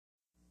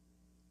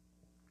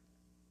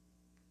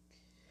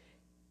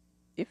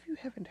If you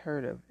haven't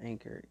heard of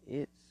Anchor,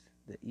 it's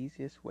the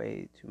easiest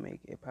way to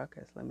make a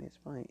podcast. Let me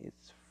explain.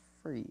 It's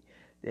free.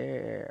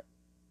 There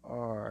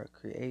are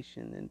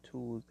creation and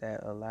tools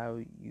that allow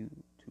you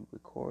to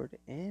record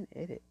and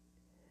edit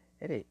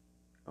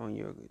on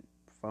your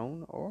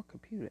phone or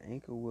computer.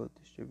 Anchor will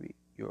distribute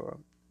your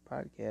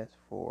podcast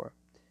for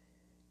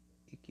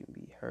it can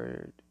be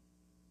heard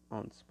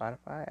on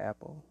Spotify,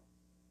 Apple,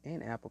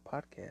 and Apple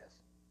Podcasts.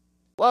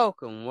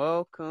 Welcome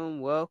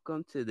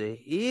to the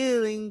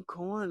Healing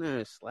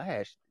Corner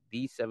slash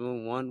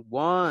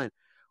D711.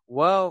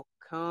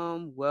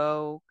 Welcome,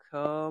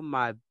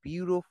 my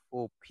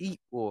beautiful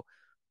people,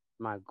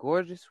 my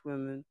gorgeous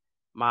women,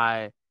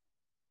 my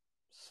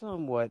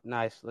somewhat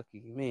nice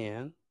looking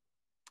men.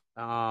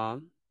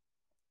 Um,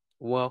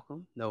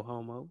 welcome, no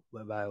homo,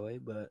 but by the way,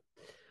 but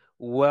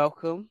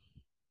welcome,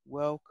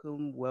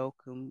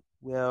 welcome.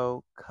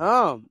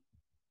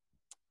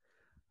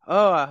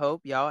 Oh, I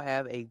hope y'all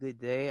have a good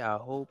day. I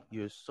hope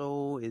your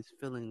soul is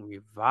feeling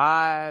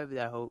revived.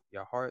 I hope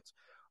your hearts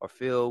are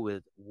filled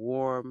with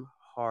warm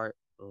heart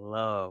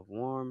love,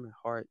 warm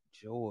heart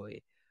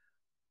joy.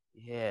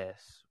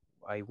 Yes,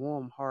 a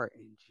warm heart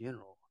in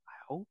general. I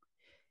hope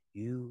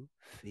you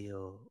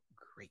feel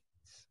great.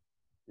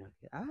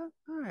 Okay. All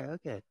right.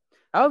 Okay.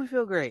 I hope you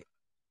feel great.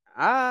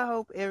 I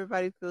hope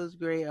everybody feels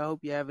great. I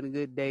hope you're having a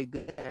good day,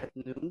 good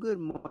afternoon, good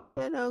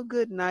morning,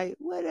 good night,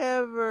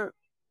 whatever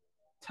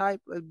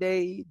type of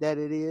day that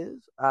it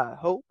is. I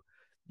hope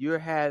you're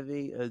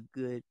having a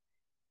good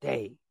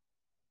day.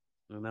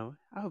 I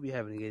hope you're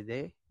having a good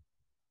day.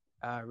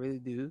 I really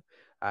do.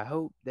 I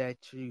hope that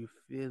you're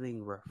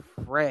feeling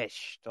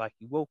refreshed, like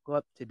you woke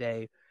up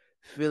today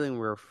feeling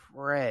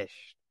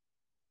refreshed.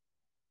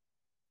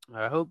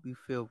 I hope you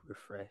feel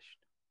refreshed.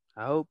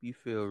 I hope you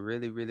feel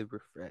really, really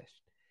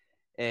refreshed.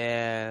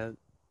 And,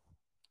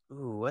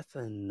 ooh, what's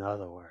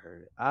another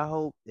word? I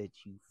hope that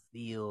you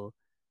feel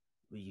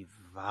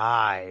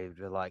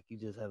revived, or like you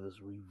just have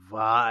this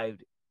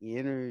revived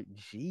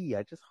energy.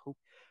 I just hope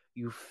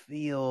you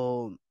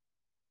feel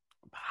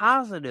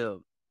positive.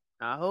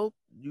 I hope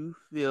you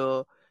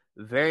feel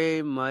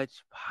very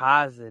much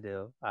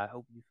positive. I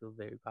hope you feel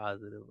very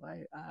positive.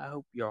 I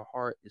hope your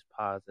heart is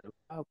positive.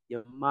 I hope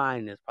your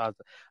mind is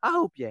positive. I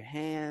hope your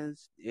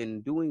hands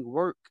in doing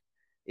work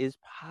is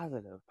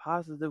positive.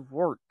 Positive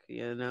work.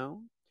 And I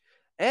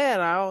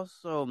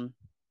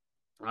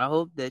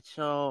hope that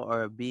y'all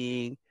are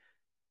being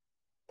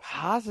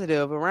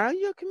positive around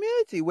your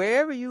community,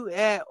 wherever you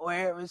at,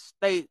 wherever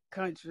state,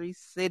 country,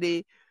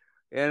 city.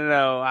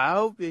 I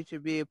hope that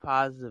you're being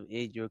positive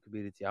in your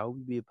community. I hope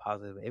you're being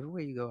positive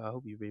everywhere you go. I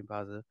hope you're being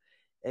positive.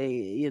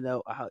 Hey,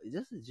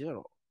 just in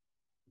general,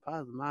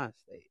 positive mind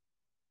state,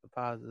 a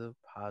positive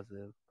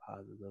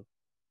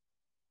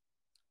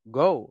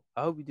goal.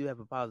 I hope you do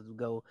have a positive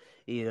goal.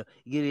 Get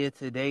into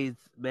today's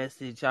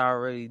message.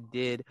 On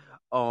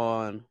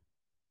I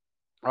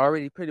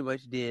already pretty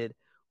much did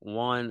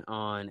one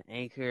on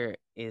Anchor.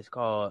 It's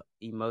called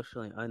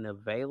Emotionally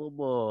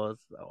Unavailable.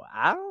 So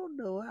I don't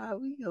know how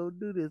we gonna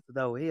do this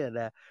over here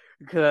now,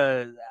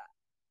 because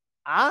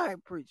I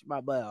preached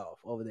my butt off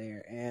over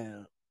there,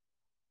 and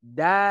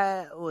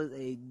that was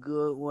a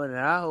good one. And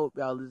I hope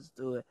y'all listen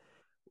to it.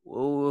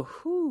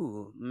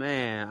 Whew,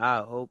 man,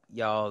 I hope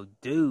y'all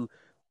do,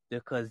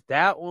 because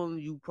that one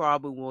you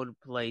probably want to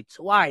play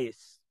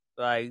twice.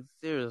 Like,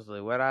 seriously,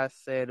 what I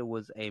said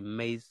was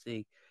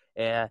amazing.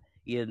 And,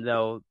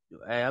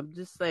 I'm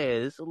just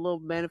saying, it's a little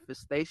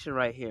manifestation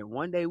right here.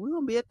 One day we're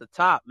gonna be at the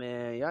top,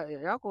 man.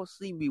 Y'all gonna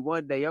see me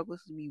one day. Y'all gonna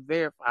see me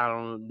verified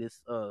on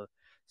this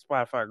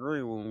Spotify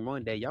Green Room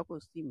one day. Y'all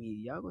gonna see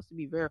me. Y'all gonna see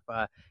me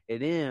verified.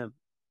 And then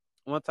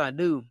once I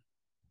do,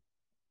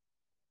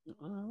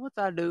 once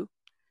I do,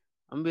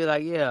 I'm gonna be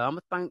like, yeah, I'm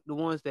gonna thank the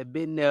ones that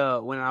been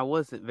there when I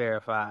wasn't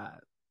verified.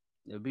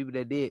 The people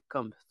that did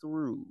come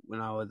through when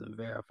I wasn't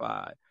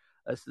verified.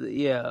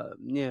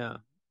 Yeah.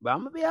 But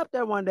I'm gonna be up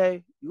there one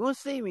day. You gonna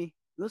see me.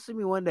 You gonna see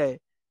me one day.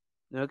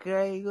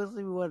 Okay? You gonna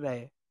see me one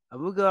day.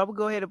 I'm gonna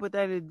go ahead and put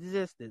that in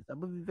existence. I'm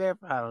gonna be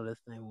verified on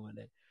this thing one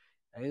day.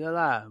 I ain't gonna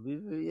lie.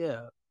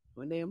 Yeah.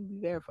 One day I'm gonna be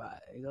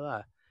verified. I ain't gonna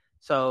lie.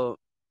 So,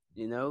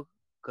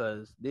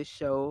 because this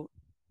show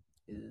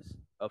is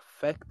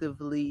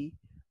effectively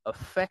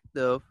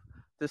effective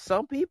to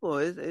some people.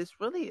 It's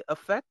really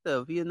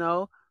effective,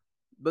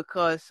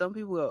 because some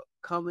people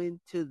come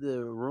into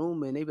the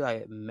room and they be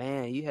like,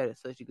 "Man, you had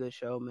such a good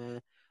show,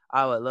 man.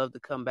 I would love to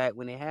come back."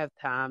 When they have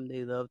time,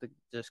 they love to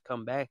just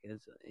come back,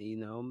 and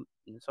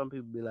some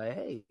people be like,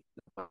 "Hey,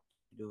 why don't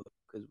you do it?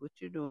 Because what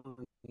you're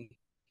doing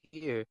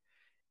here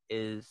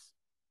is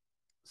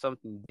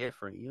something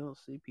different. You don't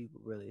see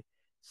people really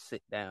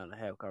sit down and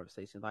have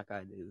conversations like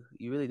I do.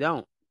 You really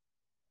don't.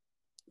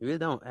 You really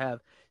don't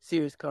have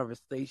serious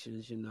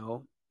conversations.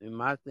 And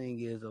my thing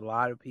is, a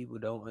lot of people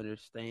don't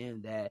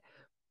understand that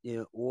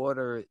in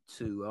order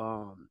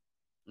to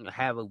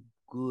have a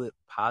good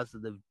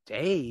positive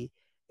day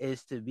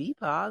is to be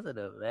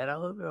positive. Man, I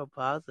hope you're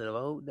positive. I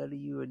hope none of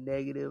you are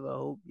negative. I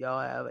hope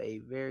y'all have a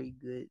very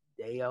good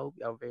day. I hope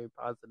y'all very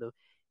positive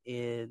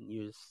in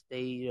your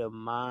state of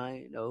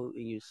mind,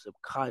 in your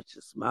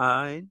subconscious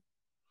mind.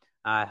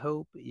 I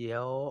hope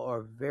y'all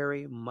are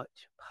very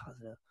much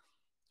positive.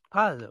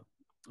 Positive.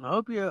 I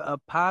hope you're a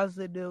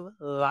positive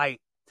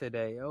light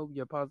today. I hope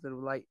you're a positive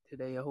light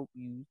today. I hope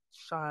you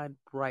shine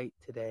bright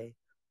today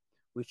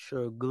with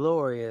your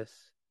glorious,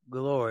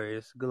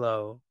 glorious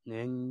glow.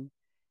 And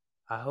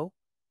I hope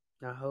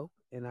that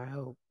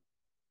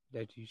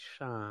you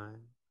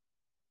shine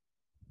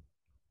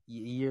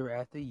year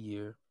after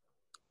year.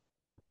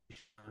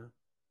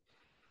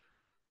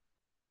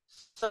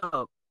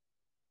 So,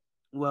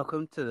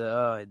 welcome to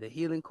the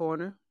Healing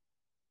Corner.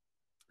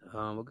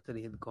 Welcome to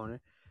the Healing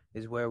Corner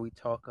is where we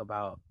talk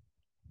about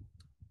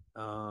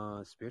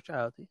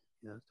spirituality.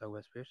 Talk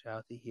about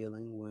spirituality,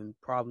 healing, when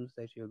problems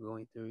that you're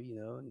going through,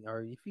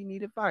 or if you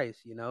need advice,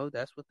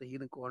 that's what the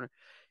Healing Corner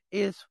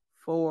is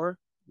for.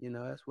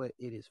 That's what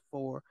it is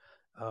for.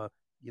 Uh,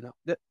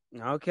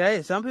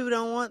 okay. Some people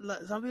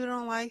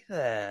don't like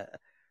that.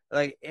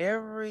 Like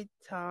every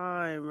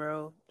time,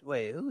 bro.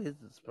 Wait, who is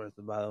this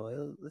person, by the way?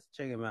 Let's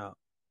check him out.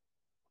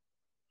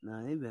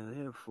 Nah, they've been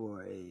here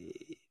for a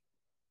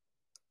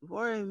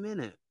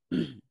minute.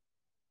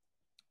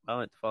 I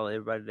like to follow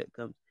everybody that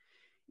comes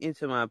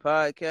into my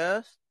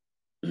podcast.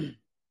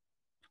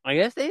 I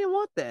guess they didn't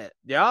want that.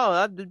 Y'all,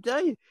 I have to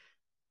tell you,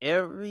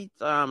 every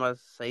time I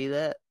say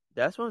that,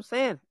 that's what I'm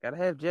saying. Gotta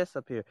have Jess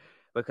up here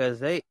because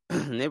they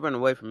they run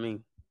away from me.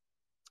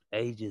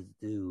 They just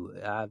do.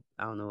 I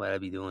don't know what I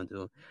be doing to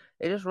them.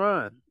 They just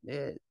run.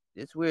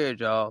 It's weird,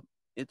 y'all.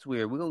 It's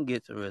weird. We're gonna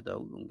get to it though.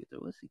 We're gonna get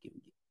to it.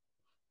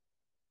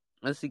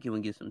 Can we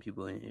get some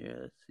people in here?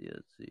 Let's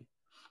see.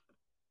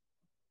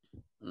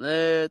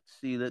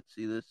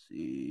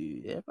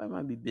 Everybody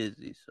might be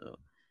busy, so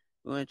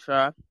we're gonna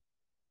try.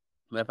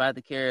 But if I have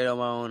to carry it on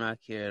my own, I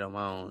carry it on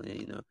my own.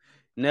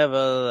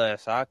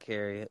 Nevertheless, I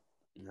carry it.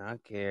 I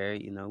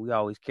carry. We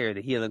always carry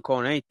the Healing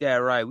Corner. Ain't that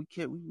right? We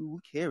carry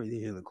the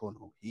Healing Corner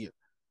over here.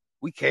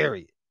 We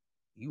carry it.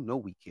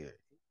 We carry it.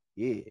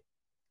 Yeah,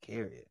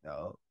 carry it,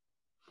 dog.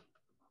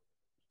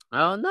 I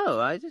don't know.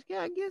 I guess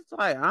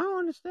like I don't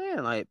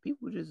understand. Like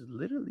people just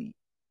literally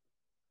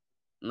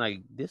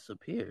like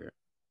disappear.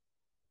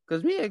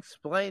 Cause me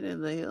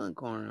explaining the Healing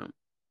Corner,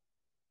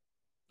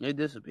 they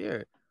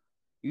disappear.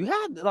 You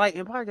have to, like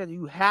in podcast,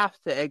 you have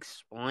to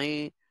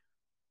explain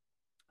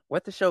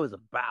what the show is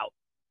about,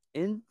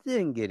 and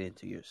then get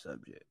into your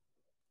subject.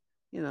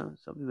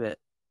 Some people that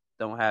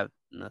don't have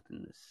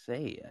nothing to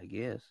say, I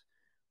guess.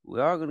 We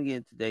are gonna get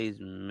in today's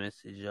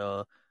message,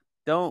 y'all.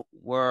 Don't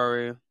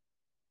worry.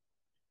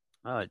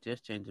 Oh, I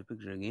just changed the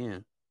picture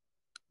again.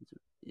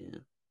 Yeah.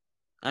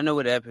 I know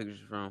where that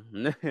picture's from.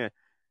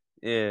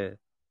 Yeah.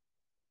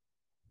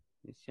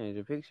 Let's change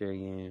the picture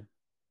again.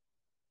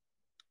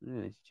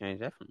 Yeah, let's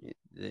change that from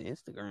the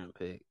Instagram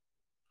pic.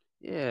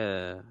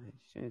 Yeah.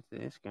 Let's change the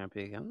Instagram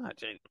pic. I'm not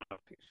changing my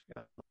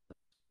picture.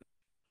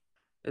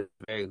 It's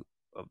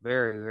a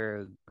very,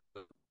 very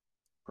good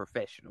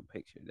professional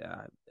picture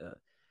that I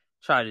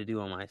try to do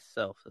on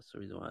myself. That's the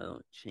reason why I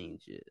don't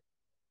change it.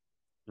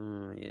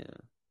 Yeah.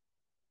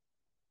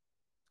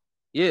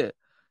 Yeah.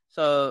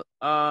 So,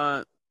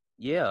 so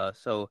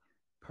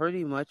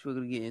pretty much we're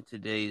gonna get into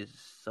today's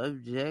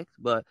subject,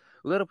 but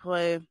we're gonna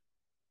play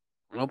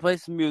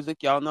some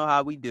music. Y'all know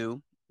how we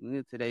do. We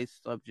get today's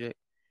subject,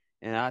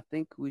 and I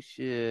think we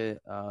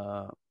should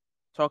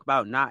talk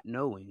about not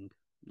knowing.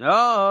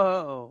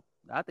 No,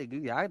 I think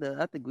we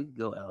could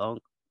go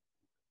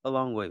a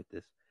long way with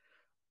this.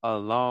 A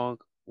long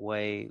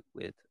way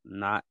with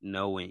not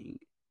knowing.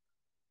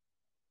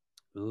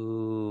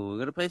 Ooh, we're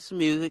gonna play some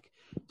music.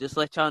 Just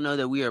let y'all know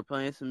that we are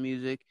playing some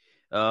music.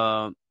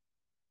 Um,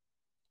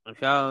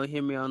 if y'all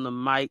hear me on the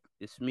mic,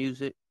 it's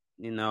music.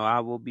 I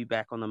will be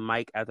back on the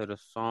mic after the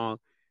song,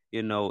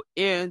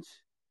 ends.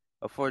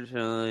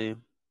 Unfortunately,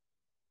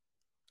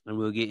 and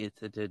we'll get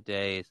into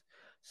today's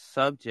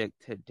subject,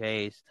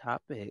 today's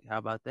topic. How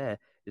about that?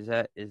 Is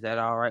that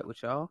all right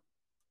with y'all?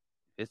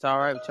 If it's all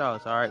right with y'all,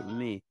 it's all right with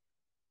me.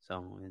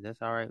 So if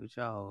that's all right with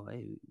y'all,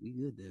 hey, we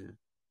good there.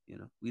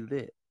 We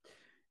lit.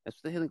 That's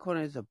what the Healing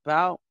Corner is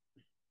about.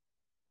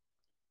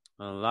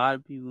 A lot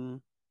of people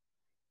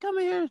come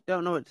here,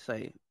 don't know what to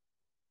say.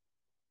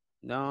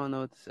 Don't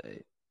know what to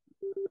say.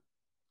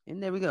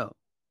 And there we go.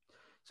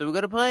 So we're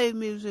gonna play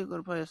music, we're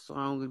gonna play a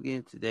song, we're gonna get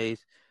into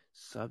today's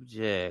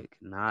subject,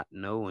 not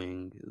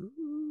knowing.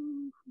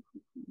 Ooh.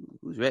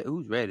 Who's ready?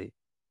 Who's ready?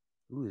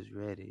 Who is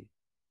ready?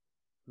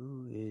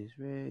 Who is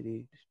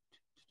ready?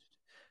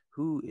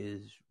 Who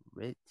is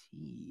ready?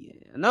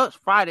 I know it's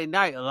Friday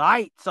Night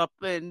Lights up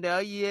in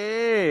there.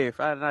 Yeah,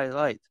 Friday Night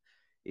Lights.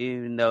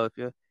 Even though if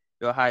your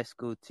high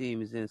school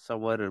team is in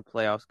somewhat of the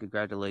playoffs,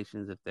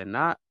 congratulations. If they're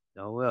not,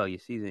 oh well, your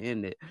season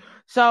ended.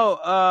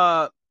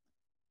 So,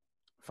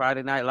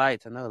 Friday Night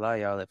Lights. I know a lot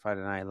of y'all at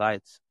Friday Night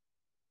Lights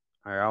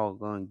are all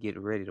going to get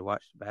ready to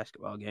watch the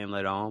basketball game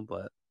later on,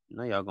 but I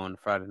know y'all going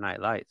to Friday Night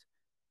Lights.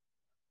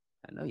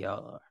 I know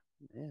y'all are.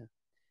 Yeah.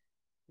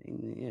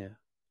 Yeah.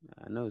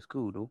 I know it's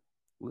cool, though.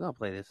 We're going to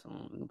play this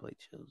song. We're going to play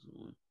Chill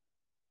Zone.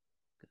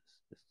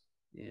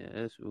 Yeah,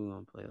 that's what we're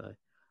going to play.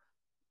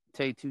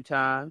 Take Two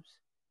Times,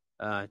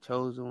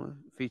 Chosen One,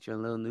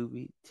 featuring Lil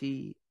Nubi,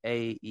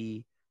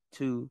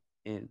 TAE2,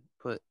 and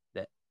put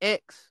the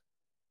X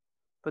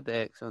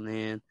on the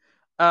end.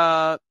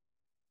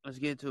 Let's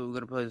get to it. We're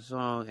gonna play the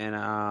song, and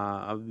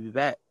I'll be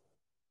back.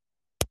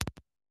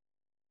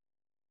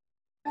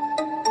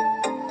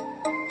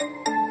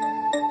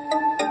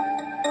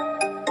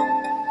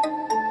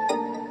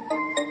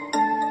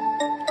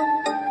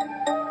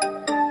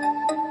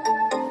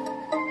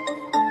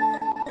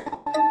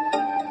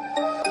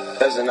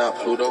 Peasant out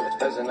Pluto,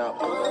 peasant out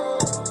Pluto.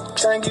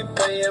 Trying to get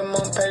paid, I'm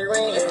on pay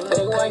rent.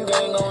 They one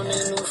gang on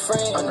this new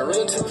friend. On the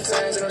real 2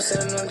 times, and I'm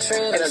selling on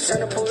trend. And I'm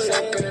trying to pull it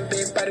up in a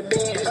big body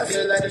Benz. I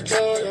feel like a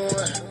Jordan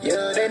one.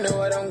 Yeah, they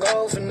know I don't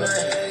go for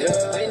nothing.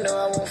 Yeah, they know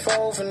I won't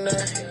fall for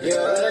nothing.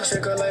 Yeah, I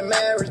trick her like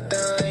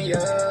marathon.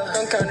 Yeah,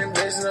 I'm counting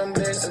blessings on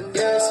blessings.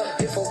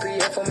 Yeah,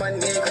 F.O.P.F on my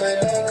neck, my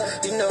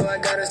leg. You know I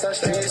gotta start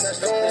stressing.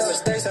 Make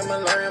mistakes, I'ma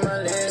learn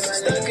my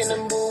lesson. Stuck in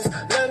the booth,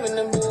 loving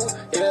the booth.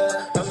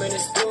 Yeah, I'm in the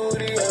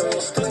studio,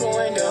 still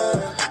going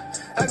down.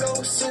 I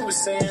go Super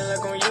Saiyan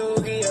like on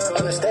Yu-Gi-Oh!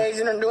 On the stage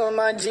and I'm doing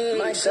my G.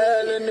 My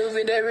shot, Lil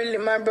Nubi, that really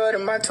my brother,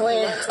 my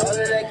twin. All of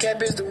that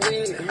cap is the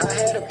wig. I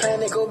had a plan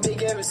to go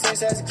big ever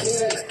since as a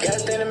kid. Gotta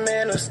stay the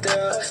man on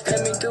still.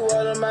 Step me through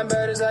all of my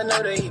battles, I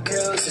know that he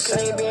kills. It's a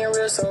shame being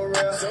real so real.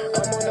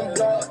 I'm on the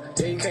block,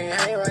 yeah, you can't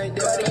hang right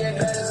there. Cardiac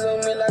glasses on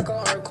me like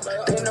a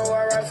Urkel. They know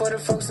I ride for the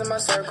folks in my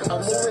circle.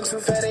 I'm moving too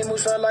fast, they move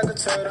short like a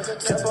turtle.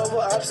 Jump over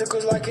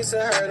obstacles like it's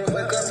a hurdle.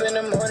 Wake up in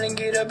the morning,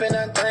 get up and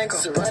I thank 'em.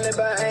 Surrounded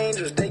by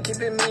angels, they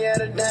keeping me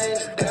out of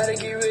danger. Gotta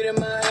get rid of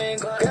my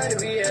anger, gotta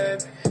be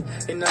happy,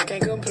 and I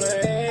can't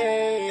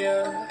complain.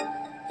 Yeah.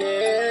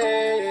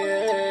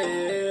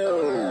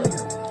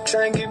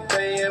 Trying to get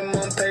paid, I'm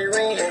on pay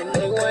rent.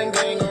 They one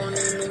gang on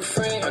this new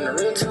friend. On the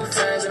real 2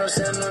 times, and I'm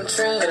selling on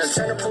trend. And I'm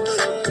trying to pull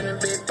it up in a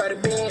big body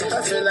Benz.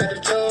 I feel like the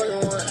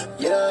Jordan one.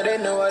 Yeah, they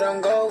know I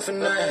don't go for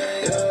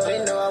nothing. Yeah, they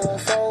know I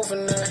won't fall for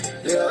nothing.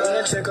 Yeah,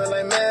 I check her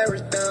like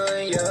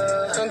marathon.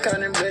 Yeah, I'm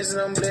counting blessings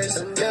on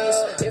blessings.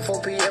 Yeah,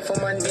 F.O.P.F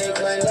on my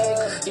neck, my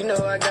leg. You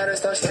know I gotta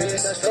start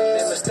stressing.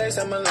 Make mistakes,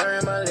 I'ma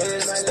learn my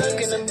lesson. Stuck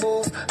in the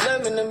booth,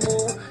 loving the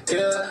booth.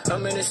 Yeah,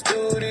 I'm in the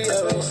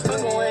studio,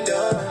 I'm going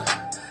down.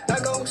 I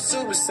go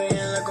Super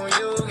Saiyan like I'm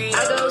Yu-Gi-Oh!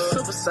 I go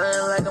Super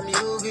Saiyan like I'm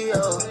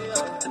Yu-Gi-Oh!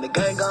 And the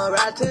gang gon'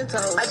 ride 10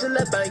 toes. I just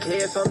left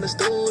Bankhead from the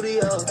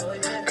studio.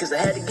 Cause I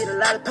had to get a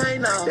lot of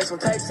pain off. That's when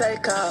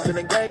take off.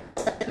 Feeling great.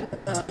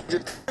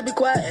 Just be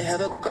quiet and have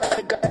a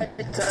great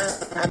time.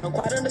 I don't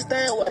quite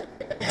understand what.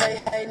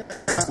 Hey,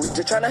 we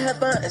just tryna have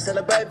fun and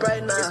celebrate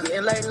right now. It's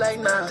getting late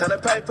now. Time to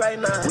pray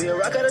now. We a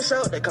rock at a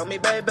show, they call me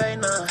baby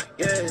now.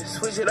 Yeah,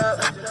 switch it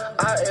up.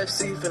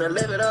 RFC finna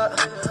live it up.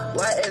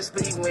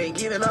 YSB, we ain't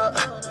giving up.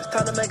 It's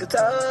time to make a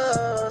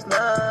toast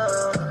now.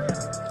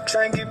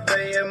 Tryna get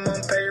paid, I'm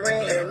on pay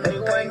rent. And they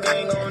one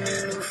gang on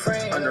this new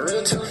friend. On the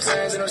real 2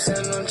 times, and I'm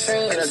selling on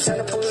trend. And I'm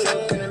tryna pull it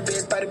up in a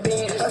big body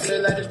Benz. I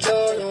feel like the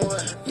Jordan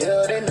one.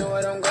 Yeah, they know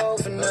I don't go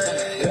for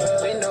nothing. Yeah,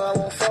 they know I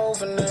won't fall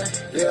for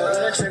nothing.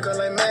 Yeah, I trick her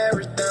like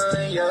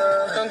marathon.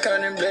 Yeah, I'm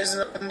counting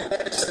blessings on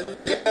blessings.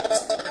 Yeah,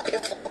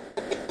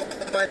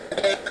 my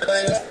day,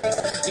 my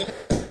life. You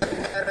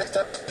gotta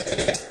stop.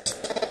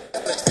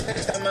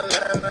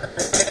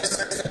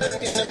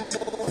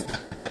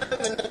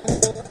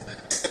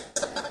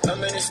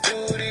 I'm in the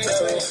studio,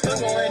 I'm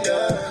going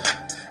down.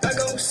 I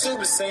go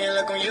Super Saiyan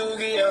like on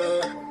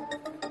Yu-Gi-Oh!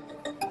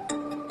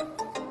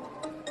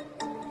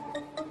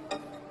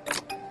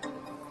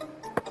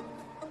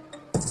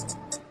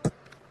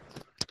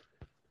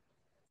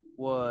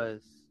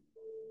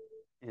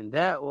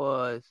 That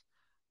was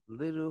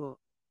Lil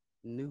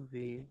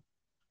Nubi.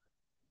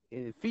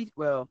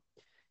 Lil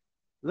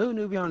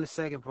Nubi on the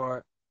second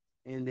part,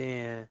 and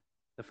then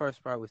the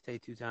first part was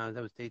Take Two Times.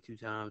 That was Take Two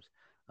Times,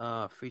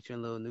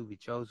 featuring Lil Nubi,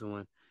 Chosen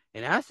One,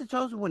 and that's the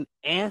Chosen One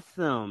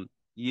anthem.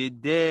 You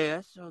did.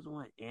 That's the Chosen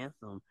One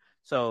anthem.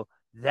 So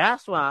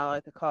that's why I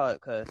like to call it,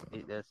 because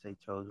it does say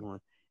Chosen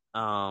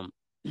One.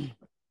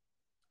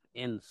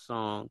 In the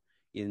song,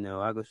 you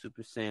know, I go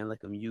Super Saiyan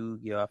like I'm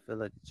Yu-Gi-Oh! I feel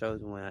like the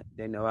Chosen One.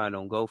 They know I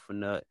don't go for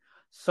nut.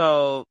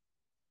 So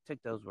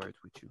take those words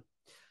with you.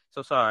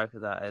 So sorry,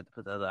 because I had to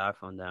put the other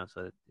iPhone down.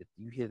 So if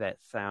you hear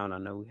that sound, I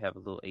know we have a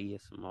little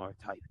ASMR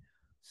type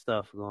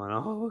stuff going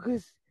on,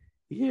 because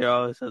you hear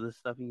all this other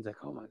stuff and you're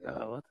like, oh my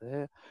God, what the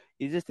hell?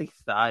 You just think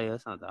it's the audio.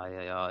 It's not the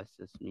audio, y'all. It's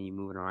just me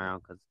moving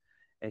around, because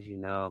as you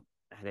know,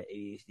 I had an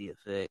ADHD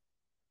effect.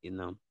 You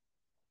know,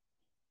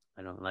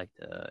 I don't like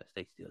to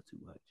stay still too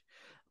much.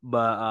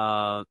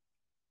 But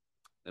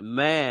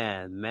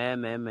man,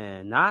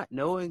 not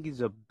knowing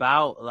is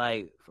about,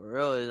 like, for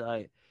real, is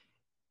like,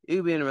 you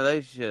could be in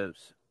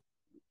relationships,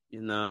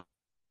 you know.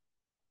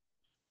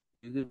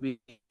 You could be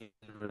in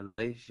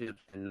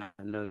relationships and not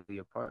know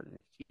your partner is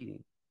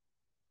cheating.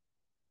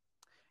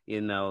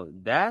 You know,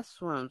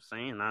 that's what I'm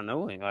saying. Not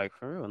knowing, like,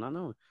 for real, not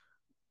knowing.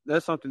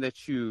 That's something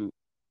that you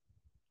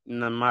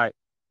might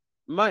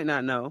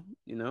not know,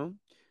 you know.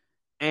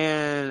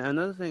 And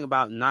another thing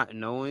about not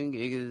knowing,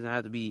 it doesn't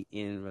have to be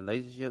in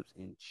relationships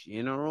in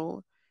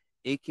general.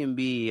 It can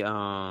be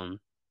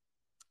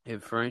in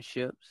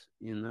friendships,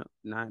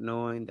 not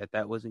knowing that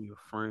that wasn't your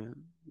friend,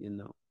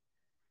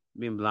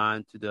 being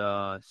blind to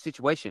the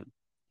situation.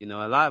 A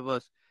lot of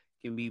us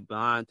can be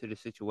blind to the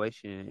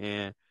situation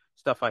and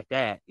stuff like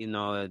that.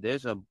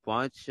 There's a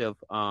bunch of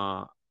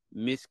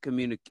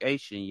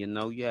miscommunication.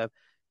 You have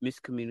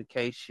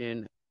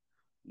miscommunication,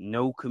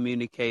 no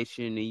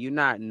communication, and you're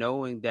not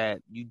knowing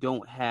that you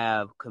don't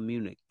have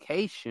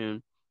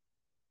communication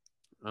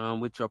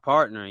with your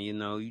partner.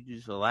 You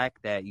just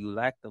lack that. You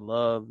lack the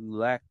love. You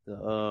lack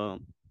the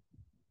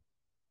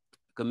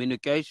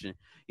communication.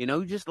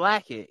 You just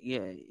lack it.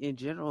 Yeah, in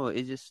general,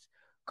 it's just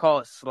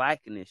called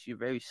slackness. You're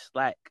very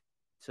slack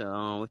to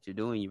what you're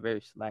doing. You're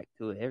very slack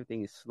to it.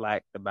 Everything is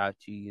slack about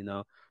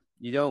you.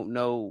 You don't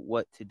know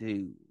what to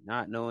do.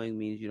 Not knowing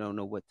means you don't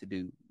know what to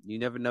do. You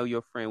never know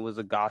your friend was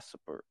a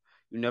gossiper.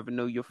 You never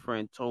know your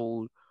friend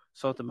told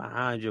something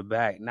behind your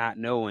back, not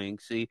knowing.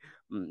 See,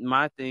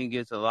 my thing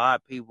is a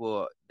lot of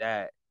people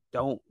that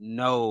don't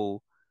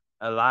know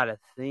a lot of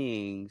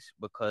things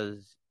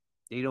because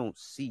they don't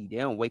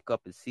wake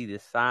up and see the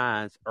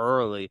signs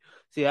early.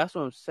 See, that's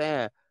what I'm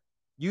saying.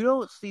 You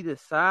don't see the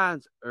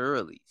signs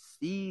early.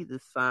 See the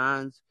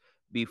signs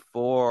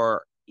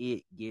before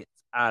it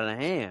gets out of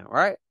hand,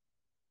 right?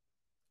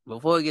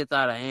 Before it gets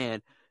out of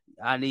hand,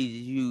 I need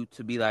you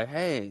to be like,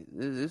 hey,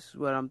 this is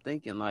what I'm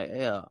thinking. Like,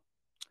 yeah,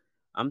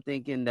 I'm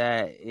thinking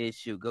that it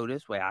should go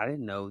this way. I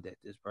didn't know that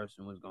this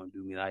person was going to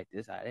do me like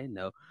this. I didn't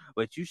know.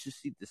 But you should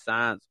see the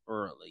signs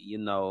early.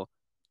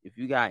 If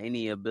you got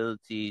any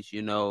abilities,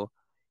 you know,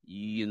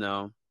 you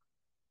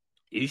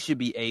should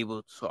be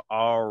able to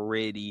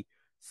already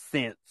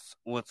sense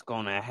what's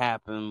going to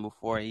happen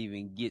before it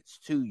even gets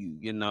to you.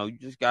 You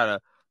just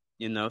got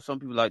to, some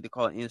people like to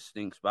call it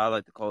instincts, but I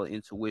like to call it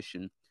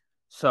intuition.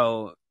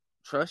 So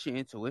trust your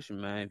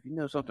intuition, man. If you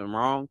know something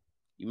wrong,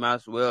 you might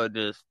as well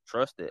just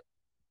trust it.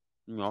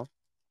 You know,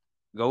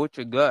 go with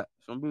your gut.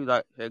 Some people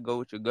like say go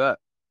with your gut.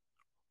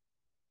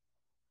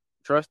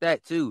 Trust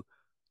that too.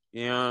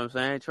 You know what I'm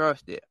saying?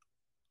 Trust it.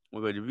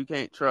 But if you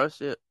can't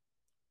trust it,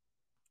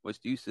 which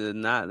you should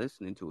not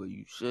listening to it,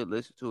 you should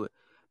listen to it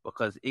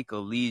because it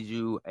could lead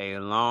you a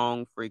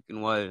long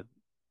freaking way.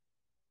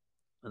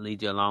 It'll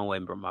lead you a long way,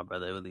 bro, my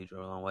brother. It will lead you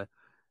a long way.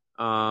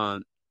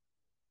 Um,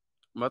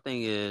 my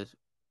thing is,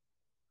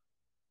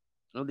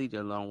 it'll lead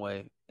you a long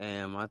way,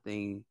 and my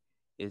thing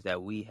is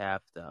that we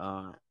have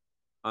to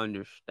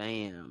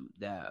understand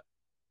that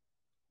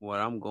what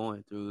I'm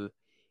going through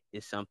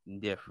is something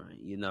different.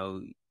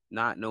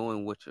 Not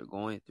knowing what you're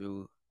going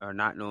through or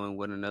not knowing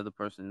what another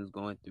person is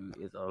going through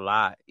is a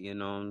lot. You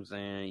know what I'm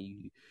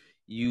saying?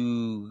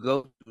 You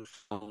go through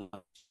so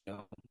much,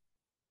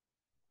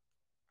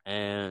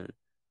 and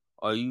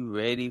are you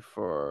ready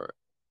for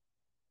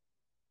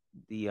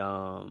the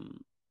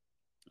um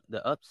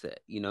the upset?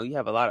 You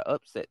have a lot of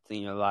upsets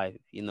in your life.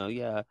 Yeah,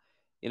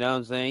 you know what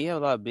I'm saying? You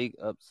have a lot of big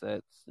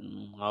upsets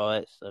and all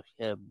that stuff.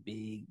 You have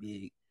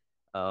big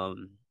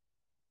um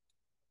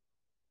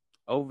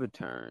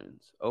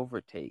overturns,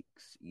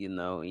 overtakes, in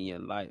your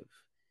life.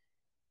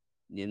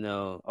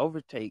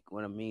 Overtake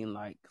what I mean,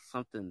 like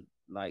something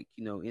like,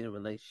 in a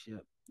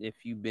relationship.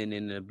 If you've been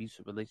in an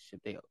abusive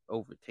relationship, they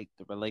overtake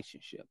the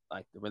relationship.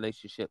 Like the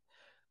relationship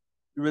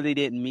really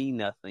didn't mean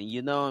nothing.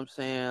 You know what I'm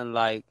saying?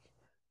 Like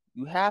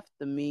you have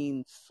to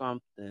mean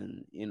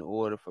something in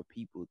order for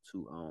people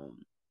to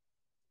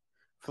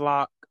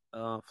flock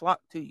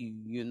flock to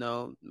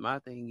you. My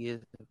thing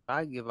is if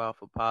I give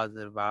off a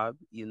positive vibe,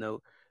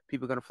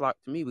 people are gonna flock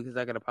to me because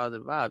I got a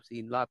positive vibe.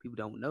 See, a lot of people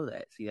don't know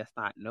that. See, that's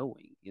not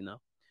knowing.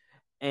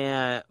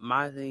 And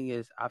my thing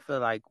is I feel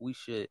like we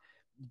should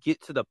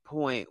get to the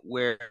point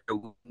where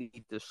we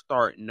need to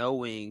start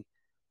knowing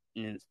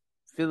and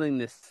feeling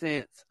the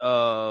sense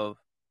of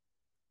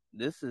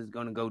this is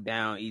gonna go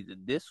down either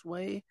this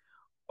way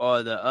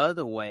or the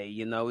other way.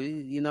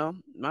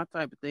 My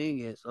type of thing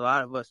is a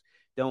lot of us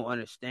don't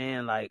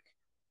understand like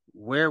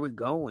where we're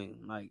going,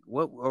 like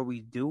what are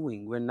we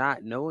doing. We're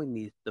not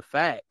knowing the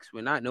facts.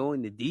 We're not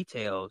knowing the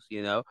details.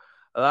 A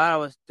lot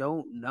of us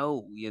don't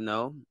know.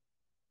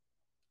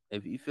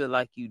 If you feel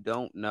like you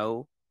don't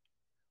know,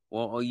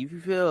 well, or if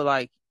you feel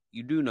like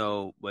you do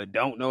know but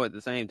don't know at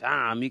the same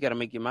time, you got to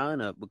make your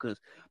mind up because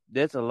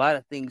there's a lot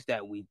of things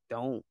that we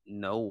don't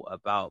know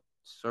about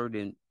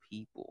certain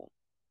people.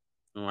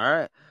 All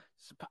right,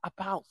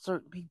 about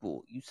certain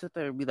people, you sit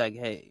there and be like,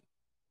 "Hey,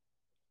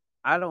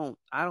 I don't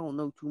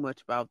know too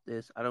much about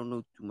this. I don't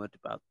know too much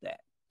about that."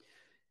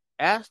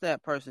 Ask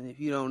that person if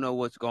you don't know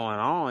what's going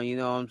on. You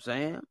know what I'm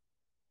saying?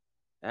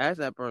 Ask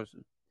that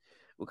person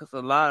because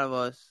a lot of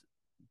us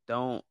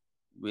don't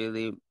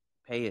really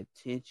pay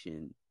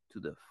attention to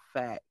the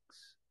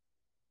facts.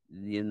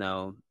 You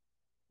know,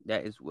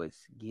 that is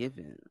what's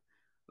given.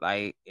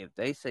 Like if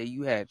they say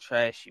you had a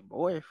trashy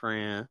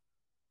boyfriend,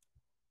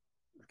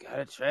 you got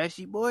a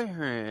trashy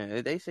boyfriend.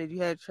 If they said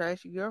you had a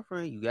trashy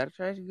girlfriend, you got a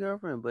trashy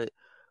girlfriend.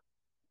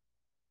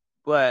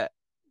 But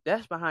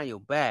that's behind your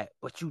back.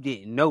 But you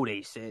didn't know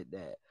they said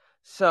that.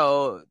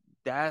 So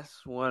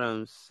that's what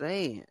I'm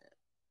saying.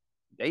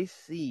 They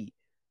see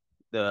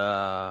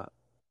the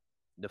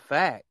the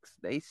facts.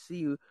 They see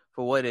you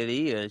for what it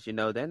is.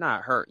 They're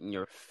not hurting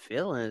your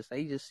feelings.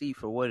 They just see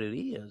for what it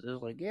is.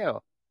 It's like, yeah,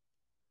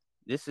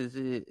 this is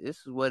it. This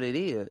is what it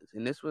is,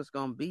 and this what's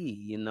gonna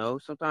be.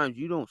 Sometimes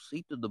you don't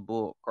see through the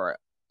bull crap.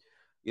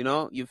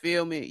 You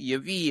feel me?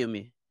 You feel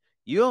me?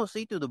 You don't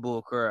see through the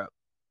bull crap.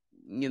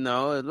 A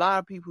lot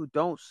of people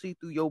don't see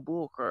through your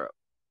bull crap.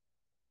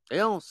 They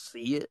don't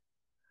see it.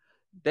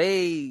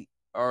 They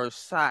are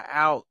sought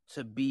out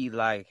to be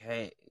like,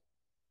 hey,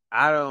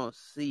 I don't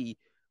see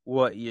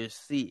what you're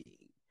seeing.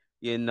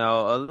 As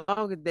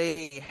long as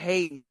they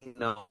hate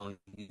on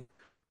you,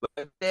 but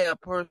if they're a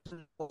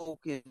person who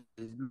is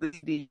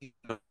leading you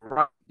in the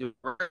right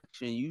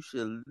direction, you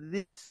should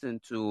listen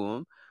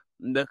to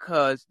them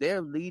because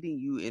they're leading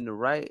you in the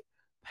right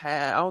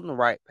path, on the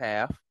right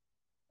path.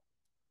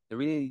 They're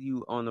leading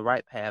you on the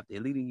right path.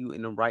 They're leading you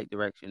in the right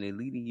direction. They're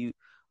leading you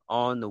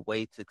on the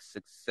way to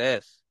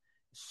success.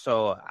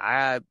 So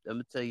I'm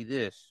gonna tell you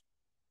this: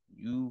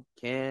 you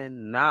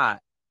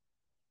cannot.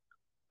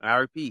 I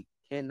repeat,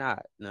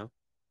 cannot. No,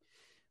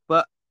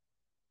 but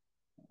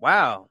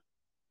wow,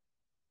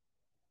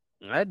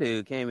 that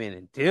dude came in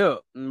and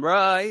dipped,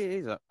 bro.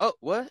 He's like, oh,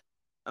 what?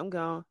 I'm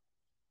gone.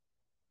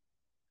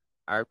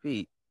 I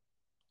repeat,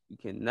 you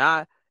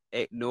cannot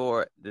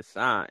ignore the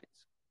signs.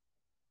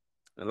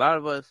 A lot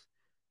of us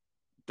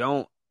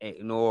don't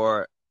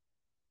ignore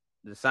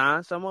the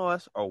signs. Some of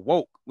us are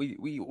woke. We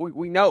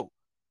know.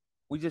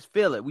 We just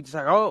feel it. We just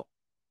like, oh,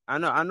 I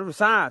know the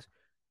signs.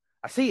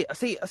 I see it. I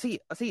see it. I see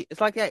it. I see it.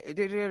 It's like that.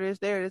 There it is.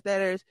 There it is.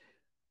 There it is.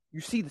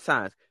 You see the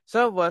signs.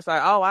 Some of us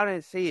like, oh, I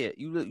didn't see it.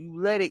 You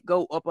let it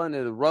go up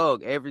under the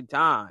rug every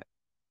time.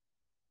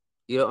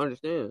 You don't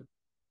understand.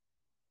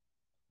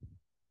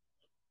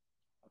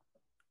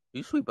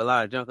 You sweep a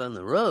lot of junk under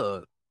the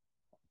rug.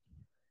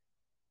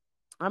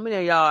 How many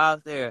of y'all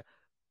out there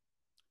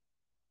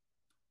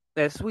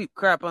that sweep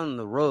crap under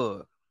the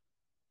rug?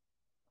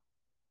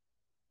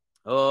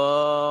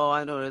 Oh,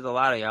 I know there's a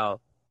lot of y'all.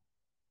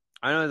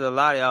 I know there's a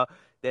lot of y'all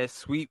that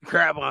sweep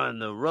crap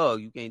under the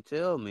rug. You can't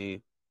tell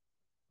me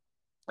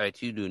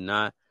that you do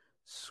not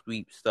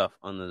sweep stuff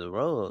under the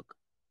rug.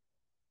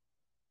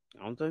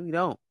 I don't think you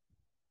don't.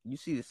 You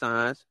see the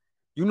signs.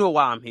 You know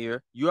why I'm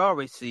here. You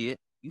always see it.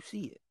 You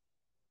see it.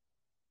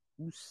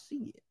 You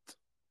see it.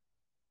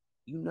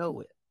 You know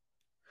it.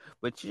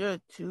 But you're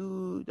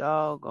too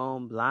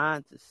doggone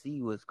blind to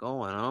see what's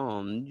going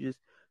on. You're just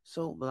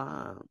so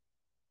blind.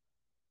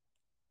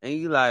 And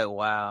you like,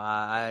 wow,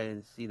 I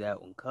didn't see that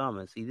one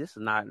coming. See, this is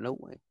not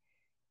knowing.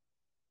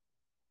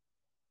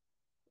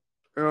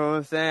 You know what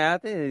I'm saying? I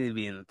think it needs to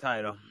be in the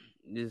title.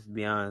 Just to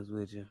be honest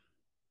with you.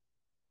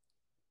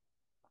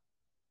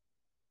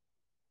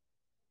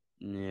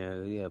 Yeah,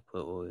 we gotta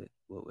put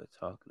what we're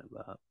talking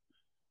about.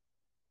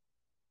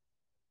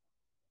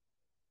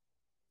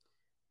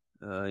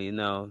 Uh, you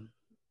know,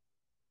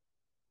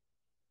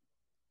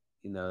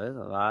 there's a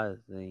lot of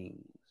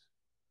things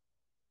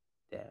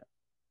that,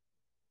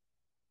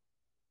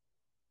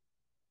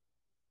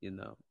 you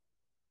know,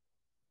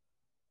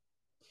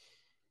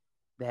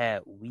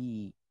 that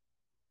we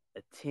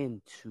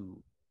tend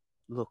to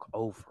look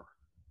over.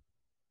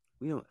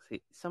 We don't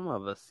see. Some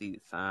of us see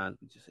the signs,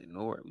 we just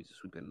ignore it. We just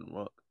sweep it in the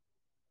rug.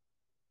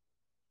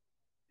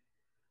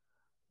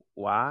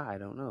 Why? I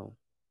don't know.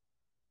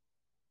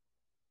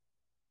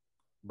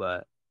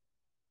 But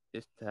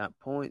it's at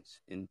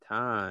points in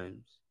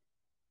times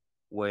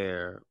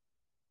where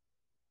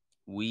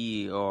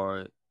we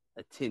are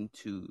tend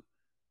to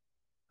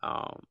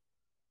um,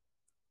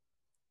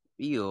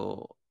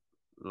 feel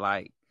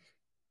like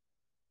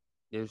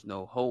there's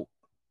no hope,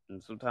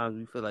 and sometimes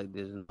we feel like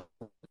there's no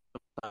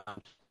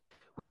hope.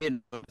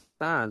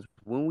 Sometimes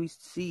when we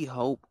see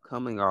hope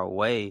coming our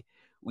way,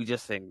 we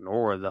just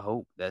ignore the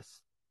hope. That's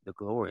the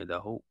glory, the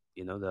hope,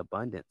 the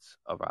abundance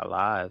of our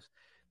lives,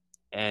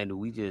 and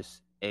we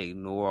just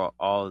ignore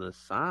all the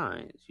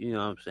signs. You know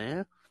what I'm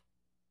saying?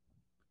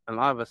 A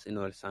lot of us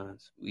ignore the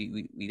signs.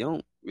 We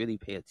don't really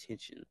pay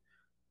attention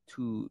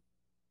to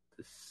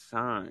the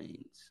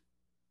signs.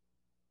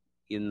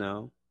 You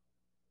know,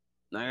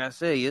 like I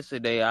said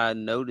yesterday, I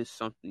noticed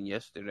something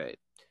yesterday,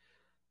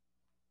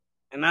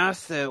 and I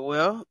said,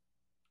 well,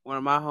 one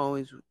of my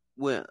homies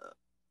went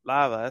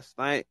live last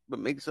night, but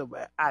make it so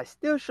bad. I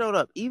still showed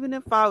up, even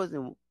if I was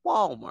in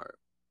Walmart.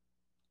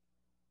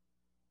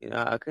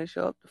 I couldn't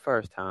show up the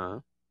first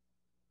time.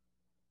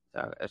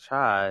 So I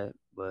tried,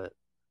 but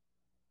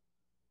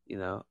you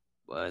know,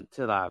 but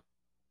until I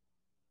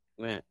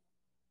went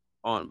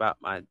on about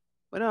my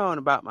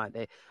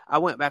day, I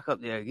went back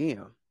up there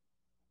again.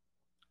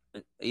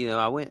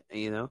 I went.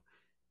 When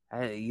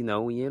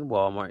you're in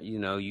Walmart,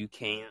 you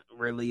can't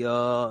really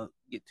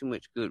get too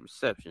much good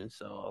reception.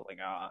 So I was like,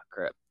 oh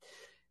crap.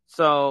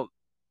 So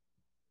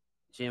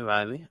she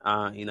invited me.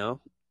 I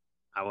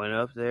went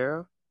up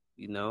there.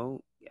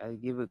 I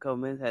give it a couple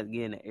minutes. Had to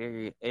get in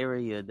an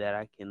area that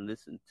I can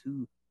listen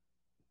to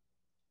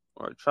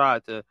or try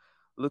to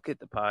look at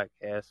the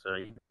podcast or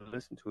even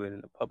listen to it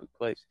in a public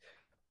place.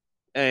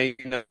 And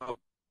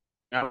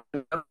I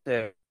went up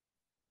there.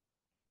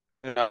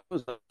 I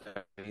was up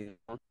there.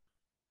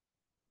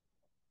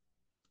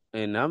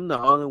 And I'm the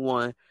only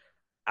one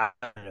out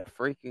of the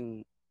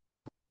freaking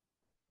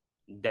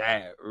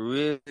that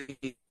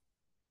really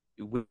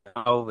went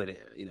over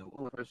there.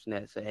 One person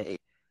that said, "Hey,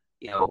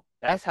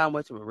 that's how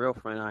much of a real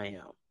friend I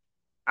am."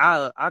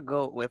 I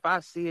go if I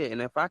see it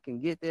and if I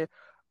can get there,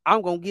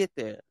 I'm gonna get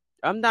there.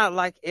 I'm not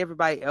like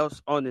everybody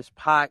else on this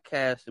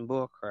podcast and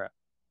bullcrap.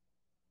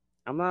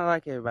 I'm not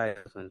like everybody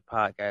else on this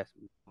podcast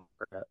and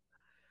bullcrap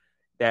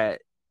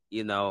that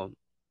you know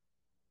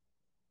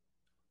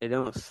they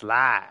don't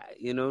slide.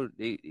 They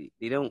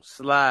don't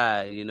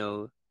slide.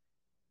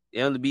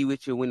 They only be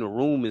with you when the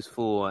room is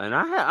full, and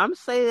I'm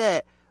say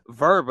that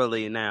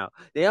verbally now.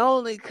 They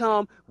only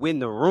come when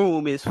the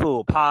room is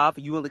full. Pop,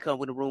 you only come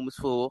when the room is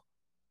full.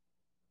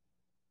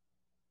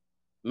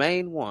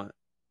 Main one.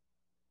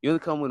 You only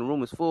come when the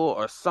room is full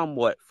or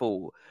somewhat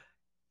full.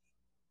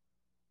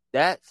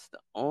 That's the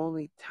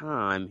only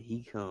time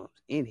he comes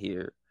in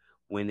here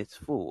when it's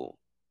full.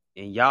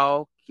 And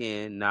y'all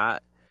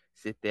cannot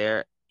sit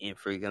there and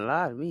freaking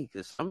lie to me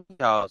because some of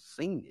y'all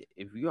seen it.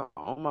 If you're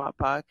on my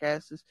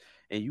podcasts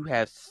and you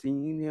have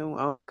seen him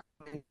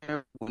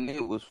when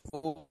it was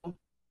full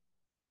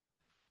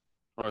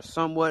or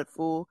somewhat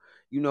full,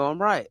 I'm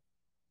right.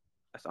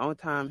 That's the only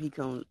time he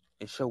comes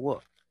and show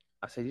up.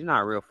 I said, you're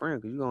not a real friend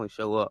because you only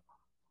show up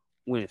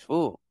when it's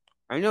full.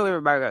 I know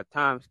everybody got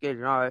time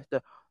schedule and all that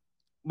stuff.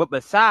 But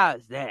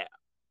besides that,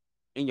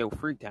 in your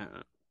free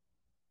time,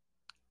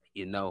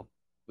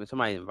 when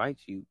somebody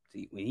invites you,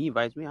 when he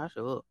invites me, I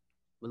show up.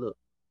 But look,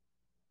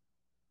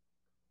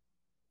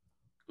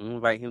 I'm gonna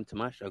invite him to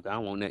my show because I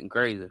don't want nothing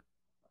crazy.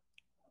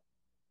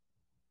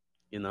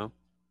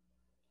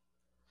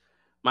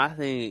 My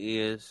thing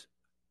is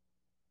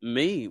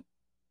me.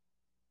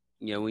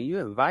 When you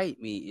invite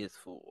me, it's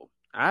full.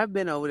 I've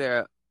been over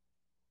there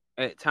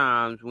at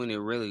times when it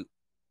really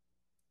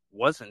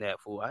wasn't that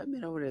full. I've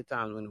been over there at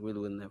times when it really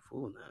wasn't that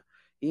full. Now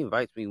he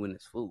invites me when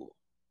it's full.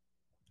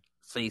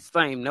 See,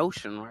 same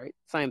notion, right?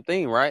 Same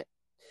thing, right?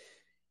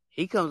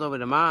 He comes over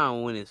to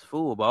mine when it's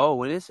full, but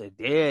when it's a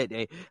dead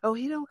day,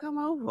 he don't come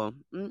over.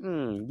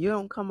 You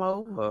don't come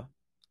over.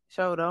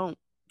 So don't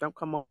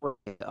come over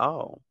at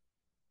all.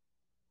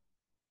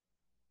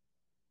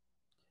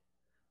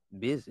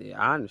 Busy,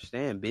 I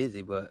understand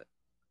busy, but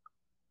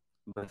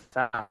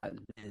besides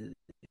busy,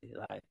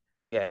 like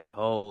yeah,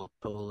 whole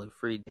totally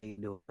free day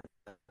doing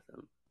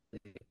nothing.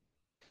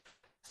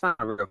 It's not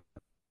real.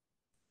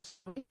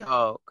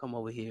 Y'all come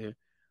over here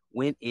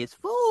when it's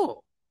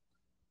full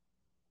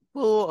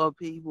of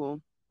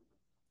people,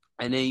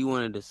 and then you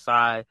want to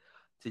decide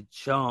to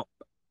jump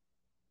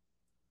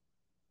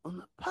on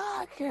the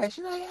podcast.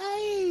 You're like,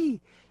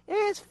 hey,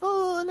 it's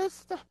full.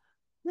 Let's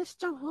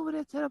jump over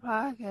there to the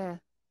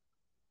podcast.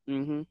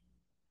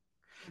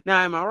 Now,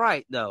 am I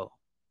right though?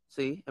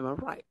 See, am I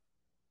right?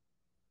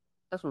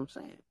 That's what I'm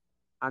saying.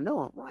 I know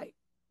I'm right.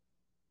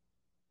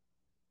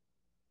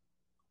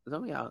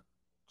 Some of y'all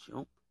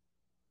jump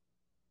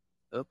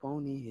up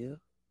on the hill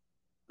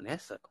when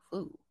that sucker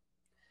food.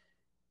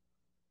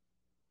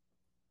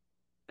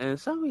 And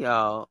some of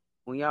y'all,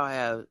 when y'all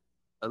have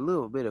a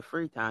little bit of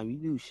free time, you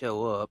do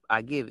show up.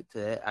 I give it to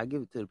that. I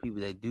give it to the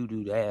people that do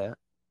that.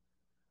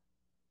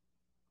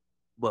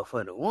 But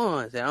for the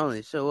ones that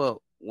only show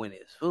up when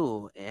it's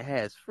full and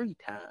has free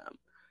time,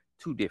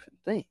 two different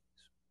things.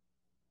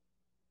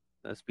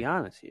 Let's be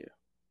honest here.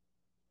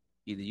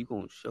 Either you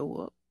gonna show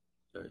up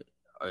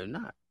or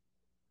not.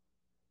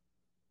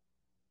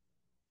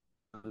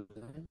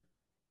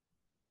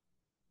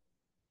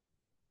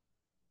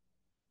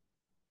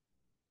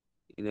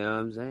 You know what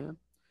I'm saying?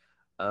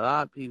 A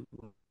lot of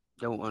people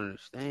don't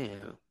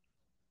understand.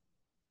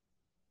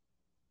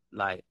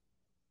 Like,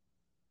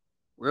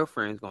 real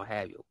friends gonna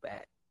have your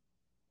back.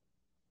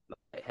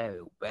 Like, have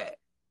your back.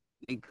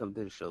 They can come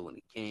to the show when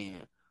they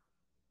can.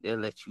 They'll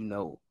let you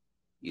know.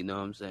 You know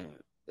what I'm saying?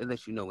 They'll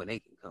let you know when they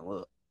can come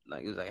up.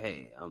 Like, it's like,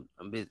 hey,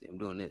 I'm busy. I'm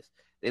doing this.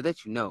 They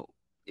let you know.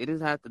 It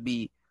doesn't have to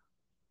be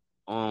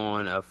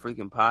on a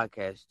freaking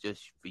podcast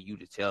just for you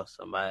to tell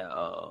somebody,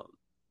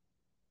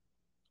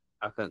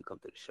 I couldn't come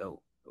to the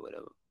show or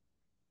whatever.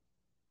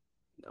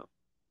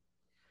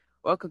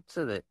 Welcome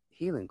to the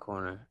Healing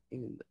Corner.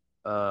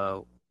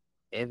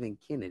 Evan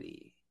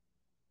Kennedy.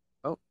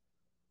 Oh,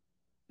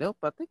 nope.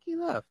 I think he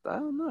left. I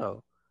don't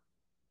know.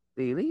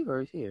 Did he leave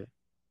or is he here?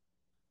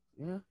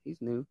 Yeah,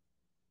 he's new.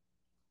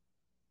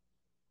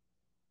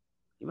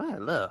 He might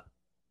have left.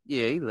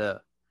 Yeah, he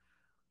left.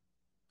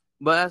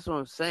 But that's what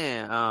I'm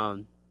saying.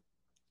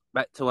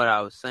 Back to what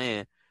I was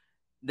saying,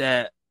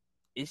 that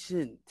it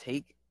shouldn't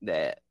take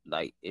that.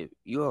 Like, if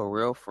you're a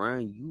real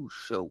friend, you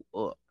show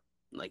up.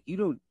 Like, you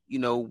don't,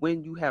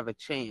 when you have a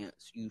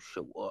chance, you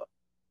show up.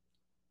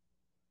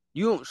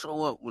 You don't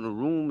show up when the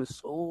room is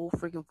so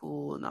freaking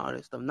full and all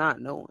that stuff,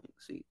 not knowing.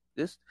 See,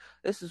 this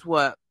is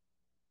what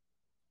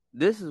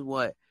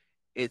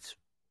it's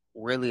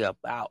really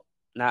about,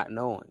 not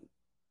knowing.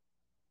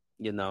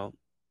 You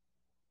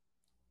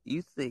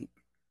think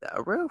that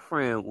a real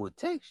friend would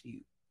text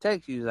you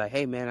like,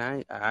 hey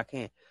man, I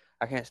can't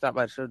stop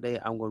by the show today.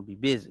 I'm going to be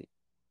busy.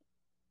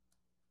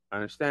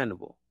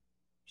 Understandable.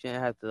 You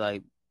shouldn't have to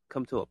like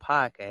come to a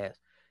podcast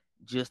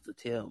just to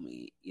tell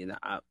me,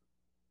 I'm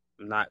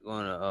not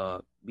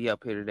gonna be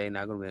up here today,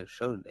 not gonna be on the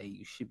show today.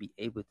 You should be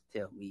able to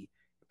tell me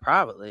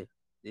privately.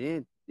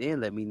 Then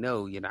let me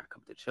know you're not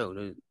coming to the show.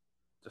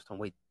 Just don't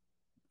wait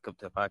to come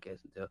to the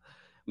podcast and tell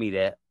me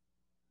that.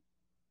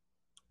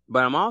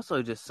 But I'm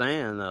also just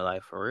saying that,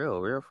 like,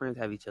 for real friends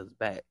have each other's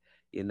back.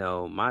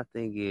 My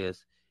thing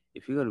is,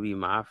 if you're gonna be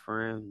my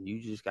friend, you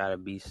just gotta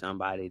be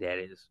somebody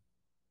that's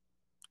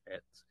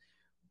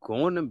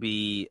going to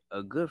be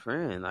a good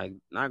friend. Like,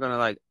 not gonna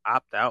like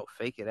opt out,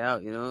 fake it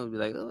out, be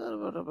like,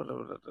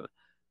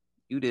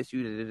 you this,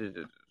 you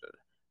this.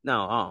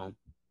 No,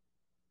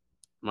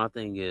 my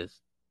thing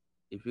is,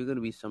 if you're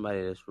gonna be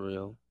somebody that's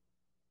real,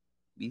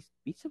 be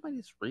somebody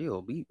that's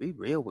real. Be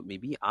real with me.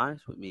 Be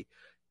honest with me.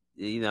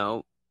 You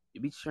know,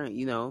 be trying.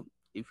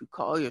 If you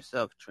call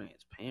yourself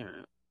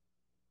transparent,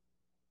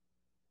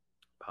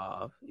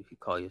 Pav, if you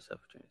call yourself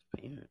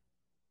transparent,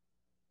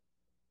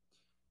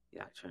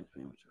 you're not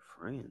transparent with your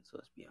friends. So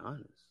let's be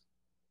honest.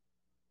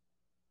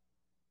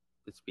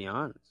 Let's be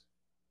honest.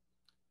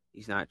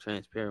 He's not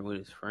transparent with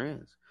his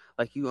friends.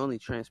 Like, you only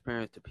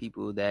transparent to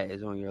people that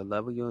is on your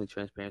level. You only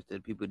transparent to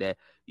the people that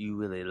you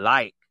really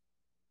like.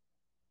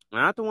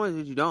 Not the ones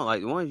that you don't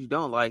like. The ones you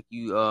don't like,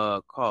 you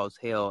cause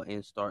hell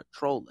and start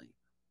trolling.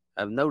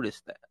 I've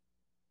noticed that.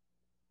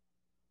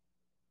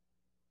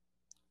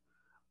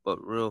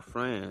 But real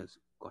friends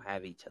gonna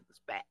have each other's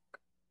back.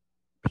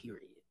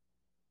 Period.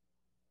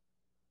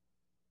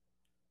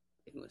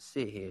 They're gonna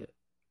sit here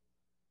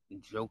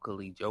and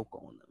jokingly joke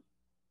on them.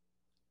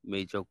 You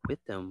may joke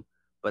with them,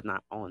 but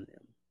not on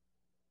them.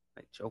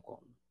 Like, joke on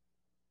them.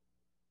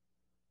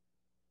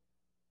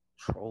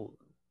 Troll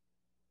them.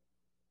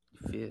 You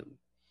feel me?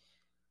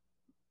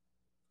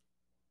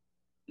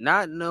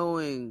 Not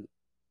knowing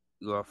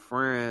your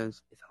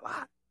friends is a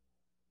lot.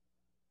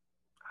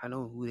 I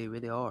know who they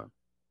really are.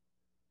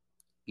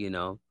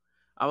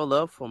 I would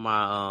love for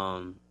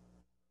my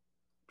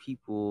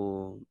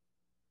people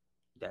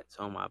that's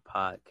on my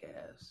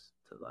podcast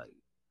to, like,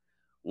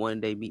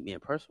 one day meet me in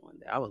person one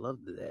day. I would love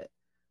to do that.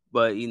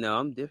 But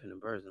I'm different in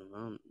person. I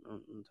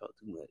don't talk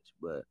too much,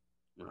 but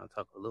I'll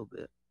talk a little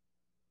bit.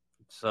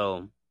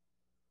 So,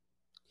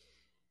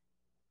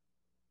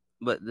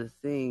 but the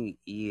thing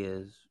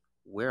is,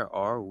 where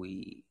are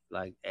we,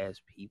 like, as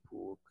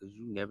people? Because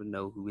you never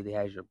know who really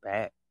has your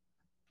back.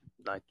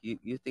 Like,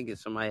 you thinking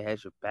somebody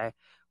has your back,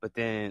 but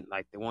then,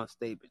 like, once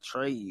they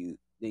betray you,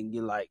 then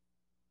you're like,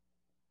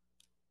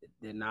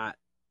 they're not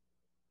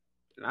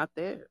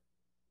there.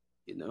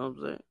 You know what I'm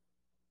saying?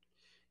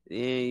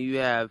 Then you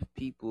have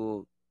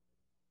people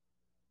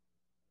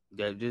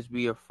that just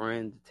be a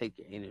friend to take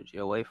your energy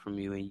away from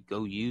you, and you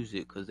go use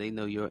it because they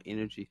know your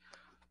energy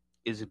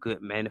is a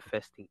good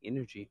manifesting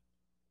energy,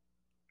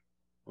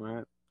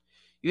 right?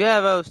 You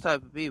have those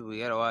type of people.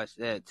 You gotta watch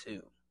that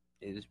too.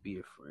 They just be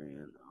a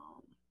friend,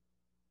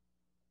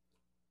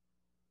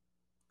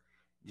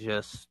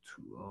 just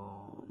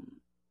to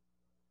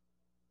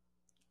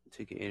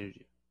take your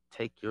energy,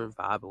 take your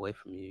vibe away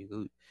from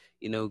you.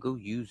 Go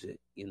use it.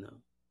 You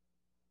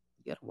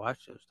gotta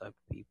watch those type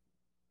of people.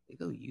 They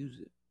go use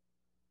it.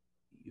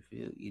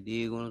 You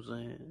dig what I'm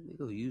saying? They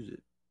go use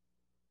it.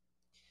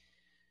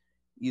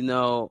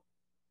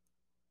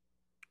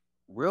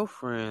 Real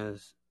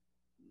friends,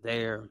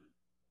 there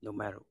no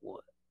matter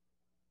what.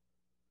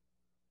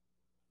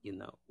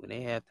 When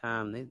they have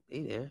time, they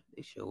there.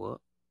 They show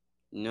up.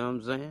 You know what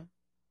I'm saying?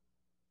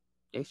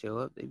 They show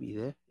up. They be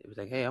there. It was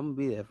like, hey, I'm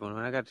gonna be there for them.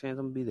 When I got a chance,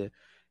 I'm gonna be there.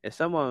 And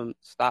some of them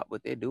stop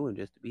what they're doing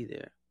just to be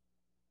there.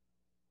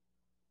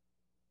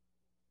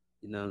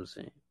 You know what I'm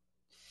saying?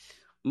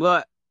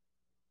 But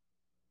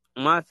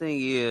my thing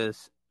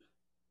is,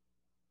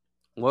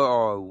 where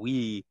are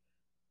we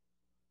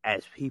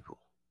as people?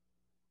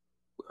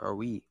 Where are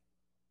we?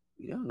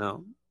 We don't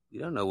know. We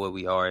don't know where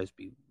we are as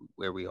people.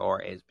 Where we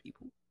are as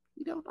people.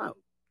 We don't know.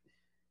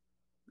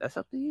 That's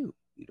up to you.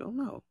 You don't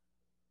know.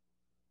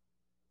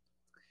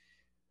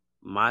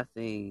 My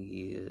thing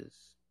is,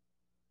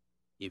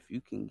 if you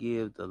can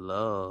give the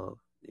love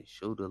and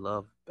show the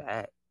love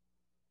back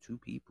to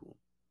people,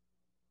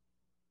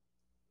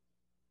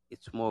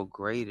 it's more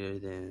greater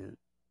than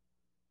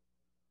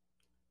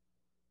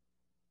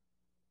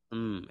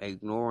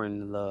ignoring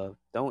the love.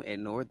 Don't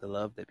ignore the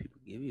love that people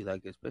give you,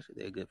 like, especially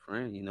they're a good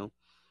friend.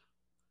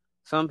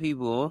 Some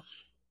people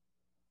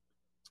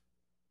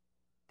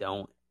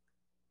don't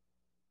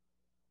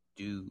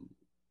do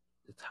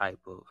the type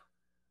of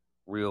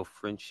real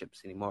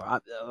friendships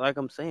anymore. Like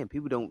I'm saying,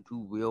 people don't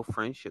do real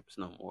friendships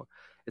no more.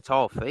 It's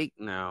all fake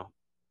now,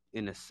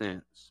 in a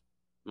sense.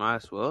 Might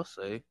as well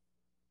say.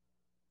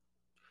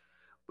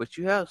 But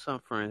you have some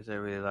friends that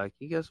really like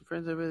you. You got some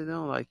friends that really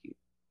don't like you.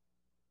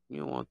 You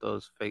don't want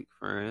those fake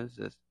friends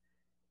that's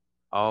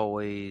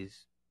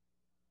always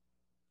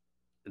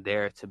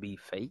there to be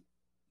fake.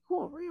 You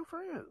want real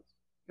friends.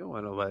 You don't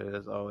want nobody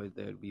that's always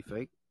there to be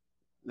fake.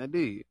 Now, do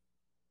you?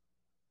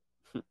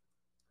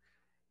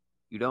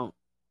 You don't.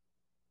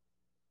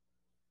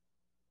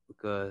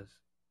 Because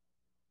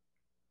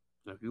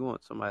if you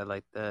want somebody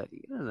like that,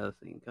 you got another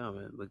thing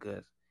coming.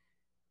 Because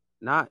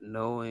not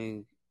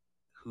knowing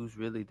who's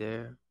really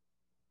there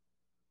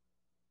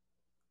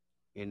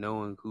and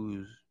knowing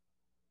who's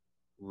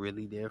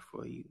really there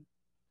for you.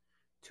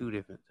 Two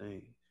different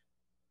things.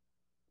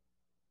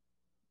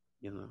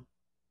 You know,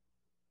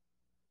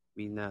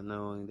 me not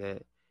knowing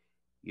that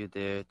you're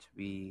there to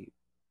be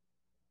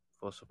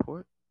for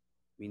support,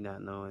 me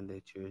not knowing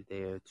that you're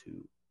there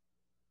to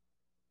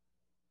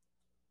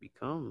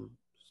become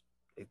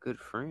a good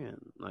friend.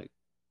 Like,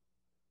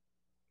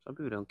 some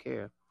people don't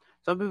care.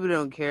 Some people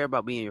don't care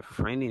about being your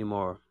friend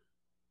anymore.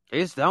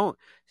 They just don't.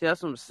 See,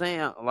 that's what I'm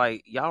saying.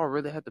 Like, y'all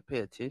really have to pay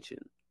attention.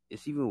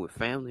 It's even with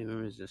family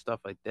members and stuff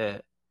like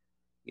that.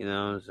 You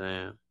know what I'm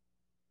saying?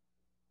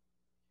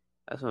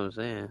 That's what I'm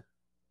saying.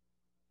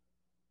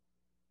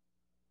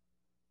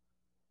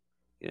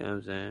 You know what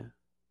I'm saying?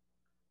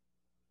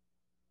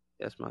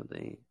 That's my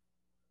thing.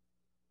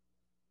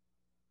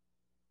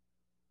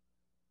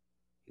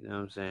 You know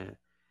what I'm saying?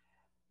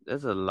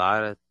 There's a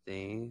lot of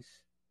things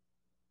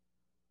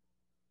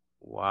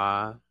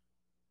why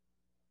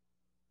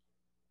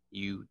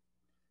you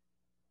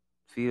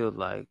feel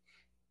like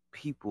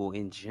people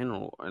in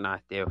general are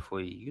not there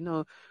for you. You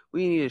know,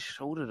 we need a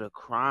shoulder to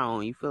cry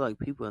on. You feel like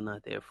people are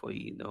not there for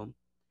you, you know?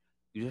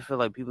 You just feel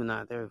like people are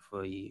not there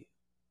for you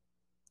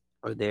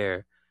or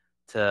there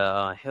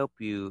to help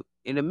you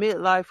in a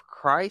midlife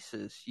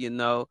crisis, you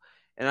know?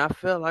 And I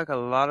feel like a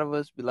lot of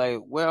us be like,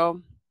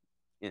 well,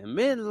 in a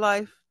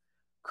midlife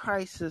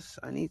crisis,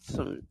 I need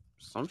some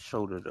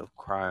shoulder to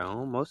cry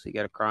on. Mostly you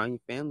gotta cry on your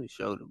family's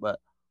shoulder, but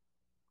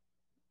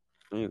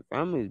when your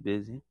family's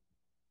busy,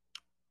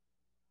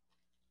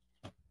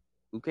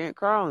 you can't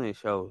cry on their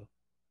shoulder.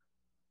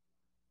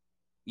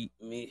 Eat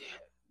me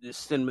this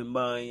cinnamon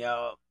bun,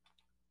 y'all.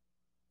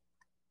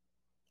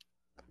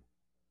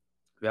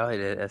 Y'all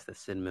hear that? That's the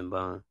cinnamon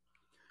bun.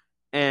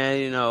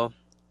 And you know,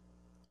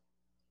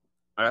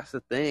 that's the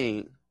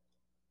thing.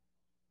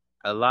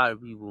 A lot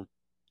of people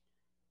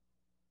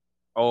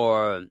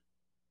are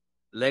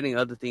letting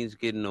other things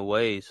get in the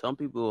way. Some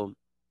people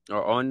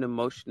are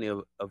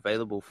unemotionally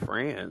available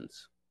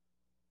friends.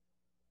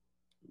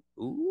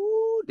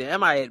 Ooh, that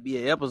might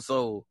be an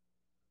episode.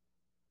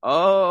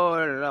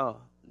 Oh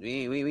no,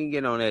 we ain't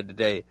getting on that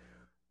today.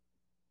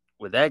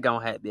 With that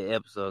gonna have to be an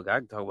episode. I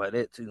can talk about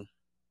that too.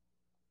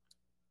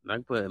 I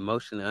can put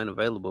emotionally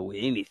unavailable with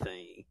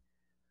anything.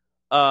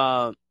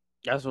 That's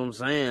what I'm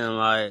saying.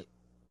 Like,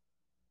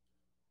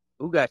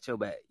 who got your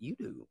back? You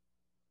do.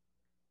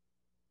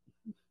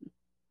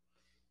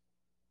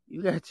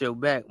 You got your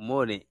back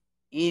more than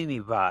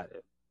anybody.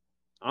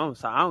 I'm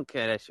sorry, I don't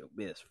care. That's your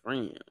best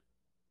friend.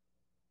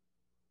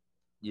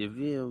 You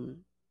feel me?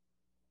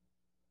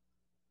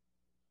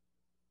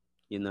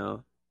 You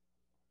know,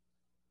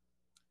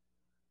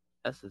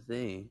 that's the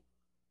thing.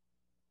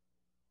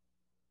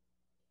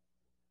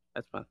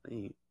 That's my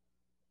thing.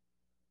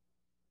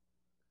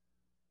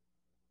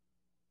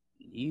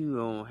 You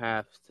don't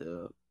have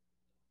to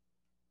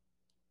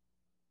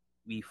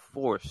be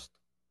forced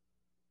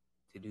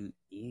to do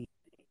anything.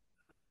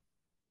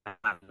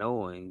 Not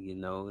knowing, you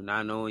know,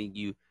 not knowing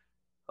you.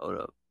 Hold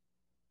up.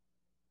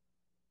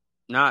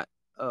 Not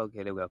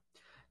okay. There we go.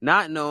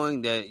 Not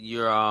knowing that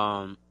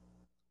you're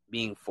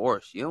being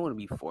forced. You don't want to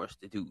be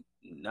forced to do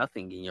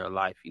nothing in your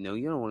life. You know,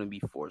 you don't want to be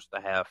forced to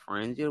have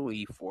friends. You don't want to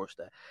be forced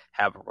to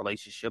have a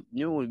relationship.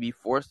 You don't want to be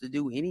forced to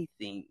do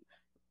anything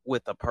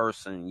with a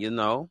person. You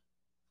know,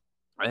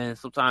 and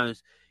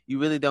sometimes you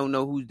really don't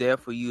know who's there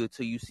for you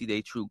until you see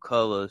their true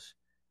colors.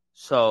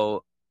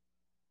 So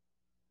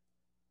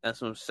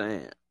that's what I'm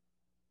saying.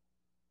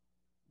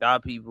 A lot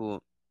of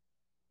people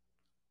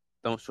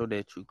don't show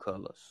their true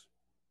colors.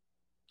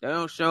 They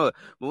don't show it.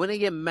 But when they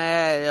get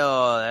mad,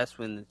 oh, that's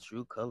when the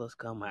true colors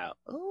come out.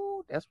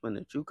 Oh, that's when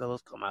the true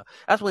colors come out.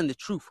 That's when the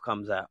truth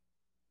comes out.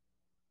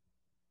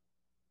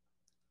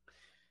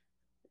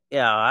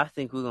 Yeah, I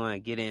think we're going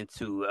to get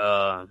into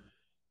a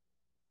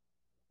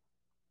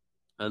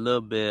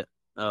little bit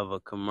of a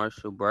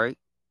commercial break.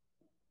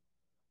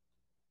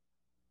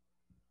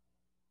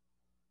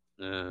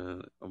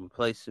 I'm going to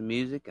play some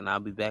music, and I'll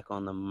be back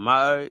on the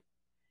mic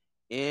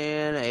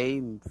in a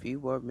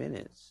few more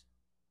minutes.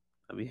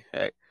 I'll be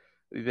back.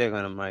 I'll be back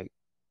on the mic.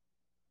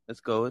 Let's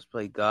go. Let's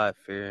play God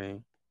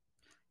Fearing.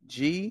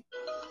 G.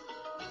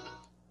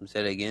 Let me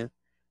say that again.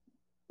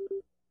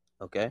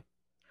 Okay.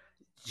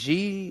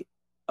 GODFEARIN.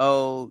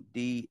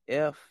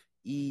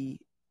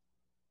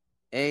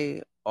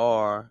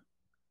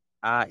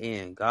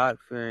 God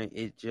fearing.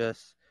 It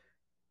just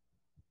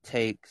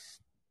takes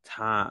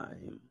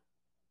time.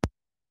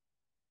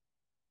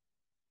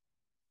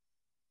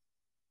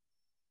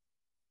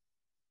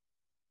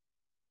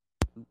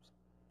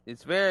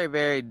 It's very,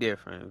 very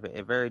different.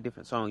 A very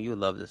different song. You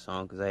love this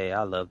song because, hey,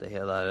 I love the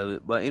hell out of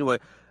it. But anyway,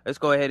 let's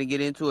go ahead and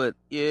get into it.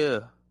 Yeah.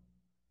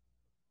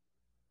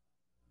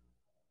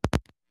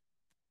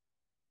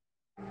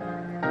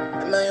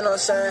 Man, you know what I'm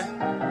saying?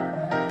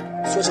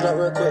 Switch it up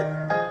real quick.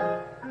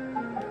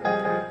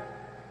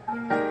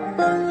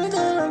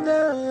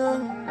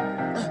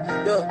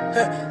 Yo,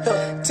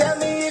 tell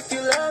me if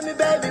you love me,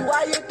 baby.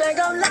 Why you think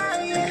I'm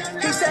lying?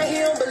 He said say he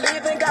don't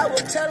believe in God,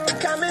 well tell him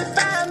come and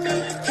find me.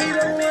 He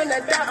the one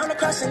that died on the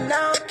cross and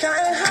now I'm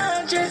counting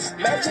hundreds.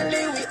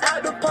 Magically we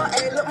out the park,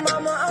 hey look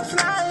mama I'm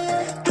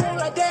flying. Doing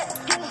like that,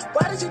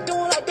 why did you do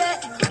it like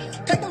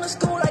that? Take him to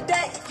school like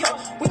that, yo,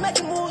 we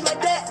making moves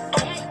like that.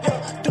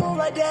 Yo, do him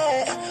like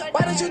that,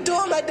 why did you do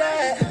him like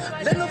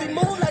that? Let him be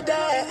move like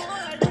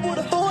that, boo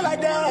the fool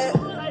like that.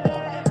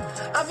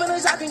 I'm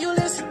feeling shocked and you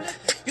listen.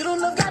 You don't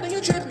love God and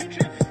you tripping.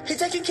 He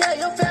taking care of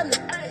your family.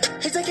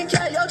 He taking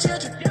care of your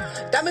children.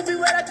 Diamond be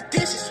right out the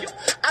dishes.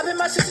 I've been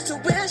my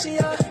sister tuition,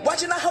 yeah.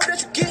 Watching, I hope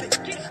that you get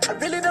it. I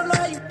really don't know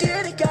how you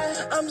did it,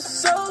 guys. I'm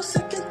so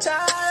sick and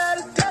tired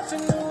of death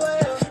in the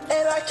world.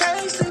 And I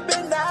can't sleep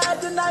at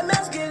night. The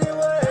nightmares getting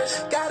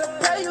worse. Gotta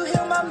pray you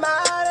heal my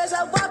mind as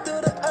I walk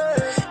through the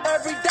earth.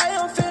 Every day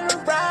I'm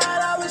feeling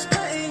right. I was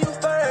putting you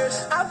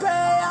first. I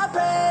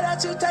pray that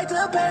you take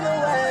the pain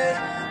away.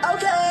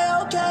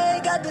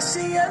 Okay, got to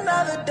see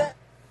another day.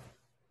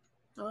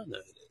 Oh, I know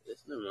who that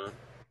is. Never mind.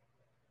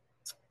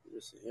 I'm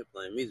just sitting here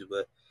playing music,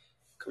 but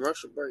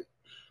commercial break.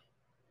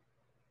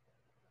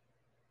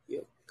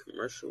 Yep,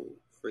 commercial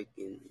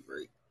freaking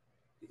break.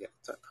 You got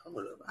to talk. Hold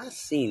up. I've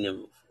seen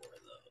them before,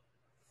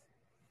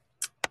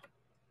 though.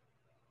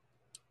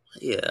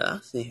 Yeah,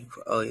 I've seen him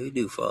before. Oh, yeah, we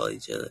do follow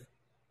each other.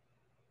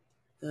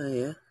 Oh,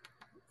 yeah.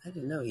 I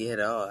didn't know he had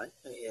all. I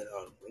didn't know he had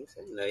all the links.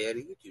 I didn't know he had a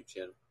YouTube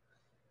channel.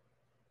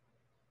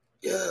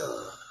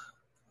 Yeah.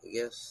 I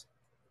guess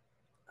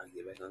I'll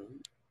get back on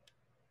him.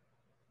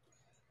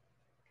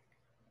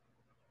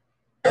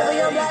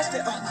 Baby, I'm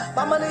blasted,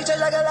 my money just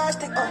like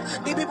elastic,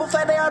 these people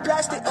fat, they are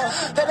plastic,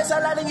 feelings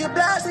are letting you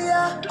blast it,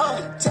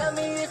 tell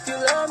me if you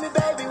love me,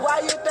 baby,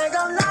 why you think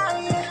I'm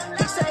lying?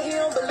 He say he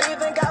don't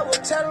believe in God,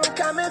 well tell him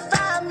come and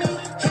find me.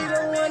 He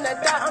the one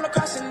that died on the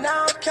cross and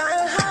now I'm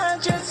counting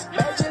hundreds.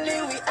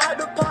 Magically we out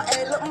the park,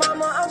 hey look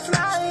mama I'm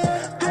flying.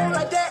 Doing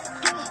like that,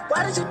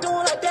 why did you do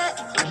it like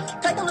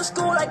that? Take him to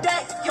school like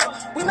that, yo,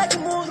 we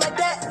making moves like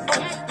that,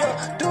 yo,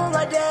 doing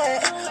like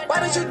that, why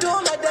did you do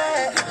it like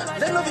that?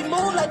 Let me be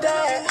move like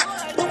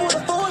that, boo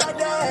the fool like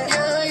that.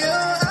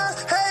 Yeah, I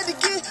had to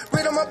get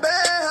rid of my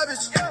bad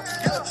habits.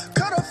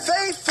 Cut off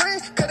fake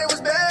friend, cause it was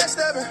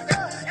backstabbing.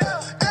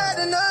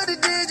 Add another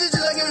digit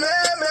just like in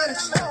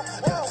mathematics.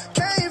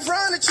 Came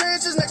from the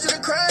trenches next to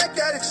the crack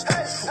addicts.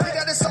 We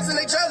got the sauce and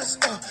they jealous,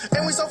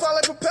 and we so far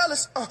like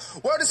propellers.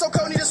 World is so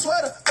cold, need a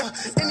sweater.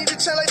 It need to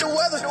change like the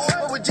weather,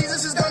 but with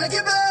Jesus it's gonna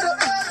get better.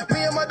 Me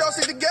and my dog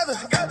sit together.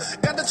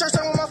 Got the church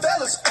time with my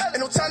fellas.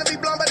 Ain't no time to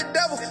be blind by the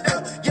devil.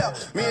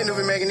 Me and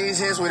Nuvi making these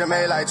hits, we done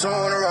made like 2 in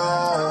a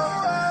row.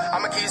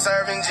 I'ma keep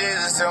serving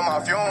Jesus till my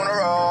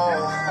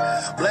funeral.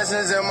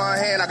 Blessings in my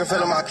hand, I can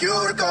feel in my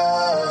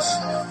cuticles.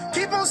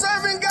 Keep on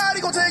serving God,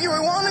 he gon' take you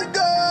where you wanna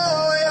go,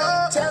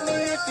 yeah. Tell me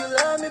if you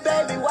love me,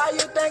 baby, why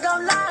you think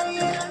I'm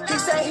lying? He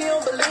say he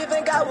don't believe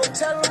in God, well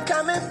tell him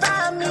come and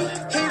find me.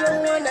 He the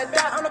one that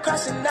died on the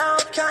cross and now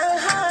I'm counting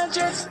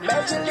hundreds.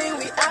 Magically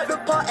we out the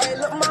park, hey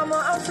look mama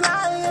I'm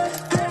flying.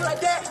 Doing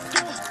like that,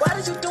 why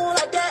did you do it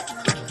like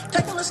that?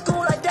 Take him to school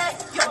like that,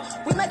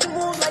 yo, we making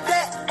moves like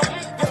that,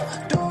 yo,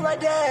 do him like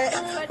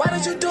that, why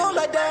did you do him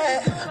like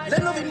that?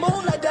 Let him be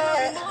move like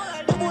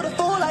that, boo the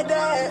fool like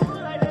that.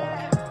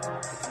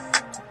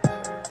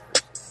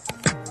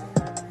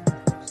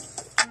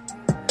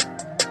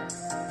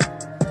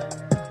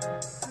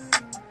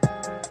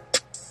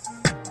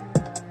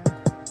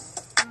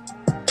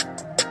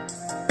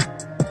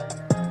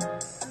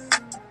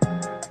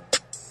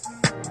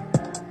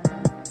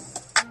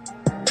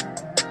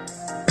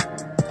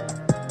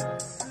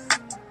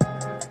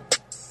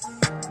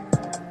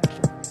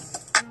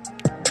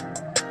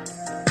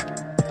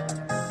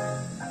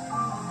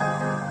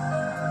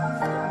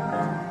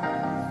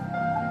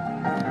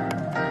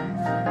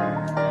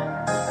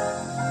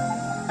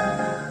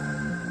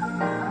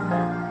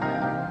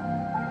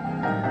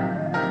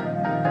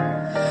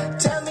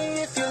 Tell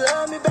me if you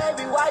love me,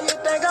 baby, why you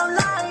think I'm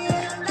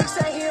lying? He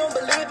say he don't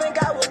believe in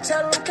God, well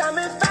tell him come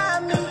and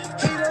find me.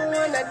 He the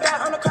one that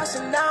died on the cross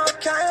and now I'm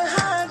counting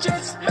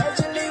hundreds.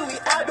 Magically we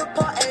out the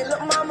park, hey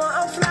look mama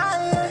I'm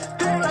flying.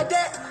 Doing like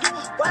that,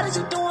 why did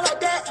you do it like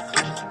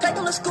that? Take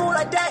him to school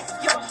like that,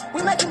 yo,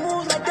 we making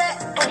moves like that,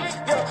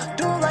 yo,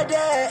 doing like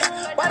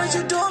that, why did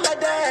you do it like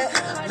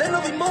that? Let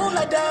him be move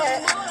like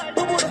that,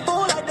 boo the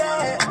fool like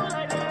that.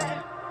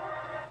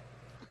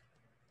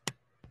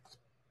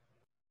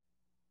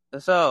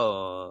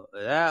 So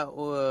that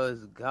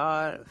was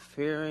God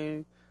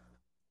fearing.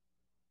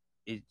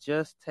 It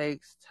just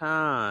takes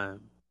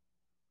time.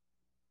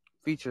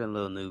 Featuring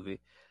Lil Nuvi.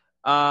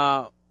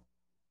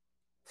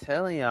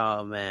 Telling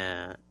y'all,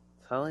 man,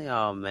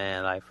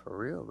 like for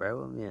real,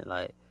 bro. I mean,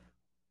 like,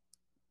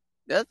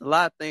 there's a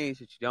lot of things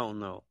that you don't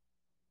know.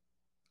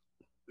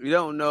 You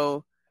don't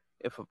know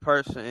if a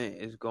person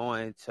is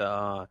going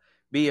to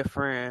be a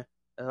friend.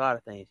 There's a lot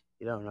of things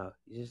you don't know.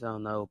 You just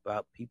don't know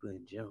about people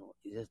in general.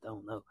 You just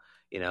don't know.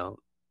 You know,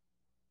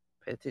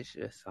 pay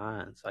attention to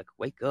signs. Like,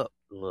 wake up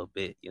a little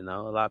bit. You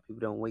know, a lot of people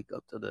don't wake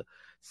up to the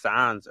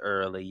signs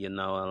early. You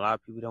know, and a lot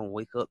of people don't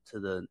wake up to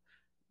the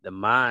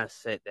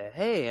mindset that,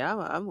 hey,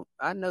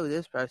 I know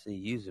this person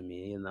using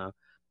me. You know,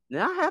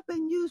 Now, I have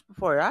been used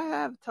before. I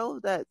have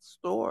told that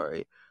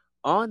story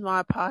on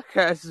my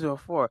podcast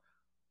before.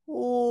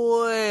 Way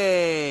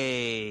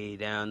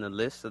down the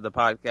list of the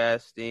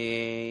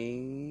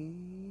podcasting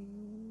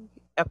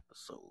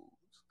episodes.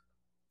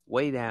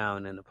 Way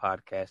down in the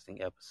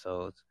podcasting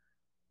episodes.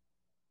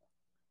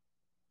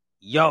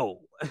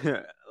 Yo,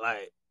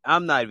 like,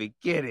 I'm not even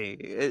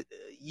kidding.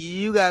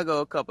 You gotta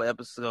go a couple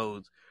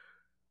episodes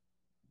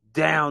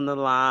down the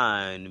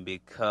line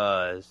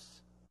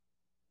because,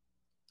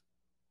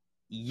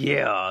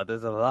 yeah,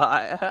 there's a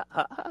lot.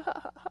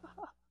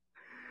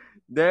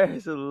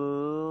 There's a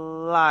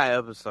lot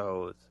of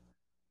episodes.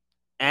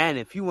 And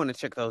if you want to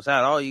check those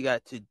out, all you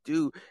got to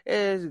do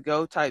is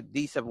go type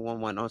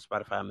D711 on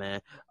Spotify, man.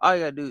 All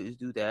you got to do is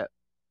do that.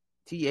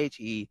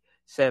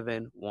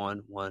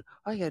 THE711.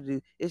 All you got to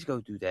do is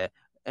go do that.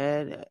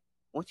 And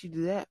once you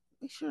do that,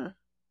 make sure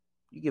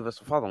you give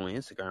us a follow on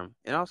Instagram.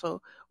 And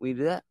also, when you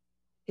do that,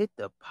 hit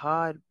the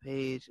pod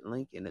page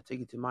link and it'll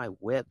take you to my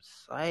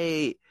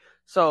website.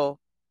 So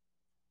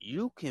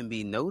you can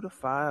be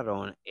notified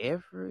on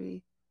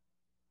every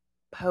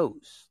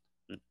post,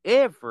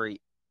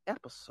 every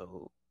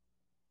episode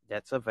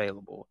that's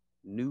available,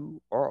 new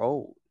or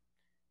old.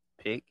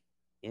 Pick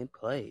and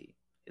play.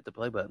 Hit the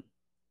play button.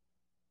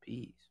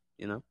 Peace.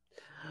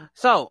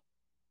 So,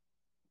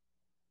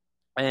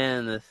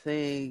 and the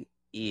thing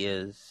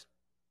is,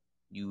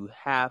 you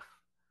have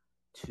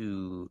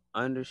to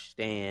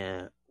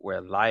understand where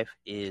life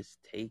is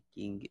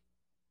taking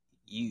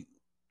you.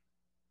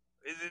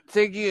 Is it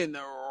taking you in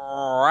the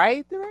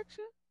right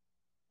direction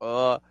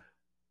or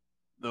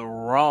the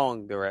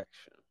wrong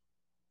direction?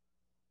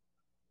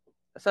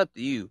 That's up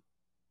to you.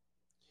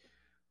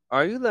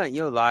 Are you letting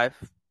your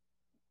life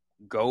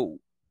go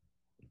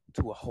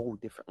to a whole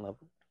different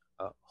level,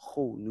 a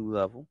whole new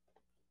level,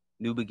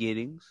 new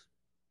beginnings?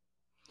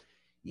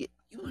 You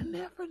will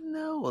never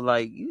know.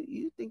 Like,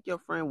 you think your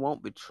friend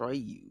won't betray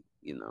you,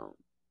 You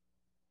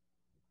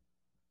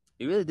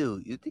really do.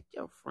 You think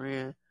your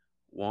friend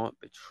won't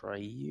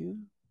betray you?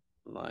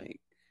 Like,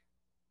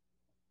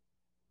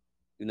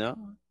 you know?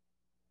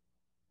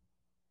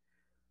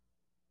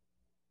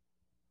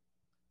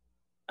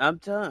 I'm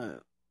telling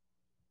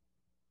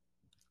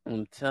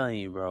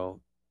you,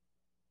 bro.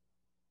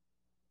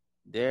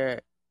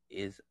 There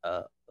is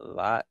a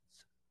lot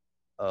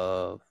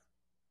of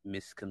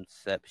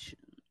misconception.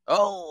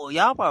 Oh,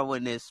 y'all probably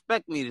wouldn't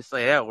expect me to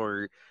say that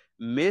word.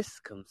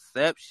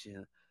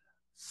 Misconception.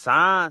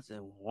 Signs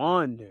and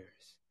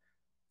wonders.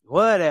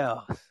 What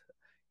else?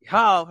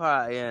 Y'all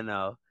probably,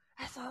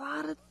 that's a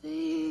lot of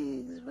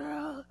things,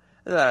 bro.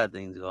 There's a lot of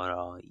things going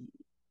on. You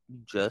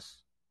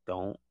just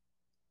don't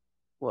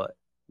what?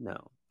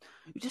 No.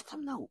 You just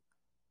don't know.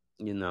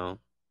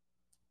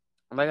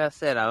 Like I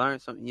said, I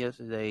learned something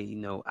yesterday,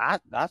 I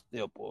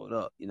still pull it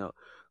up,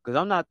 because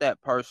I'm not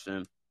that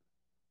person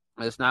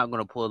that's not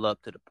going to pull up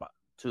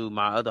to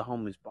my other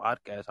homies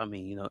podcast. I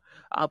mean,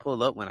 I'll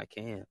pull up when I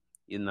can,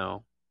 you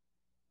know.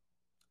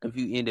 If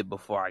you end it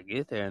before I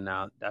get there,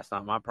 now that's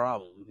not my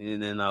problem.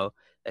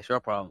 That's your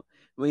problem.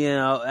 But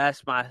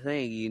that's my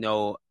thing.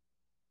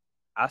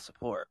 I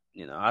support.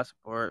 I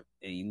support.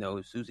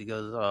 And Susie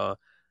goes,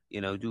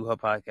 do her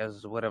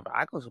podcast or whatever.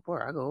 I go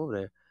support. I go over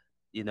there.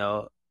 It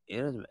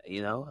doesn't.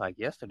 Like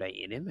yesterday,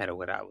 it didn't matter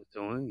what I was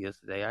doing.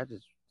 Yesterday, I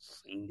just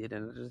seen it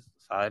and I just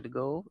decided to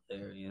go over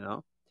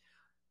there.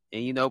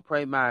 And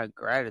pray my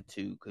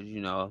gratitude because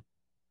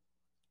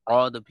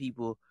all the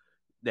people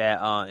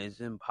that is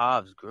in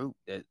Pov's group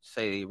that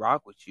say they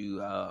rock with you,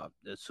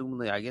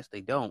 assumingly I guess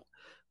they don't,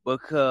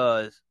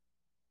 because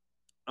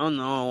I'm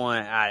the only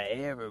one out of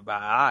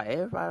everybody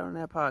on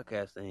that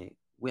podcast thing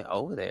went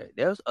over there.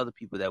 There was other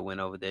people that went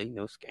over there,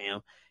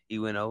 Scam. He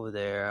went over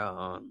there,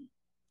 and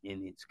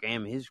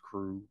Scam and his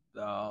crew,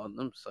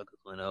 them suckers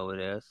went over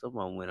there.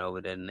 Someone went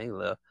over there and they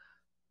left,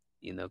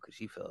 because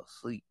she fell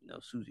asleep.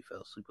 Susie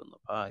fell asleep on the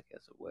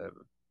podcast or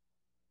whatever.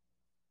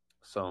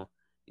 So,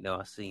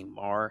 I seen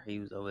Mar, he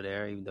was over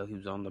there, even though he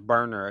was on the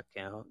burner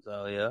account.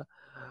 So yeah.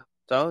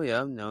 No,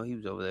 he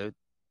was over there,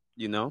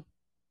 you know.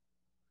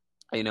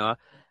 I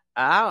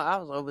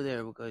was over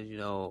there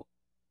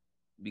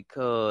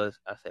because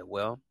I said,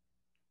 well,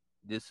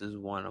 this is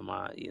one of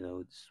my,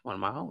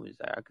 homies.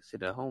 I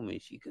consider a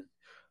homie. She could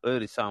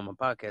literally saw my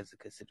podcast and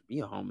consider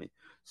me a homie.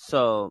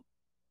 So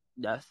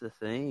that's the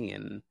thing,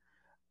 and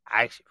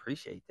I actually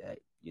appreciate that.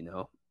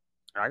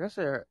 I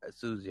consider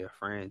Susie a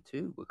friend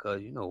too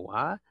because you know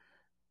why?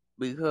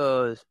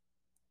 Because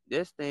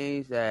there's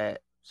things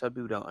that some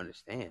people don't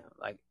understand.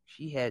 Like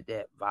she had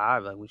that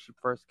vibe, like when she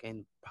first came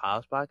to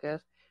Paul's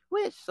podcast,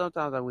 which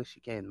sometimes I wish she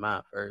came to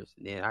mine first,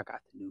 and then I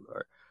got to know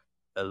her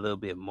a little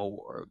bit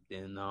more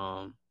than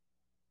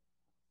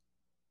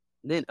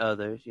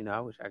others. I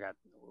wish I got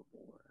to know her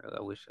more.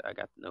 I wish I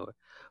got to know her,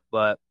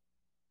 but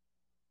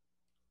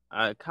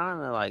I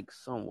kind of like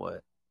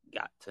somewhat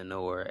got to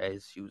know her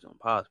as she was on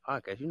Paul's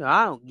podcast.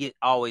 I don't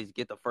always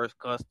get the first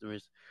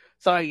customers,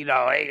 so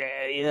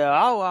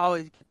I'll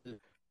always get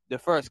the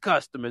first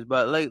customers.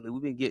 But lately,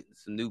 we've been getting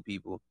some new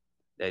people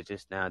that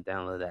just now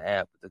download the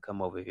app to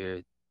come over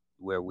here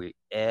where we're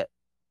at.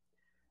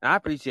 And I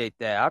appreciate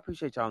that. I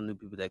appreciate y'all new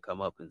people that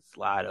come up and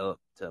slide up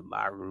to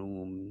my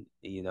room,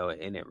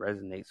 and it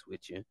resonates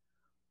with you.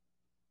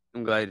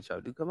 I'm glad that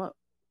y'all do come up.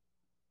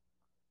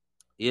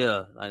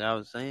 Yeah, like I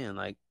was saying,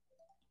 like,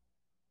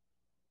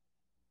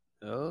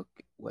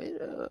 okay, wait,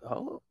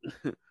 hold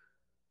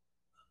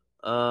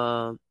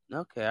on.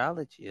 Okay, I'll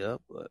let you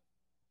up, but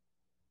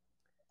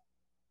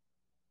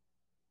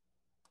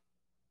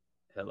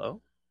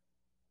hello?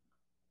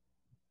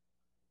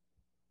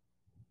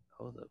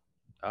 Hold up.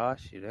 Oh,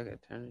 shoot, I gotta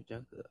turn the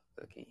junk up.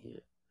 I can't hear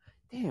it.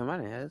 Damn, I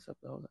didn't have this up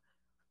the whole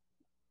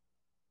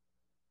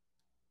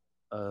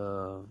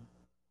time.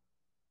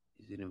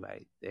 Is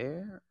anybody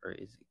there, or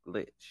is it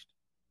glitched?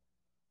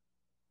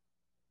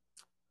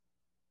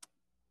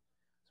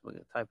 So we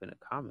can type in the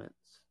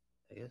comments.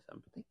 I guess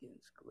I'm thinking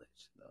it's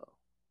glitched, though.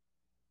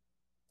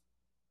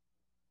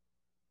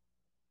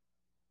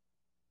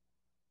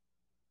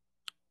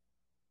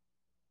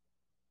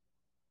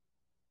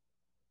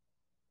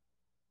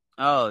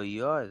 Oh,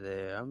 you are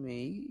there. I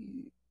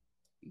mean,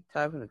 you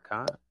type in the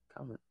comments.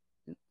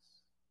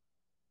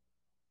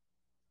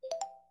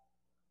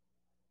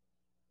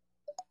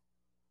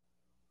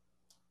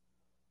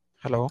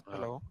 Hello.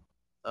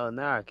 Oh,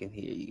 now I can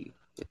hear you.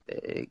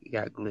 It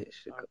got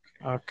glitched.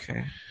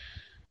 Okay.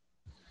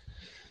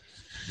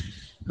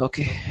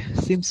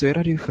 Sims, where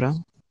are you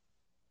from?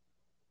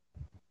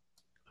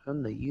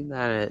 From the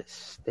United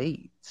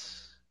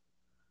States.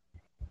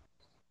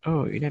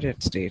 Oh,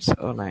 United States.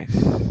 Oh, nice.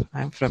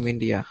 I'm from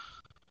India.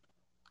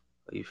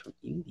 Oh, you're from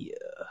India.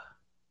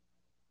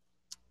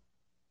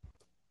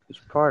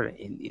 Which part of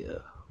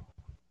India?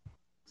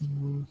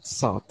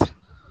 South.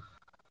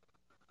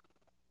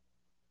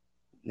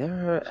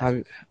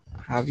 Never.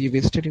 Have you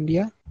visited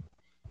India?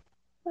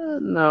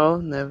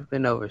 No, never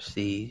been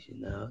overseas.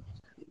 That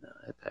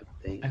type of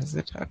thing. Is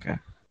it okay?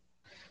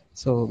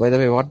 So, by the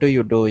way, what do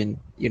you do in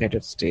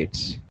United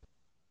States?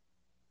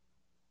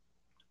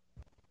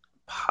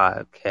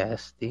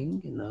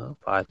 Podcasting,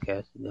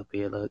 podcasting up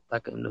here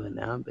like I'm doing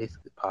now. I'm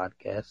basically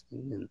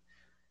podcasting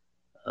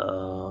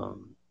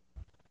and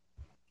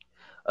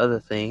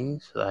other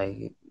things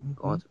like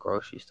going to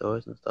grocery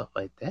stores and stuff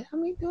like that. I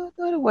mean, doing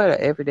what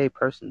an everyday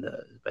person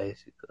does,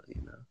 basically.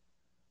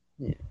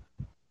 Yeah.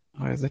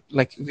 Or is it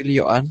like, will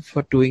you earn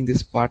for doing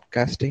this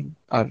podcasting,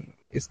 or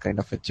is kind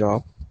of a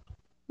job?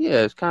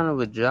 Yeah, it's kind of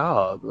a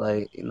job.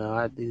 Like,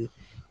 I do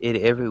it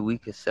every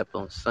week except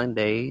on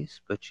Sundays.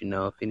 But,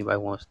 if anybody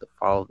wants to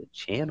follow the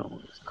channel,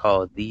 it's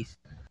called the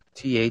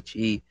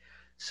THE711.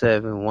 I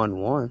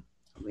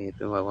mean,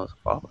 if anybody wants to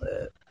follow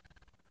that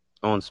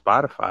on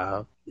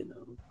Spotify,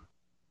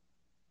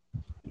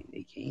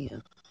 they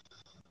can.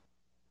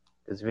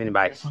 Because if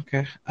anybody,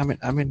 Okay, I mean,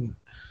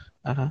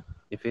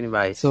 if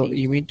anybody So sees,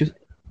 you mean to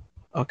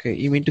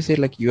say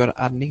like you are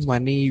earning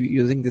money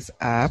using this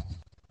app?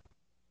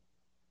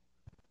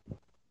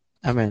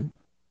 I mean,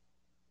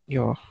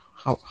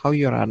 how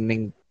you're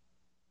earning?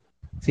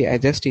 See, I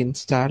just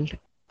installed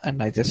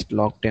and I just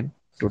logged in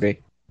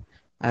today.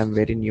 I'm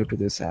very new to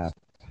this app.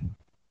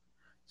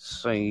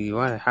 so you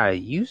wonder how to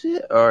use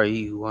it, or are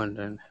you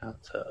wondering how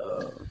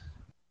to?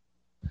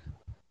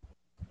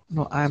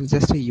 No, I'm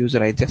just a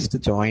user. I just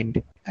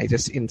joined. I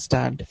just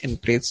installed in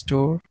Play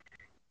Store,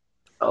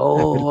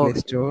 Apple Play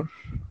Store,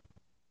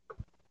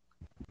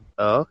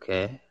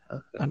 Okay.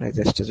 and I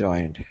just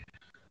joined.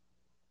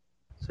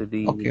 So do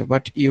you need?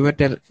 But you were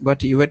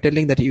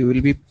telling that you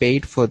will be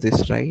paid for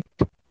this, right?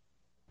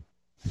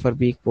 For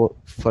being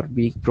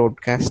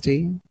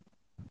broadcasting.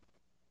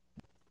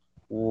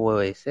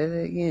 Wait, say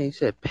that again. You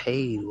said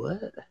paid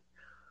what?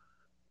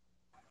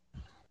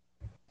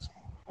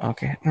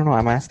 Okay. No,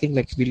 I'm asking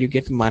like, will you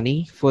get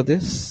money for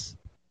this?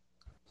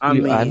 I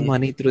Will you earn mean,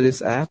 money through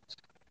this app?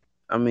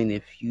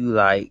 if you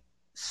like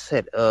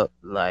set up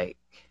through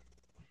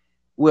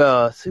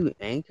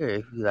Anchor,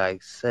 if you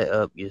like set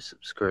up your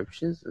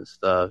subscriptions and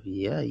stuff,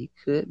 yeah, you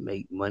could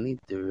make money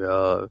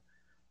through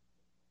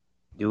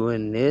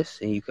doing this,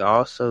 and you can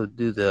also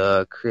do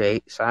the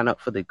sign up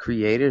for the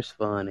creators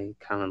fund and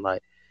kind of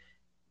like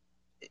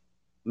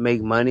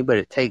make money, but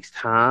it takes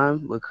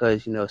time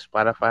because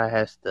Spotify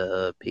has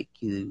to pick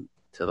you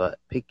to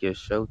pick your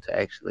show to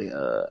actually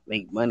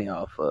make money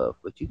off of.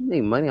 But you can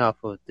make money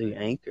off of through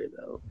Anchor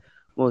though.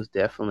 Most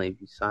definitely if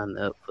you sign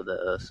up for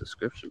the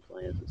subscription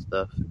plans and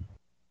stuff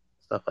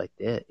like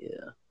that.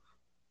 Yeah.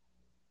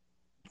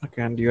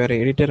 Okay, and you are an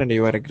editor and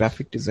you are a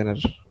graphic designer.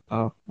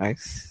 Oh,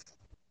 nice.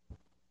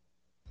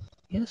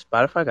 Yeah,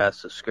 Spotify got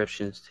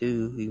subscriptions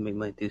too. You can make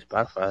money through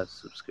Spotify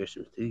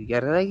subscriptions too. You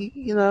gotta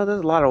there's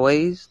a lot of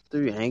ways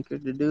through Anchor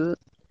to do it.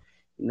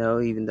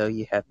 Even though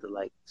you have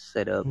to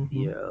set up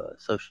your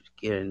social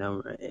security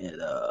number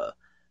and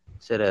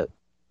set up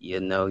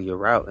your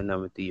routing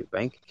number through your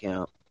bank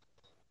account.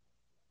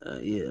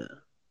 Yeah.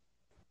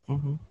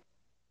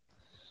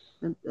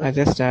 I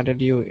just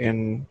added you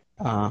in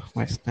my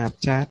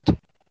Snapchat.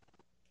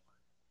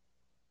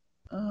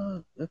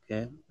 Oh,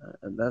 okay.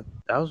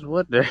 I was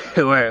wondering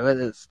where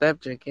the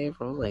Snapchat came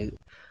from. I was like,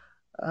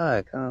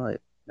 I kind of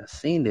I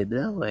seen it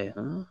that way,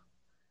 huh?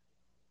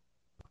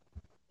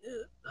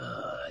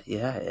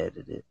 Yeah, I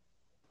edited it.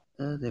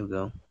 There we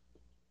go.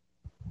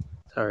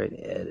 It's already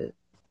edited.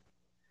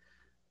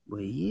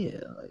 But yeah,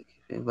 like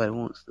if anybody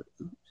wants to,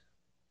 oops,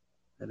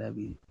 that'd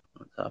be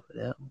on top of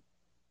that one.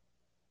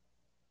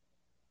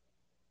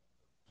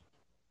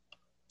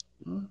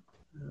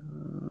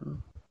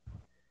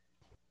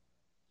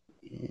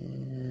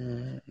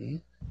 Yeah.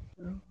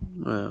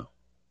 Well,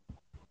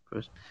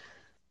 first,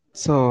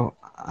 So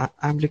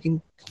I'm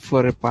looking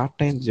for a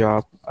part-time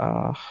job.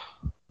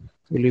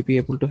 Will you be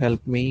able to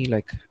help me?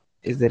 Like,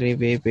 is there a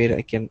way where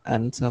I can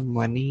earn some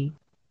money?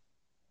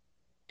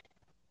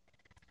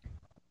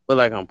 but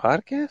like on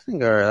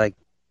podcasting or like,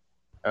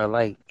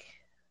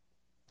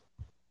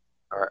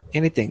 or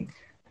Anything.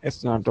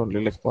 It's not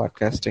only like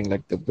podcasting,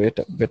 like the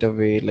better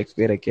way, like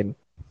where I can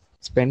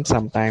spend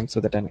some time so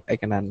that I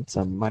can earn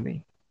some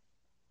money.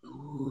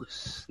 ooh,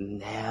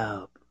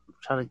 snap. I'm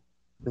trying to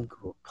think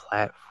of a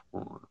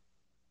platform.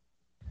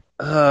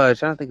 Trying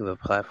to think of a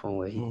platform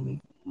where he can Mhm.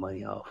 make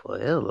money off of.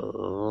 There's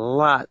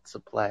lots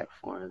of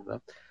platforms,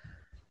 but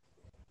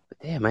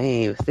damn, I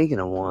ain't even thinking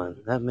of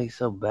one. That makes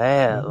so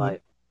bad. Mhm.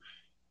 Like,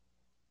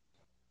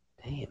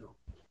 damn.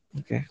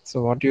 Okay.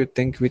 So what do you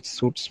think which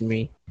suits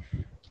me?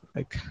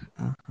 Like,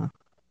 uh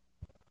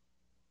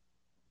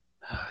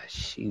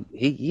Shoot,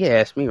 he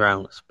asked me right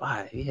on the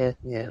spot. He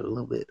asked me a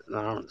little bit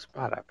not on the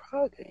spot. I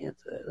probably could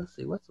answer it. Let's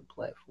see, what's a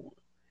platform?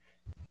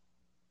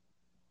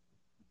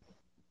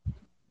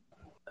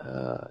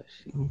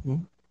 Shoot.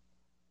 mhm.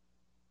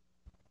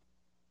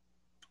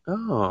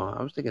 Oh,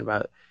 I was thinking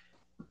about.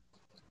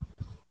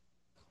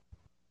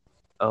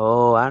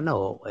 Oh, I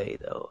know a way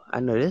though. I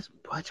know there's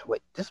a bunch of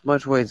ways. There's a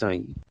bunch of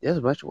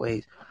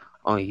ways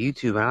on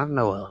YouTube, and I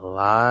know a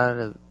lot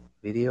of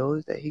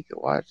videos that he could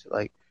watch,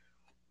 like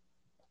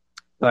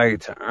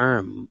to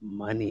earn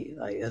money.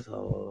 Like there's a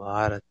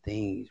lot of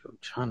things. I'm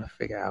trying to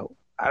figure out.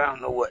 I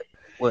don't know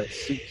what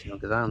suits him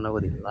because I don't know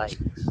what he likes.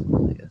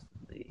 Like that's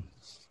the thing.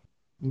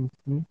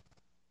 Mhm.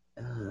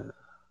 Uh,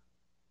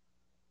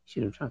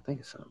 Shoot, I'm trying to think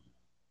of something.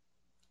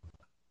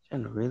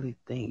 Trying to really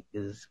think.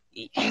 Is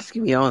he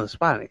asking me on the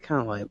spot? And it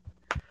kind of like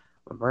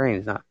my brain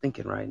is not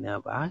thinking right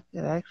now. But I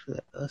could actually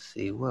let's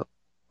see what.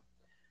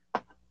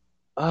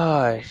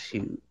 Oh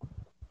shoot.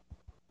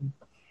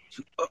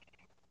 Oh,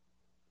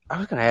 I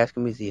was gonna ask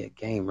him is he a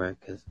gamer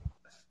because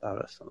I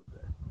thought of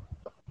something.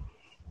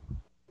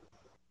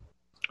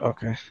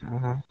 Okay.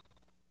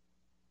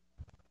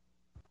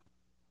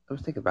 I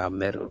was thinking about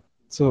Metal.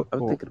 So, I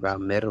was thinking about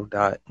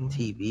mhm.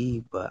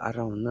 Metal.tv, but I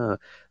don't know.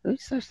 Let me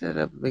search that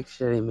up. Make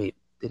sure they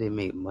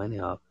make money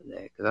off of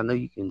that because I know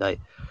you can like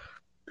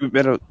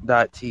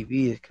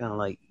Metal.tv is kind of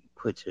like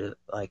put your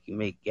like you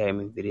make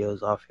gaming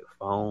videos off your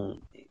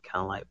phone and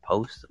kind of like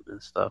post them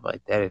and stuff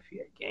like that if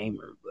you're a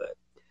gamer. But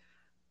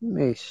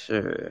make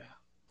sure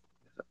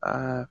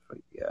I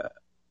forgot.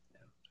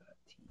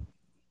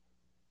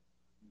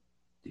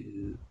 Do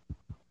you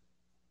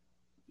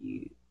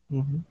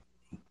Mhm.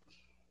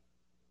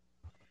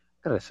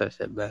 gotta search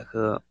that back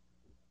up?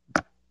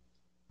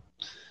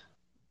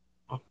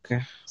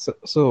 Okay.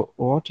 So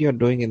what you're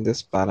doing in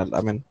this panel?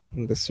 I mean,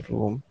 in this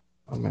room.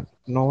 I mean,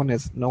 no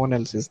one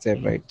else is there,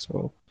 right?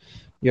 So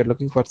you're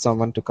looking for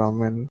someone to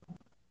come in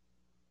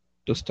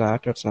to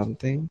start or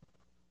something.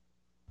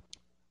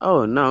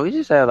 Oh no, we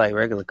just have like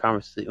regular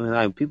conversations. When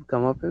like people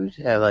come up here, we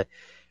just have like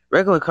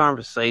regular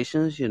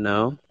conversations.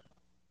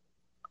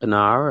 An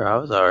hour. I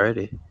was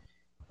already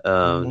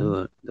Mm-hmm.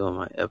 doing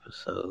my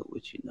episode,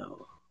 which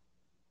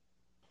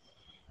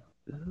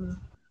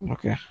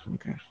Okay.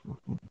 Okay.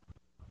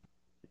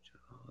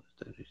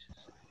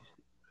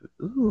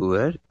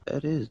 ooh,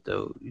 that is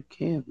dope. You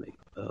can make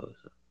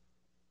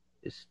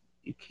it's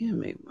you can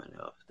make money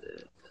off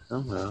that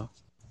somehow.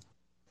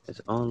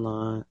 It's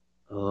online.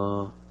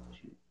 Uh,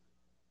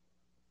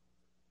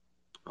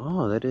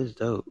 oh, that is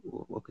dope.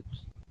 What could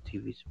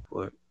TV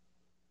support?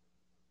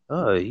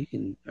 Oh, you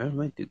can earn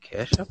money through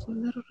Cash App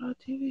on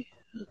Metal.tv.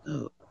 That's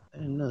dope. I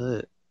didn't know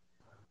that.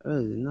 I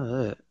really didn't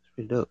know that. It's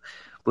pretty dope.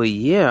 But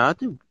yeah, I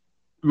think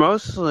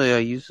mostly I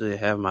usually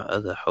have my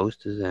other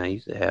hostess and I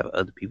used to have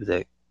other people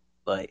that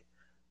like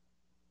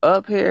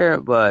up here,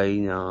 but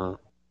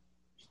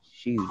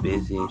she's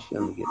busy and she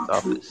only gets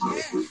off at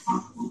 6.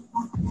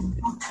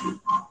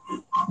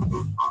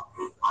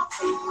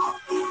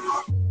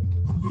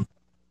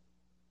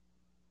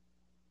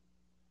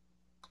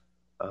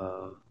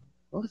 Uh,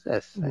 what was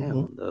that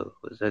Mm-hmm. sound though?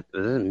 Was that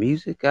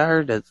music? I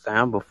heard that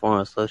sound before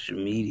on social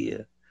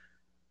media.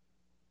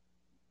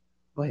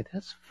 Wait,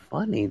 that's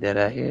funny that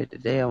I hear it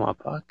today on my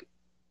pocket.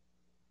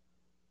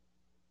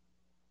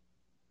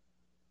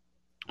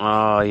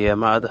 Oh yeah,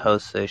 my other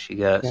host says she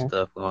got Okay.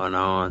 stuff going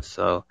on,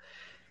 so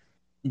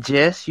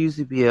Jess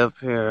usually be up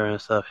here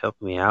and stuff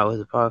helping me out with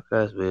the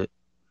podcast, but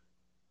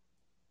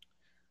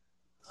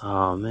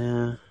oh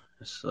man,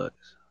 it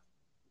sucks.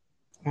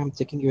 I'm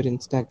checking your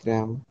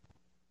Instagram.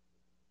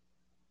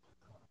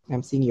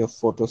 I'm seeing your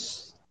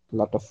photos. A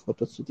lot of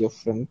photos with your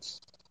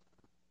friends.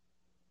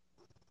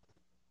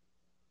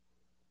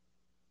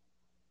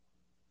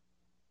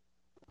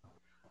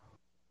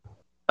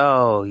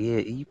 Oh yeah,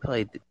 you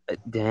played.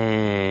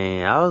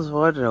 Dang, I was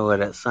wondering where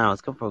that sound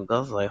was coming from. 'Cause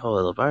I was like,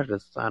 hold up, I heard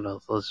that sound on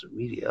social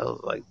media. I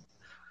was like,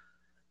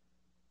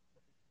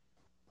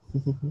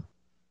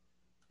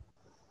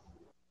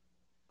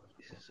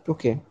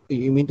 Okay,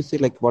 you mean to say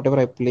like whatever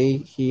I play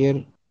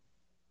here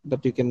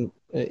that you can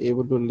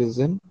able to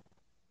listen?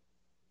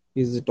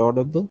 Is it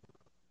audible?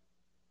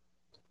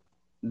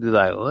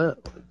 like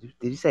what?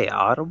 Did you say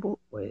audible?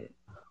 Wait.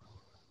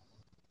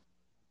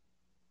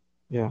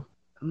 Yeah,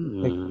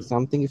 like Hmm.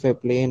 something if I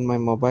play in my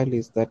mobile,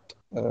 is that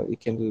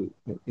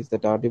is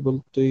that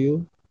audible to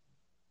you?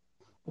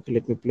 Okay,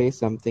 let me play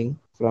something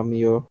from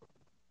your,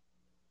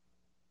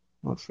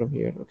 not from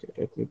here. Okay,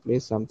 let me play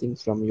something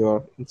from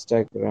your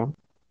Instagram.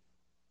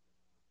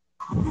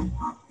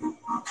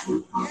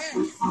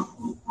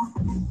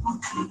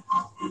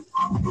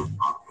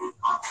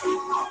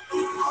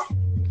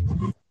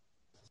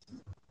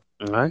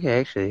 I can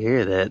actually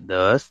hear that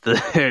though. That's the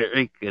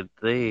very good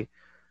thing.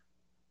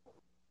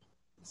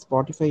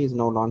 Spotify is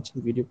now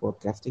launching video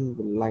podcasting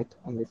with Light,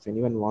 and if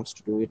anyone wants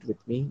to do it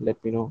with me,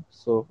 let me know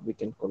so we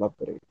can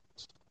collaborate.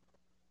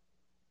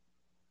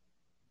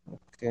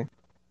 Okay.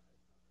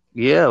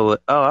 Yeah.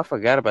 Oh, I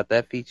forgot about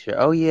that feature.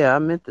 Oh yeah, I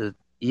meant to.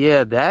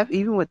 Yeah, that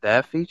even with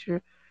that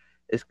feature,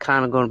 it's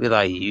kind of going to be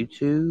like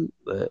YouTube,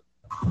 but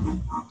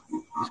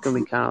it's going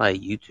to be kind of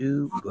like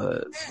YouTube,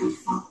 but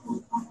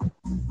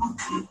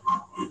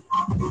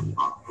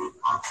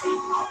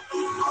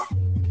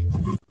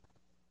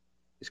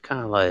it's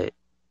kind of like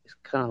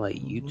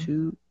Mm-hmm.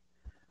 YouTube,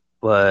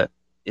 but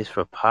it's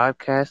for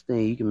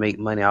podcasting. You can make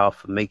money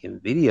off of making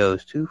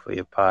videos too for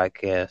your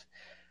podcast.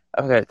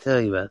 I forgot to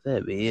tell you about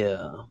that, but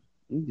yeah,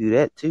 you can do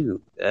that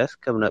too. That's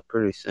coming up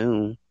pretty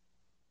soon.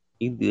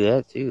 You can do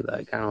that too,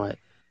 like kind of like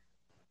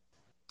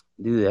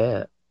do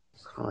that,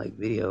 kind of like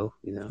video,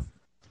 you know.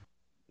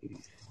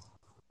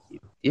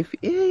 If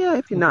yeah,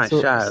 if you're Okay, not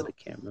so shy of the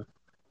camera.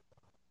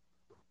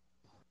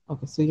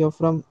 okay, so you're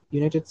from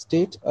United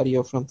States or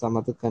you're from some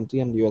other country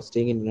and you are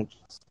staying in United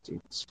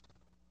States?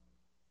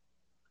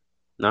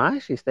 No, I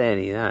actually stay in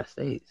the United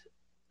States.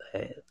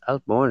 I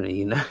was born in the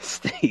United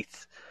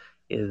States.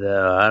 Is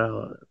I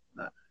don't.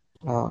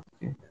 Ah,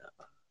 okay.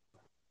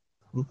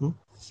 Mm-hmm.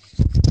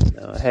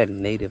 I had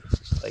native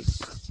like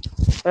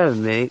I have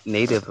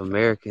Native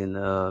American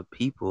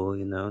people,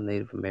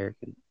 Native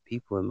American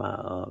people in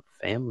my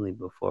family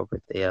before,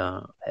 but they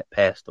had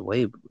passed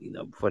away,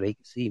 before they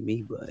could see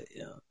me. But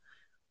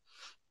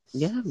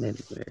yeah, I'm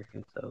Native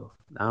American, so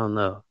I don't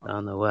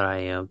know what I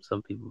am.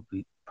 Some people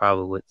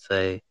probably would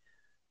say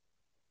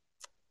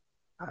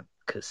I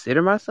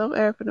consider myself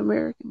African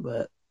American,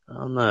 but I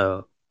don't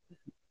know.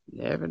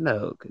 You never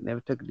know. Could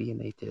never took a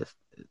DNA test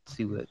to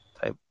see what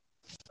type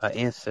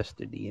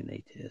ancestor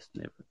DNA test.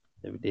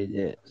 Never did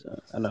that, so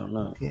I don't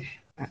know. Okay,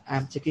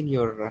 I'm checking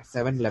your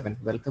 7-Eleven.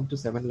 Welcome to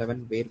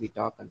 7-Eleven, where we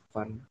talk and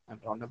fun and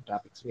random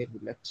topics, where we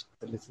let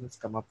the listeners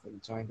come up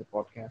and join the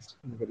podcast,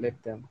 and we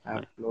let them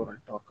have floor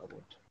and talk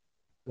about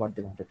what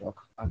they want to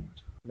talk, and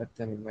let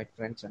them invite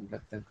friends and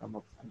let them come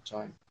up and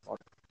join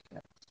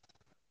podcast.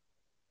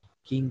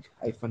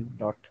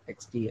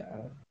 King-.xt,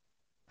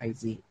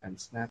 IZ, and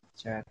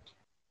Snapchat,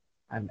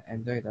 and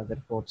enjoy the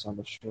other pods on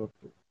the show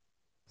too.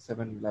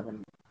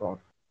 7-Eleven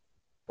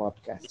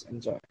podcast.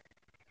 Enjoy.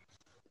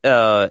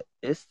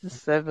 It's the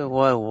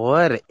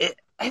 711.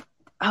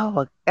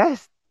 Oh,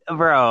 that's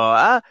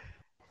bro.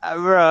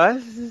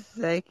 That's the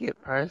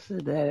second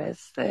person that has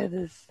said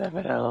the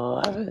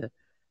 711.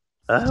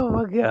 Oh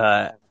my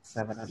god,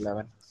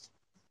 7-Eleven.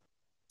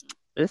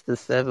 it's the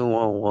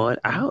 711.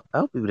 Mm-hmm. I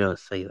hope people don't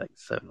say like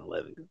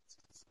 711.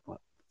 It's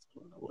not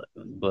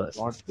 711, but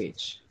Pod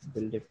page.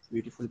 Build a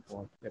beautiful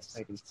pod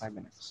website in 5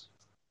 minutes.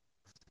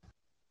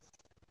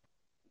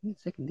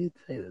 second did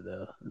say that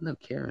though. I know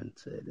Karen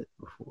said it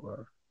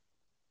before.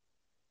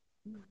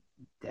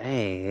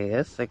 Dang,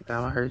 that's the second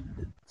time I heard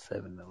the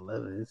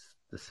 711.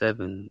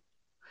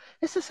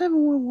 It's the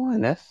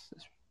 711. That's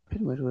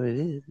pretty much what it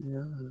is.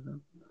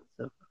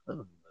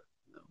 711,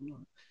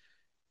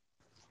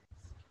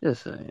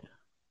 just saying.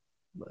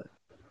 But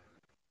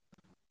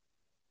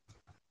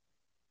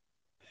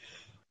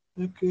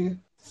Okay.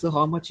 So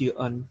how much you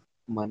earn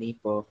money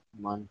per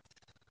month?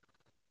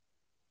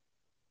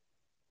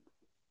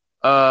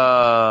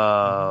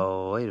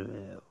 wait a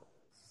minute.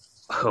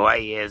 Why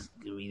you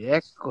asking me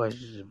that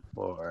question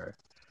for?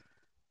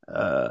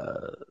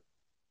 Uh,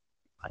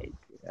 like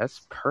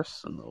that's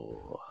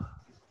personal.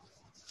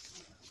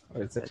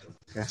 Or is it? That,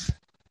 Okay.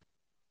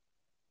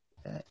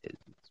 that is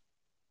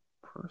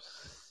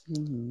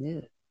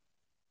personal.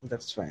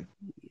 That's fine.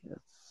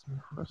 That's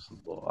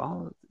personal.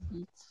 All of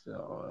the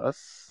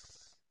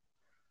details.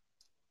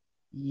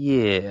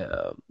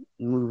 Yeah,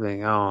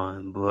 moving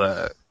on,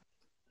 but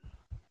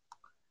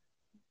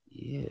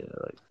yeah,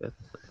 like that's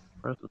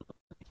personal.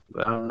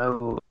 But I don't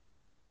know.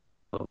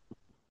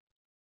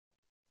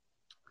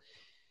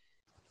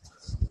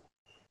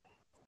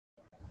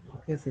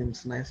 Okay,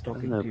 seems nice I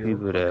talking know to you.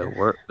 people Okay.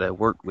 that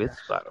work with Yeah.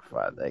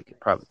 Spotify that could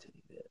probably tell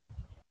you that.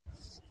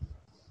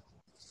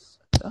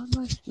 Oh,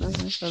 nice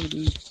talking to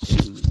you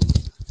too.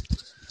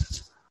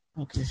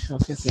 Okay,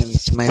 okay,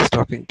 since nice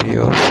talking to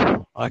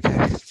you.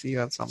 Okay, see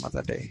you on some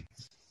other day.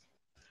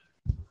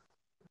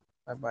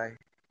 Bye bye.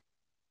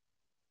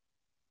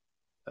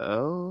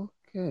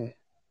 Okay.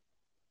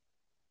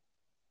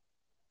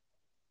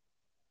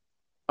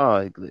 Oh,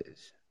 it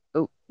glitched.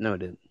 Oh, no, it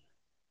didn't.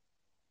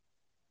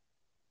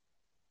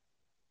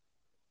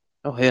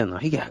 Oh, hell no.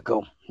 He gotta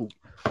go.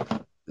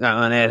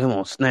 Gotta add him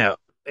on Snap.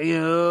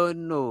 Yeah,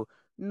 no.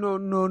 No,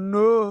 no,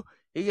 no.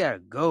 He gotta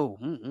go.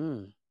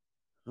 Mm-mm.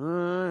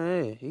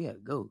 Hey, he gotta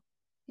go.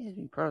 He has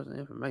me personal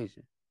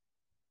information.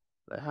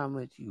 Like how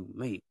much you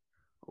make.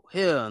 Oh,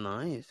 hell no.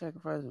 I ain't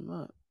sacrificing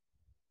my.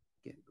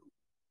 Gotta go.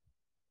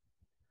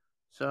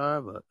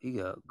 Sorry, but he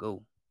gotta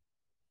go.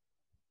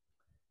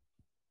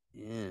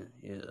 Yeah,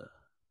 yeah.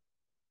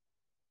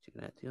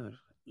 Checking out too much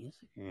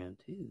Instagram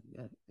too.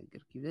 Gotta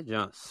keep that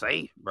junk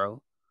safe,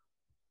 bro.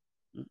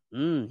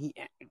 He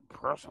asking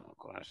personal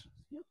questions.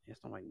 Yeah, it's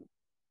not like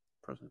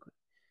personal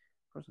questions.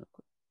 Personal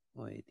questions.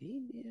 Wait, did he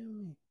DM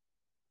me?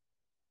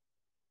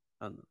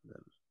 Oh no, that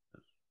was.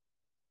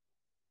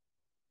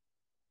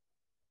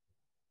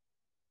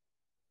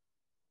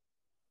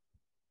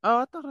 Oh,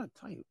 I thought I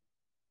typed.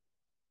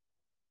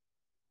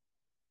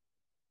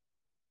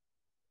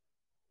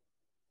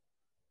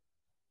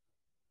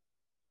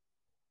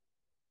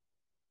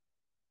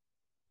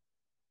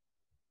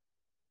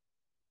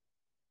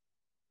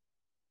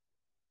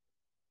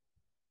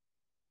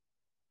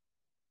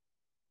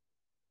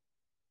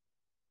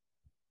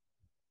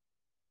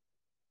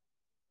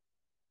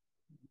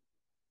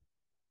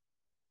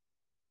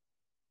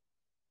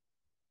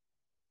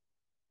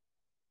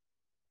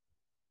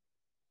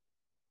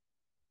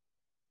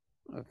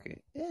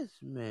 Okay, this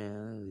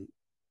man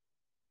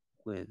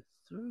went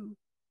through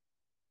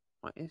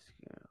my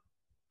Instagram.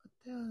 What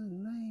the hell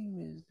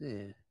name is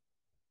this?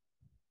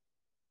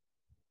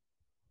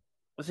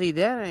 Well, see,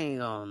 that ain't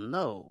gonna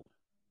know.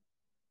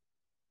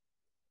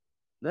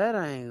 That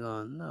I ain't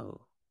gonna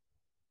know.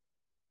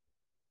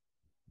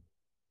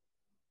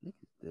 Look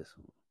at this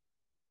one.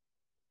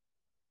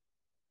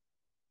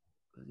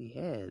 Cause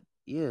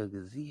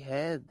he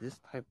had this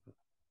type of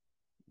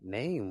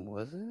name,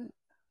 wasn't it?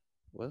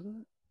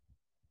 Wasn't it?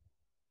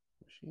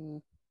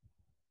 Machine.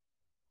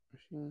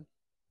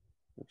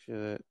 Make sure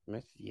that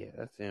message. Yeah,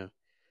 that's him.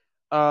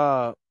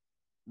 Uh,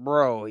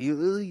 bro, you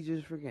literally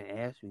just freaking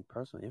asked me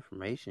personal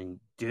information,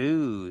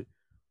 dude.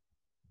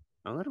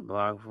 I'm gonna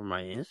blog for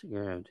my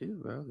Instagram too,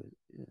 bro.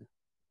 Yeah.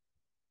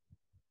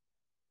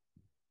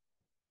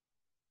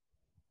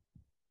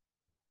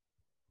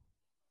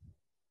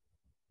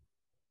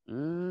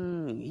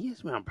 He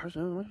asked me on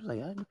personal information.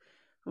 Like,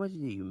 how much do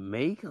you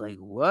make? Like,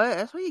 what?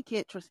 That's why you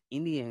can't trust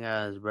Indian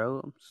guys,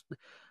 bro.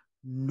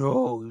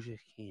 No, you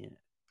just can't.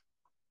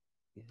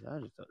 Yeah,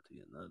 I'll just talk to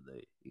you another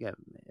day. You got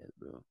me mad,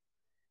 bro.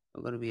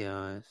 I'm gonna be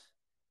honest.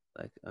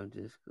 Like, I'm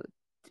just gonna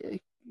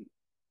take you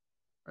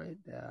right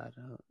now. I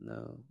don't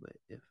know, but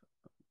if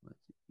I want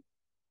to be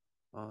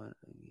on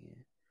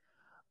again.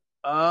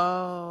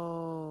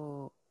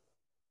 Oh,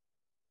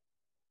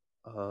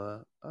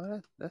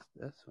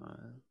 that's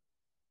fine.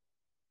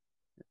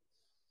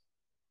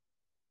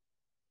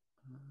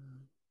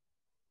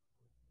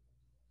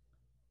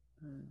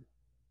 Um,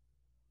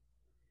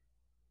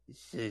 it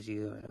says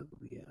you have to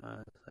be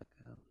honest. Like,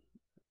 I'll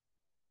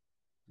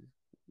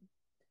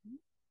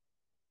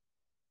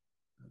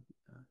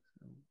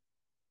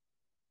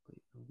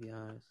be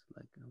honest.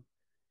 Like, I'm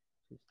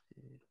just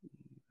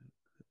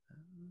I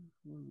want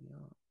to be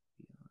honest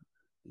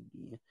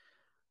again.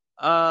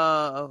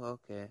 Oh,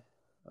 okay,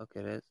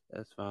 okay,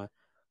 that's fine.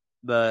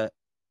 But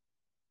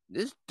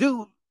this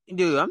dude,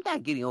 I'm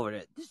not getting over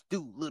that. This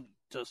dude literally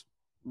just,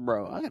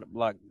 bro. I gotta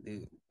block the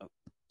dude. Oh,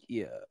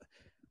 yeah,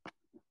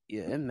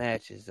 yeah, it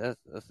matches. That's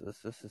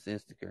his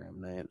Instagram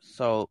name.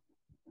 So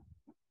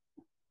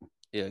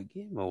yeah,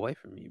 get him away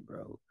from me,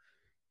 bro.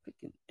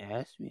 Freaking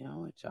ask me how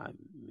much I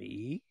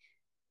make.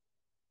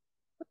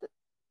 What the?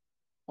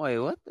 Wait,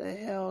 what the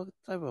hell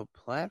type of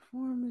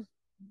platform is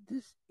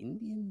this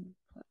Indian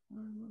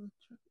platform?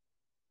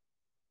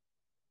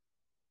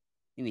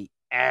 And he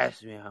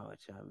asked me how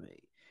much I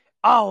make.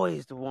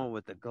 Always the one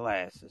with the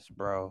glasses,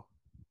 bro.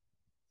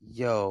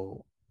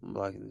 Yo, I'm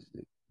blocking this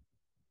dude.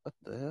 What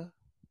the hell?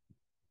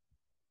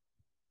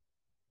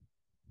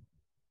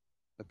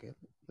 Okay,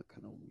 look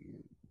kind of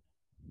weird.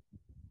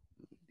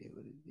 He did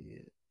what he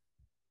did.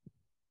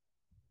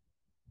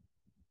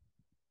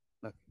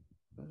 Look,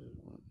 I just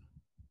want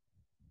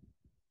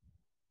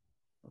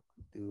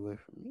dude away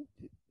from me.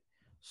 Dude.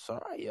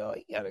 Sorry, y'all.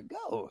 He gotta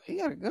go. He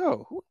gotta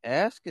go. Who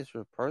asked us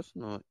for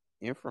personal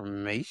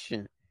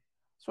information?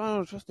 That's why I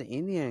don't trust the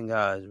Indian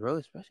guys,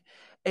 bro.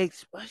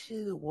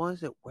 Especially the ones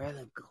that wear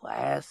the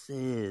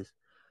glasses.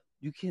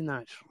 You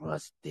cannot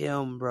trust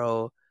them,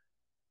 bro.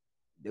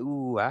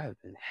 Ooh, I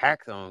have been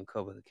hacked on a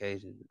couple of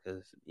occasions because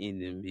of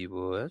Indian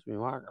people. That's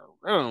been why I got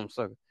rid of them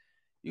suckers.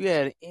 You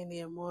had an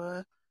Indian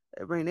one,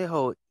 they bring their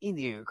whole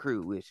Indian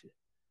crew with you.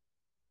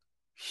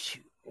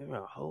 Shoot, they bring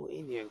a whole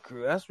Indian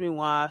crew. That's been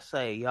why I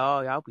say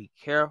y'all be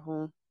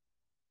careful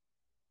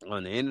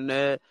on the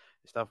internet.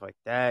 stuff like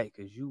that,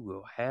 because you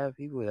will have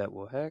people that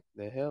will hack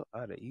the hell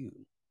out of you.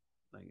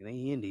 Like, they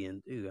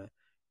Indian too.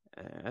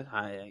 That's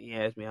how he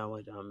asked me how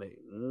much I make.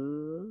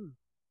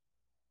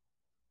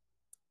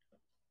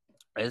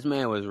 This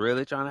man was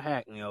really trying to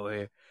hack me over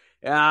here.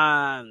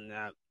 Now,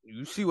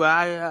 you see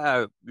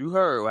what you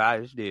heard what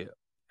I just did.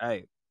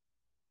 Hey,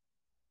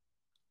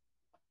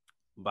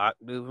 block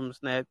dude from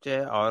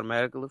Snapchat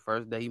automatically.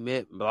 First day you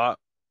met, block,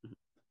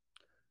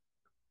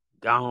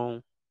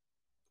 gone.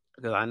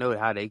 Because I know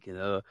how they can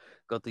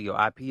go through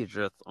your IP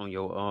address on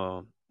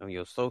your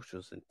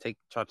socials and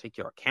try to take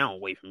your account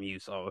away from you.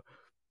 So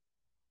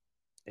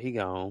he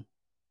gone.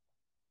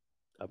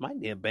 I might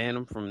need to ban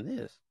him from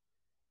this.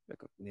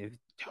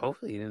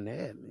 Hopefully he didn't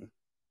add me.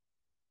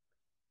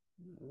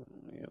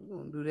 Yeah, I'm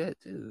gonna do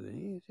that too.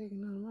 He ain't taking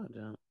none of my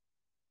junk.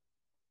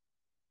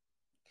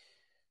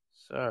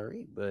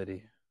 Sorry,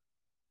 buddy.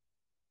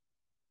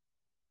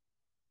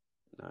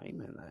 No, he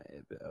might not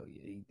add back. Oh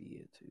yeah, he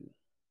did too.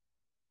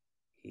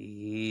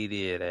 He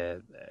did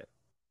add back.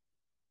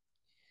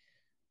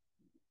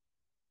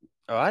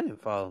 Oh, I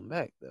didn't follow him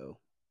back though.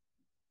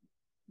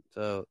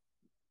 So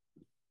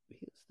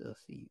he'll still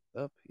see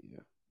you up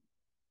here.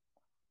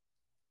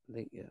 I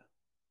think yeah.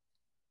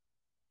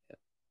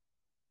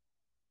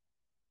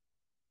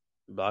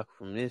 Block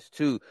from this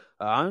too.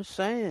 I'm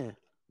saying,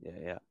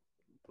 yeah.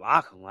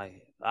 Block him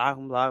like block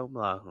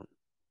him.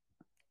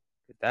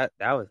 That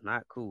was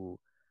not cool.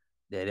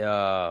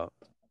 That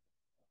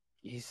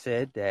he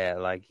said that,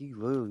 like, he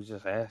literally was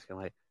just asking,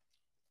 like,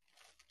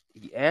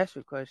 he asked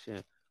a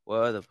question,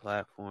 what other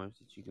platforms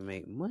that you can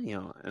make money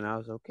on, and I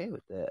was okay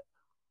with that.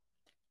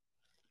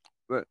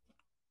 But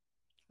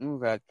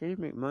okay, can you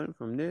make money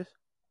from this?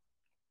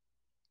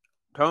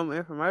 Told him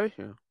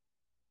information.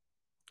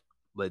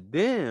 But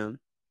then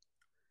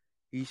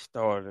he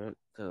started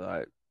to,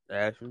 like,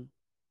 ask him,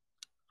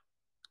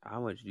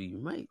 how much do you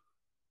make?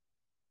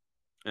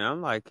 And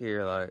I'm like,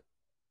 here, like,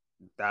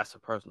 that's a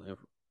personal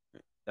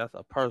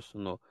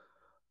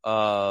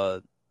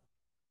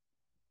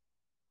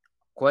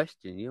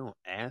question. You don't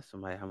ask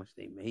somebody how much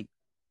they make.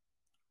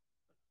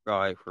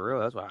 Like, for real.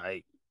 That's why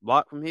I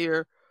block from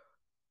here,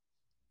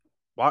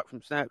 block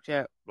from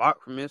Snapchat,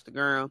 block from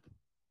Instagram.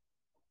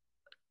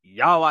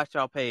 Y'all watch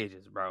y'all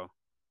pages, bro.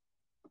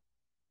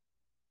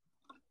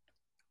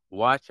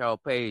 Watch y'all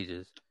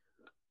pages.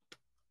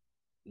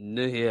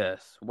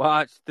 Yes,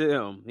 watch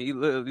them. He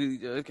literally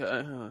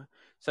okay.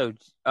 So,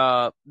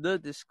 the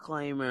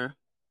disclaimer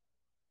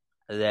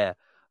that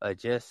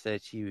Jess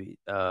said she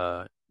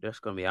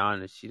just gonna be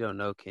honest. She don't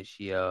know. Can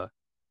she she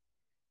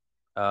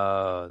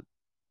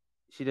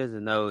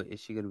doesn't know is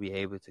she gonna be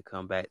able to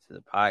come back to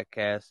the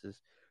podcast.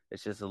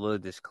 It's just a little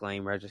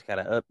disclaimer. I just got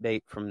an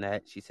update from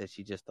that. She said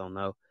she just don't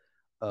know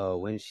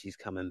when she's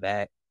coming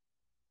back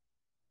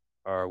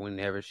or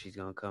whenever she's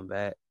gonna come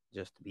back.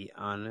 Just to be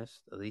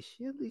honest, at least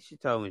she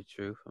told me the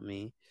truth. I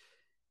mean,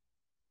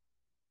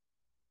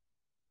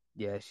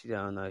 yeah, she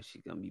don't know if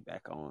she's gonna be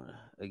back on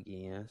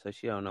again, so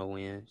she don't know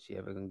when she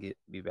ever gonna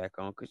be back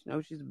on. Cause you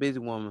know she's a busy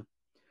woman.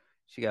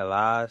 She got a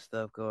lot of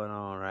stuff going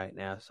on right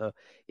now. So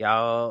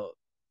y'all,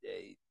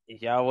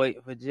 if y'all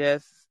waiting for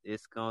Jess,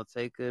 it's gonna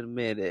take a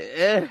minute.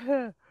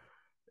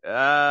 She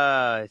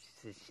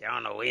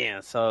don't know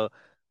when. So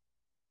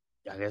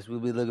I guess we'll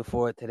be looking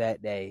forward to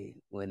that day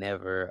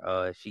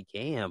whenever she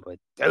can. But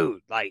dude,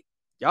 like,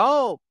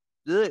 y'all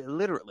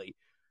literally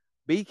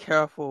be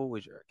careful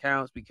with your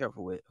accounts. Be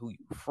careful with who you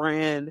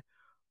friend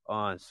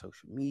on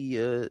social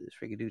media. This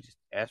freaking dude just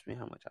asked me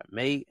how much I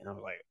make, and I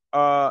was like,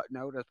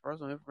 no, that's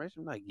personal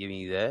information. I'm not giving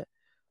you that.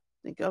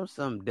 Think I'm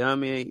some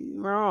dummy.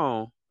 You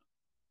wrong.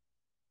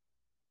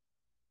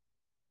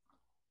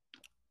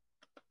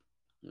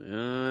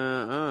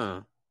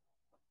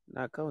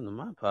 Not coming to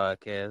my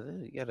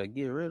podcast. You gotta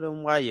get rid of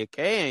them while you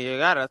can. You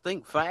gotta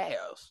think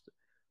fast.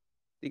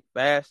 Think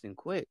fast and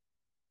quick.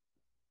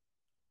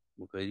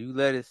 Because you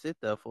let it sit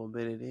there for a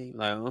minute, they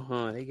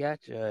like, they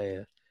got your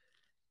ass.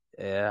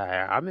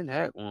 Yeah, I've been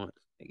hacked once.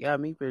 They got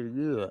me pretty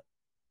good.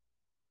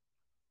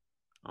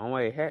 I don't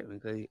want to hack me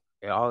because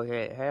all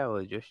they had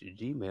was just your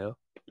Gmail.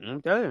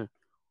 I'm telling you,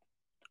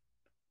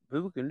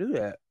 people can do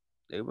that.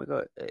 They make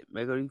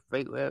all these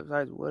fake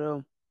websites with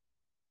them.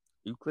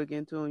 You click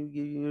into them, you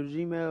give you your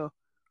Gmail.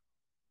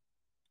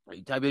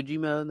 You type your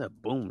Gmail in there,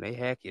 boom, they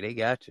hack you. They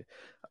got you.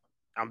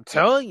 I'm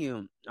telling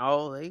you,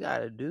 all they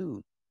gotta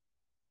do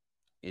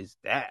is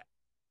that.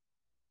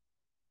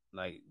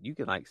 Like, you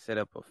can like set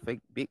up a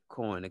fake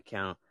Bitcoin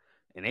account,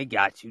 and they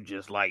got you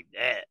just like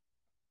that.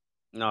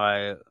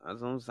 No,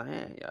 that's what I'm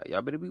saying.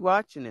 Y'all better be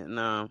watching it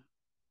now.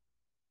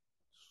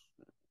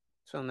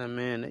 Telling that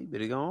man they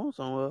better go on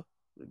somewhere.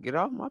 Get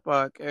off my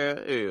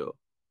podcast. Hell.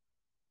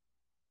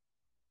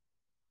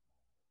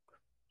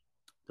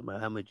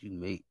 About how much you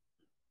make.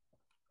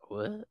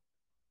 What?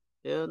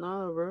 Hell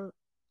no, bro.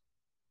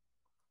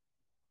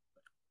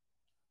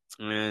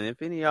 And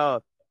if any of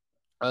y'all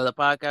other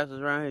podcasters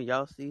around here,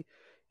 y'all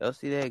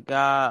see that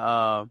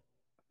guy,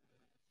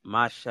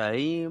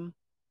 Mashim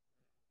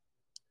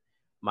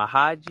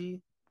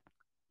Mahaji,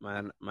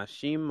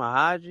 Mashim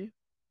Mahaji.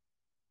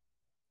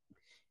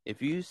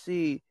 if you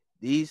see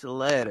these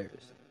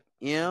letters,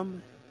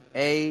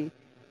 MAHESH,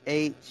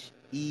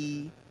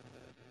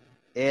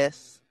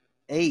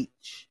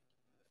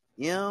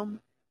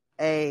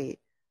 MAHI,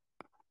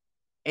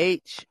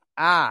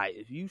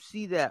 if you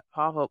see that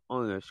pop up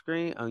on your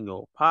screen, on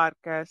your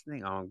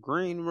podcasting, on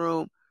Green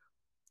Room,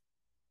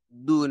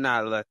 do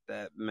not let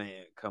that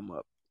man come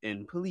up.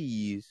 And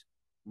please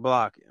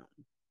block him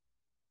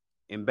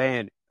and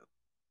ban him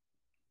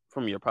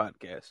from your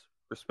podcast,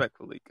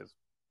 respectfully, because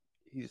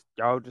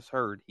y'all just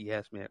heard he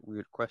asked me that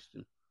weird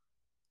question.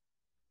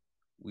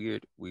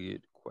 Weird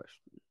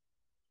question.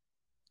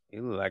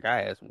 It looked like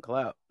I had some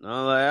clout. And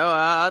I'm like, oh,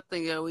 I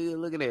think that we were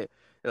looking at.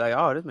 They're like,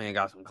 oh, this man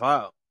got some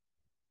clout.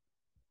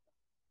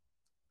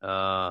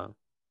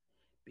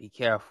 Be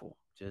careful.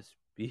 Just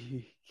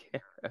be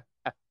careful.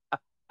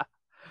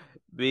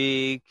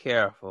 Be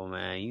careful,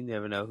 man. You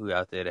never know who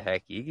out there to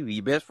hack you. It could be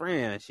your best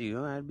friend. Shoot,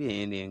 don't have to be an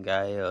Indian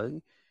guy.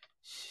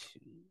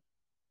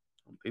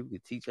 People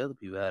can teach other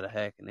people how to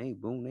hack, and they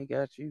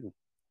got you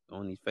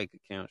on these fake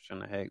accounts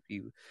trying to hack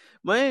people.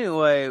 But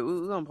anyway,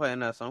 we're gonna play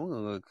another song. We're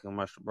gonna go to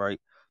commercial break.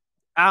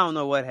 I don't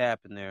know what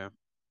happened there.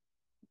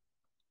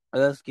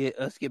 Let's get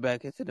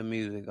back into the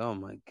music. Oh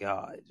my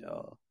god,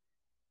 y'all.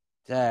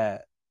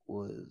 That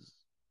was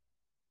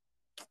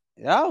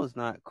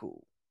not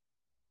cool.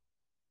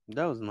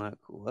 That was not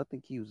cool. I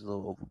think he was a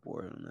little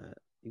overboard on that.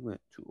 He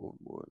went too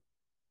overboard.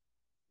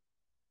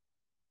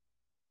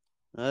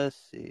 Let's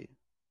see.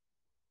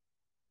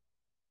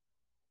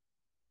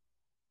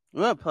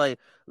 We're gonna play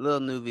Lil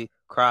Nuvi,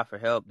 Cry for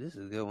Help. This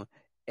is a good one.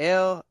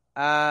 LILNOOVIE,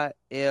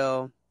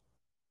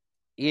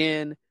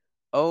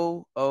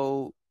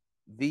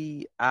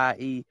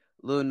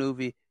 Lil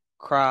Nuvi,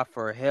 Cry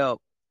for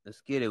Help.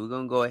 Let's get it. We're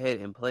gonna go ahead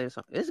and play the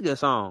song. It's a good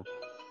song.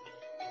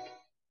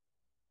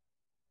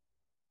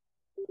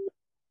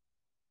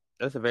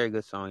 That's a very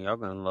good song. Y'all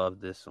gonna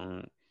love this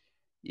song.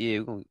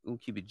 Yeah, we're gonna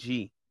keep it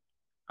G.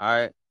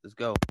 Alright, let's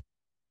go.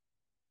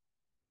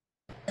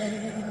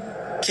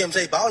 Kim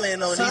J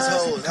ballin' on these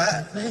hoes,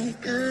 huh?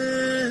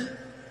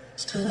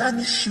 Still I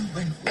miss you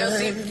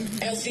anyway.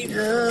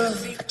 Yeah,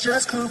 I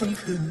just couldn't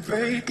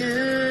break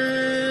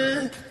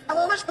it.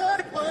 I wish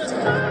but it was.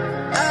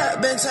 I've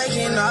been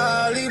taking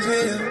all these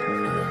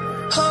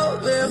pills,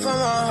 hoping for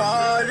my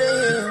heart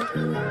to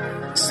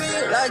heal.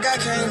 Seem like I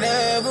can't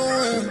ever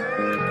win.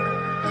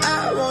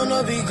 I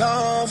wanna be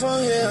gone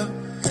from here.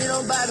 They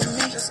don't bother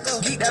me.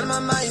 Geek out of my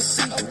mind, you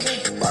see.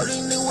 Okay. All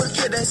these niggas would've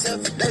killed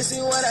themselves. They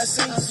seen what I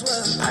see. I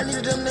swear. I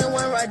needed them, they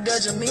went right there.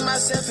 Just me,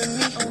 myself, and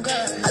me. Oh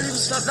God. I leave a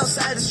slumped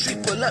outside the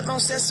street. Pull up on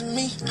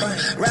Sesame.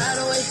 Ride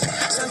away.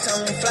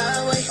 Sometimes we fly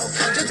away.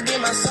 Okay. Just to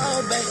get my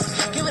soul back.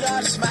 Give it all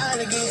a smile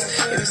again.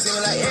 It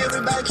seems like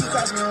everybody keep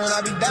crossing me when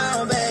I be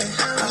down bad.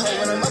 I hope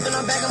when I'm up and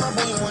I'm back on my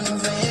boy, you won't even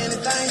say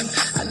anything.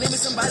 I need me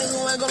somebody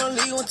who ain't gonna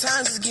leave when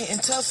times is getting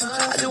tougher.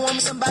 I just want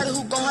me somebody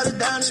who gon' hold it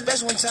down,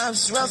 especially when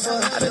times is rougher.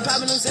 I been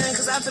popping them saying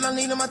cause I feel I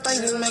need them, my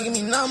thing is making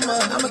me number.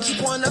 I'ma keep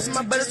pouring up for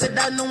my brothers that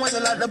died, no ones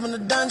are locked up in the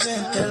dungeon.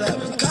 Hell,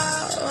 I've been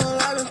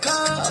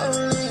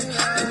calling.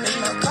 You miss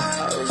my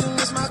calls, you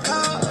miss my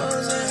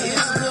calls.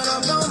 It's good,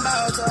 I'm gon'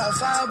 bow till I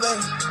fall,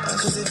 babe.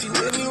 Cause if you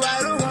with me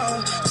right or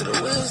wrong, till the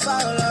wheels fall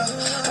off,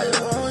 I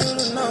just want you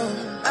to know.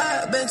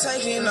 I've been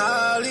taking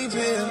all these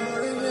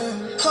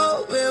pills,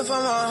 hoping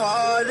for my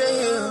heart to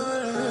heal.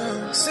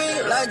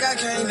 Seem like I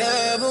can't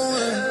ever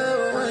win.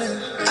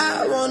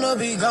 I wanna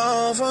be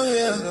gone from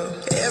here.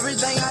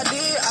 Everything I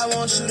did, I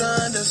want you to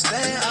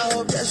understand. I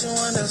hope that you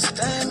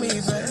understand me,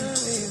 babe.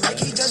 They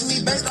keep judging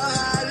me based on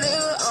how I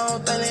live. I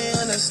don't think they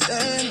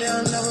understand.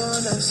 They'll never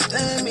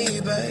understand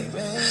me, babe.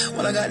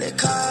 When I got that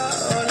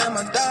call, and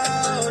my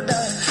dog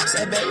died.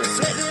 Sat back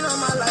reflecting on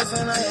my life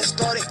and I had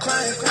started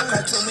crying.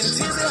 Cried too many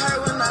tears, it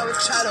hurt when I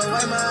would try to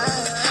wipe my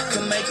eyes.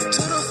 Couldn't make it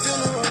to the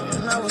funeral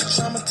and I was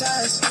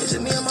traumatized. It's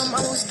just me and my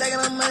mom was stacking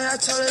on money. I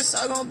told her it's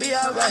all gonna be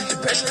alright. The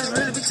pressure is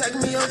really be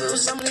taking me over.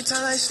 So many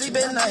times I sleep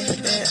at night.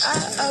 And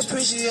I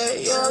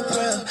appreciate your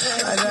prayer.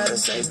 I gotta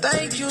say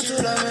thank you to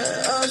the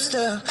man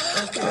upstairs.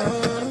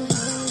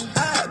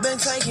 I've been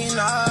taking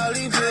all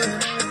these pills,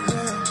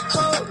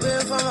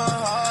 hoping for my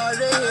heart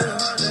to heal.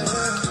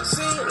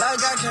 Seem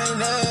like I can't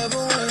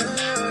never win.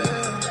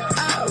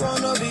 I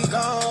wanna be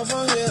gone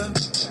from here.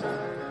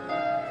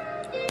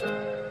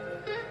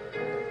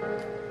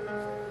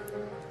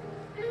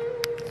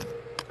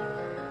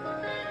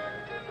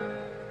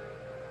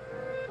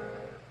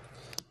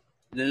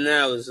 Then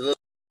that was Lil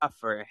Cry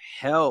for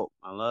Help.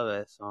 I love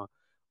that song.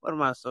 One of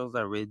my songs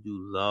I really do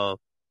love.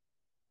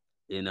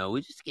 You know, we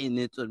just getting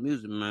into the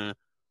music, man.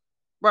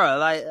 Bro,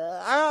 like,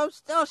 I'm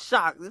still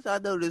shocked. I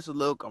know this is a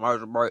little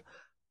commercial break.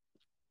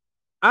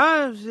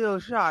 I'm still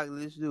shocked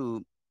this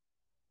dude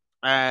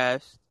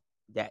asked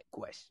that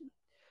question.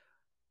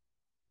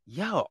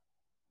 Yo,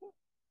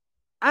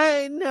 I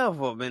ain't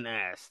never been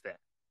asked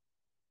that.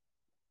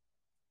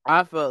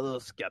 I felt a little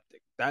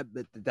skeptic.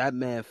 That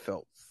man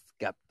felt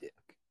skeptic.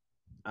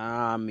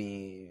 I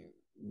mean,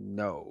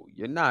 no,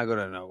 you're not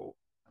gonna know.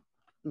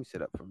 Let me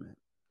sit up for a minute.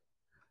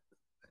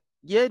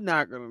 You're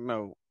not gonna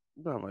know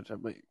how much I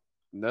make.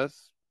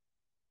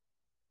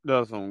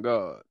 That's on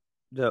God.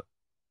 That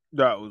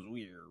was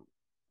weird.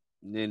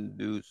 And then the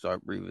dude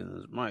started breathing in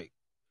his mic.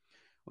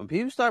 When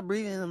people start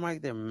breathing in the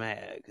mic, they're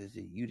mad because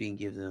you didn't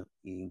give them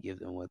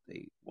what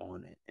they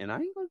wanted. And I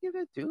ain't gonna give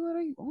it to what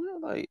they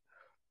wanted. Like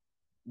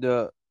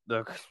the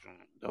the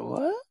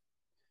what?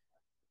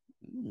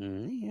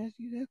 He asked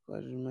you that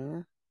question,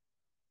 man.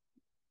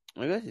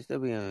 I guess it still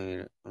be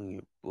on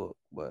your book,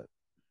 but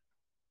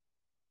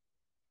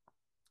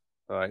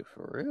like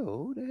for real,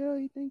 who the hell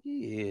you think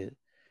he is?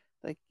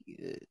 Like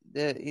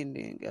that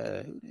Indian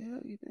guy, who the hell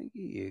you think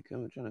he is?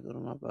 Coming trying to go to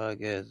my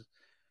podcast,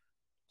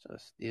 try to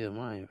steal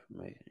my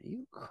information.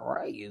 You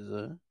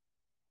crazy?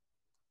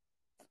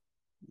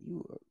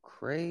 You are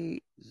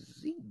crazy.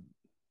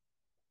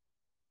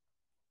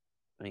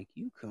 Think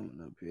you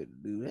coming up here to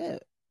do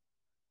that?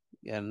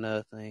 You got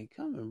another thing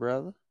coming,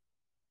 brother.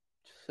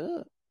 What's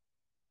up?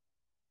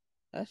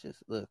 That's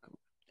just look.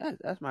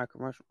 That's my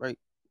commercial break.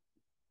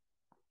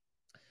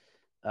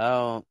 I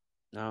don't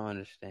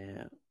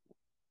understand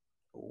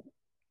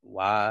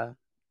why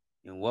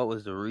and what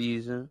was the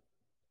reason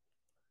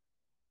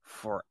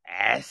for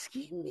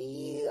asking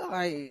me.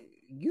 Like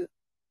you,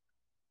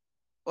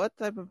 what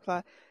type of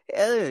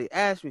literally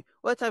ask me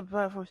what type of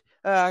platforms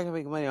I can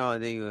make money on.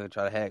 And then you're gonna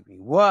try to hack me.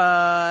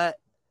 What?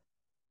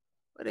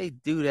 Where they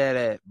do that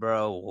at,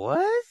 bro?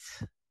 What?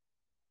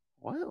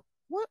 What?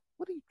 What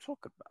are you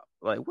talking about?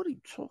 Like, what are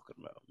you talking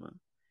about, man?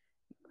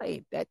 I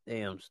ain't that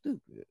damn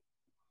stupid.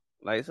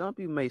 Like, some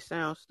people may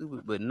sound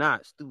stupid, but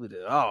not stupid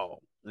at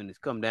all when it's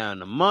come down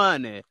to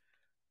money.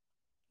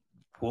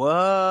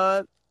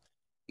 What?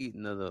 Eat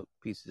another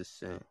piece of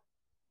sand.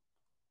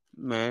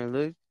 Man,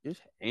 look, this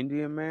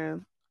Indian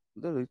man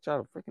literally try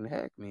to freaking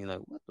hack me. Like,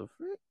 what the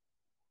frick?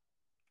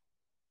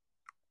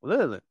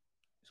 Literally,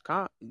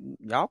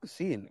 y'all can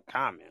see in the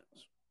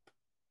comments.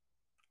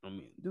 I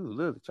mean, dude,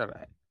 literally try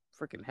to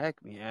freaking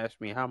hack me and ask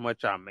me how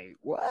much I made.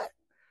 What?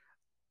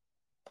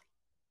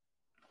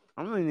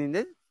 I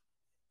mean,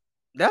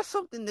 that's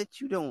something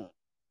that you don't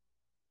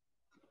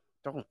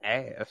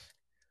ask.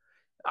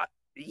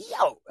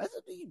 That's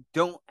something you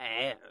don't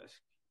ask.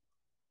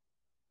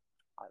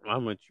 How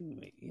much you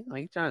make? You know,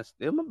 you trying to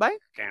steal my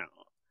bank account?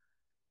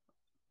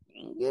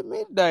 Get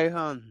me today,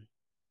 huh?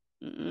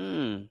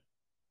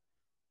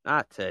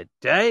 Not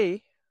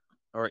today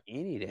or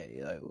any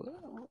day. Like what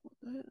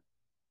the hell?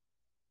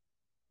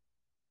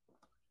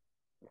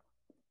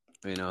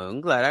 You know, I'm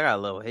glad I got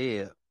a level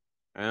head.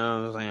 You know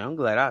what I'm saying? I'm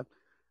glad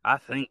I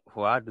think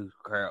before I do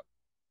crap.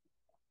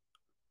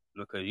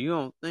 Because you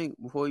don't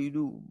think before you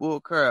do bull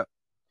crap,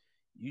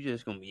 you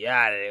just gonna be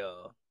out of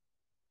there.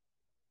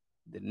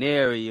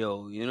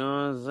 Denario, you know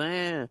what I'm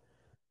saying?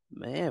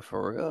 Man,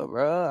 for real,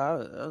 bro. I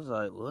was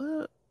like,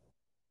 what?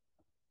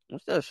 I'm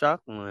still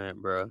shocked on that,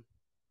 bro.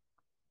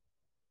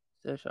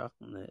 Still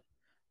shocked on that.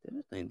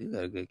 This thing do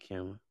got a good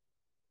camera.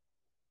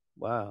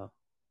 Wow.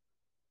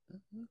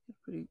 That's a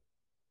pretty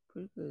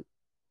good,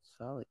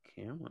 solid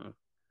camera.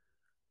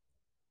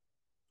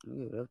 Let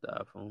me give it up the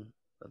iPhone.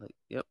 But like,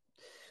 yep.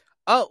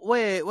 Oh,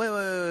 wait.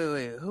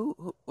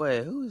 Who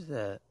is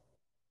that?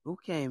 Who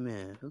came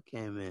in?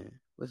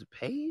 Was it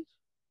Paige?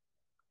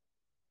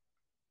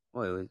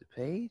 Wait, was it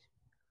Paige?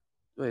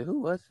 Wait, who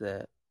was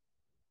that?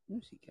 Let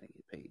me see, can I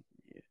get Paige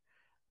in here?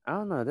 I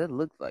don't know. That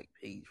looked like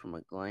Paige from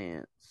a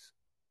glance.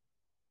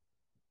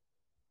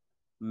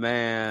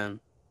 Man.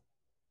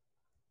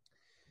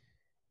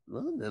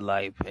 Looked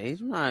like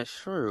Paige. I'm not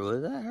sure.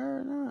 Was that her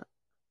or not?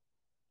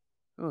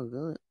 Oh,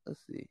 good.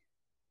 Let's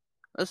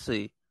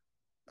see.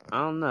 I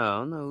don't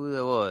know who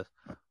that was.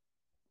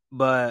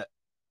 But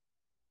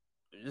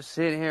just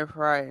sitting here for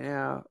right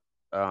now,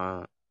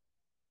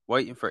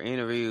 waiting for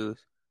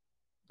interviews.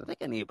 I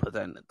think I need to put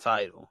that in the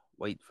title.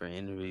 Waiting for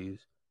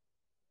interviews.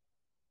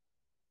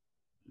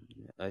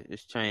 I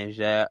just change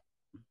that.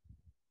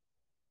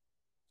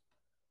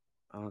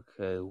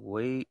 Okay,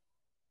 waiting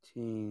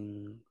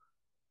for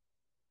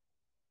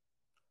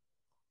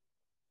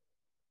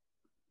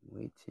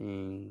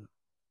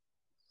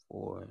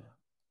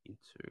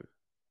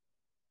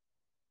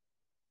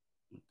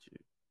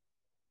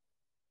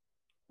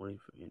waiting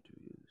for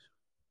interviews.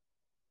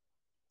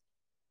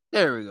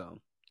 There we go.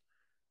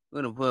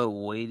 I'm gonna put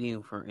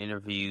waiting for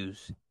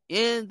interviews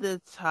in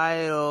the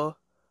title.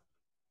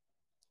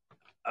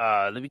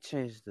 Let me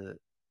change the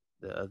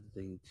other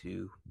thing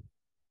too.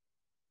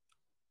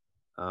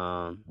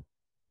 Come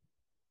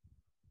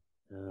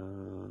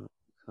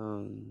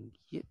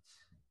get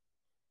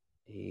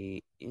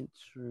a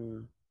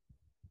intro.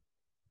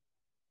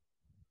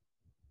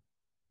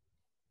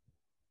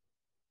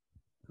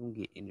 Come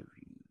get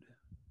interviewed.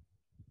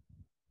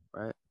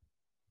 Right?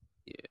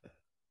 Yeah.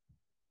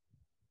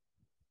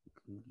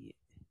 Come get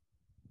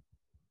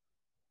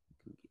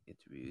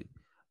interviewed.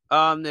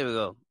 There we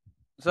go.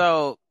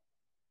 So,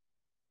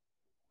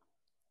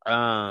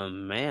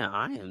 man,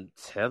 I am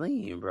telling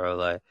you, bro,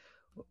 like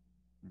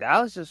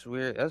that was just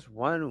weird. That's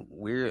one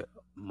weird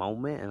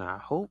moment, and I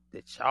hope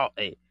that y'all,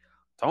 hey,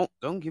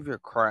 don't give your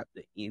crap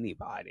to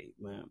anybody,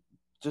 man.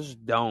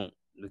 Just don't,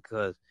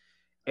 because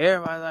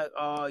Everybody's like,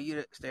 oh, you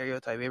the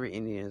stereotype every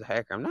Indian is a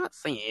hacker. I'm not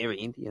saying every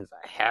Indian is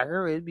a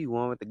hacker. It'd be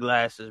one with the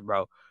glasses,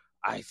 bro.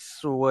 I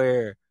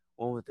swear,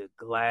 one with the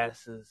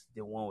glasses,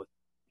 the one with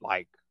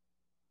like,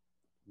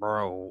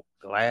 bro,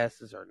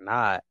 glasses or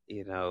not,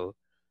 you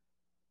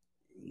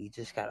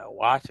just gotta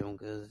watch him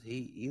because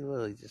he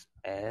literally just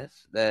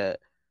asked that.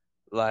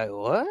 Like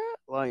what?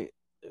 Like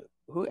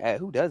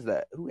who does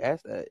that? Who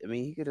asked that? I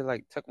mean, he could have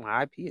like took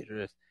my IP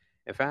address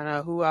and found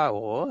out who I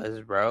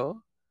was,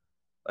 bro.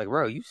 Like,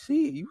 bro, you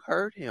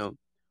heard him.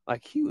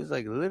 Like he was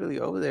like literally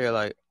over there,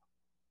 like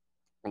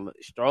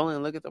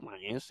strolling, looking at my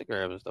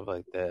Instagram and stuff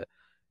like that.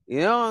 You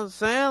know what I'm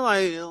saying?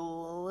 Like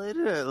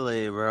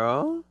literally,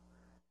 bro.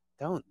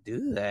 Don't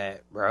do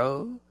that,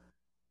 bro.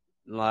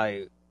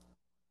 Like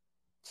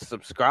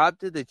subscribe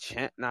to the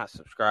channel, not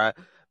subscribe.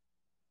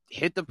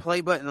 Hit the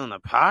play button on the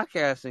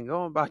podcast and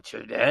go about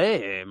your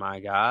day, my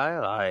guy.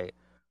 Like,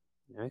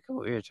 come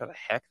over here and try to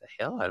hack the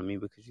hell out of me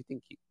because you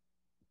think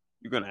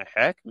you're gonna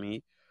hack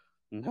me.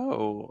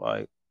 No,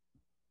 like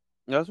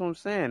that's what I'm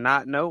saying.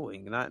 Not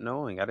knowing. I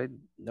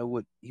didn't know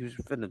what he was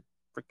finna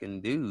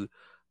freaking do.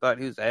 Thought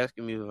he was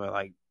asking me for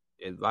like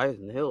advice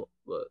and help,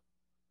 but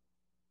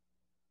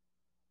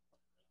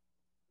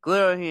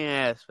clearly he didn't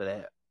ask for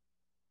that.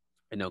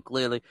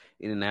 Clearly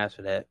he didn't ask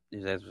for that. He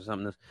was asking for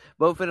something else.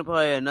 But we're finna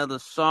play another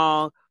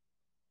song,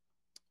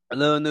 a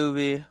little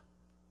newbie.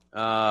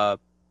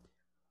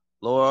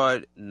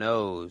 Lord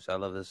Knows. I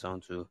love this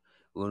song too.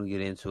 We're gonna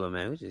get into it,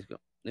 man. We're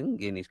gonna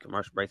get in these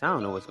commercial breaks. I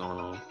don't know what's going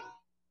on.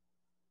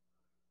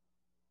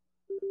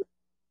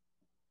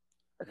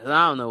 Because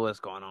I don't know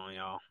what's going on,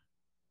 y'all.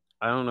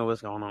 I don't know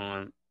what's going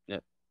on.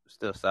 Yep,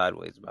 still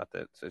sideways about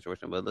that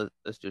situation, but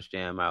let's just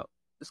jam out.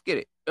 Let's get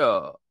it.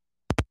 Yo,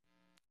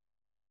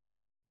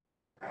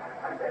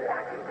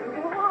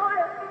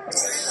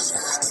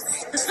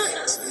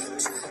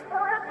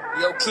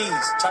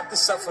 Keys, check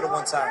this up for the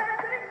one time.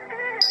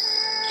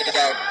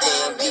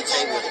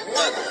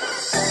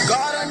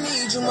 God, I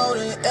need you more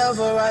than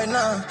ever right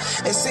now.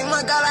 It seems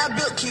like all I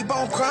built keep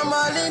on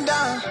crumbling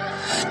down.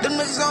 Them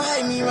niggas gon'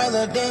 hate me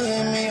rather than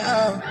hear me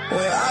out.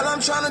 Well, all I'm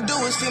tryna do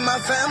is feed my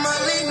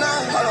family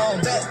now. Hold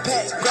on,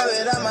 backpack, grab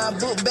it out my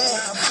book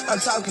bag. I'm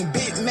talking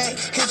Big Mac,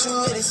 hit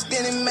you with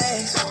extended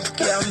max.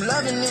 Yeah, I'm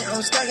loving it,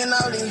 I'm stacking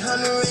all these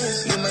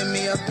hundreds. You made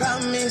me a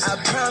promise, I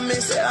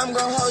promise that I'm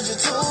gon' hold you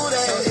to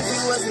that. If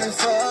you wasn't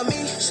for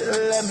me,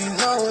 should've let me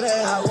know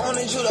that. I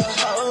wanted you to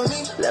hold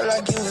me, live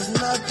like you was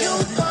nothing. You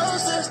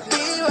supposed to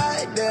be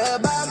right there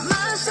by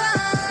my side.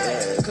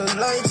 Yeah, cause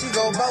loyalty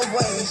go both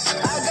ways.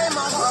 I gave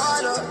my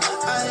heart up,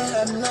 I ain't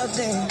had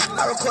nothing.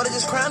 I recorded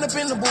just crying up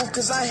in the booth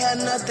cause I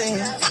had nothing.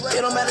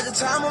 It don't matter the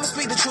time, I'ma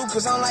speak the truth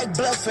cause I'm like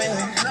bluffing.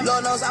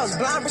 Lord knows I was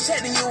blind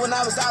protecting you when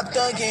I was out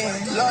thugging.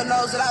 Lord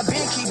knows that I've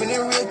been keeping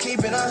it real,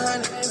 keeping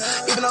 100.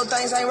 Even though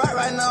things ain't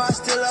right now, I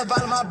still love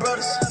all of my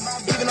brothers.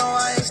 Even though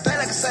I ain't straight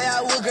like I say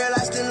I would, girl,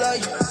 I still love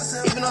you.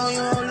 Even though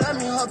you don't love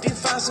me, hope you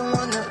find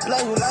someone that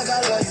love you like I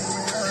love you.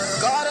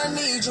 God, I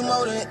need you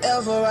more than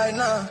ever right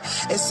now.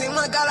 It seems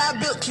like all I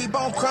built keep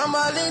on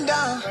crumbling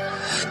down.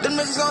 Them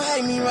niggas gon'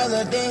 hate me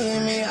rather than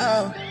hear me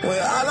out. Well,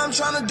 all I'm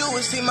tryna do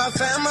is feed my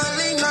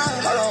family now.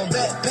 Hold on,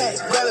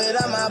 backpack, grab it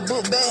out my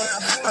book bag.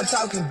 I'm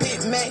talking Big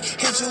Mac,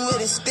 hit you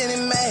with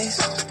extended max.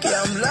 Yeah,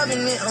 I'm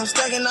loving it, I'm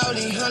stacking all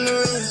these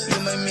hundreds.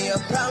 You made me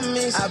a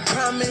promise, I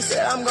promise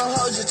that I'm gon'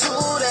 hold you to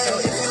that.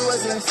 So if you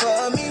wasn't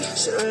for me,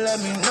 should've let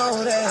me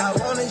know that. I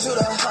wanted you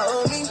to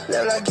hold me,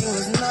 live like you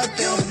was nothing.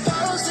 You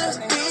supposed to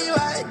be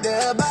right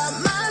there by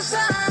my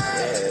side.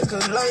 Yeah,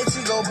 cause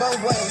loyalty go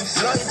both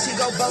ways. Loyalty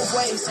go both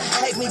ways.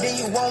 Hate me, then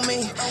you want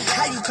me.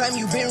 How you claim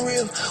you been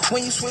real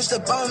when you switched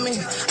up on me?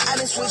 I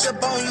didn't switch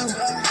up on you.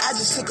 I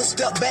just took a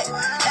step back.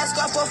 Ask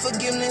God for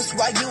forgiveness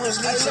while you was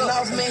leeching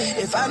off me.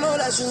 If I know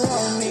that you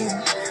want me,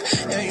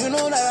 and you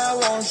know that I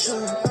want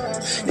you,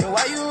 then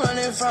why you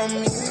running from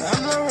me?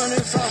 I'm not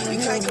running from you.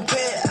 You can't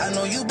compare. I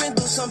know you been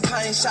through some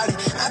pain, shawty.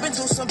 I've been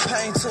through some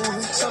pain too.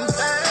 Some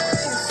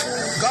things.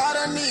 God,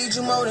 I need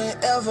you more than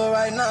ever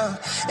right now.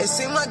 It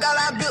seems like all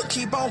I built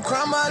keep on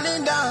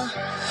crumbling down.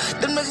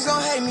 Them niggas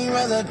gon' hate me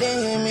rather than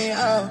hear me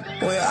out.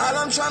 Well, all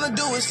I'm tryna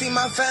do is feed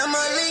my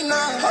family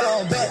now. Hold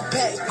on,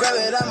 backpack, grab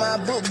it out my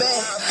book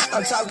bag.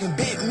 I'm talking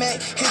Big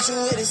Mac, hit you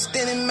with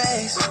extended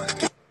max.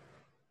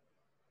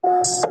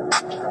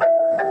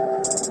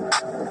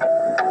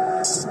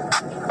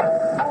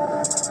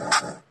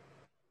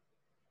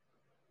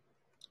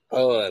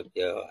 Oh,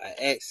 yo, I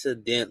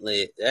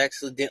accidentally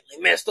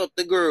messed up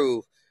the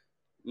groove.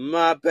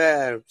 My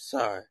bad. I'm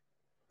sorry.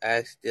 I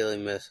accidentally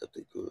messed up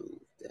the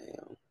groove.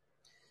 Damn.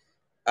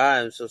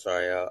 I'm so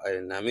sorry, y'all. I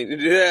did not mean to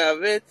do that. I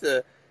meant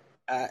to.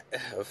 My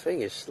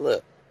finger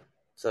slipped.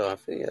 So my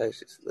finger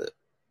actually slipped.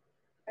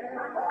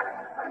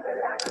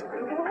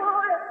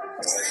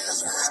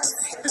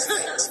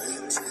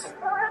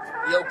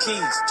 Yo,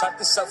 Keys, check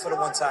this up for the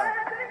one time.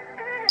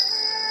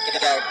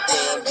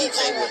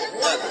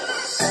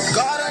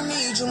 God, I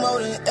need you more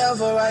than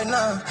ever right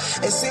now.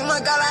 It seems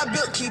like all I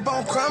built keep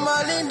on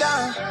crumbling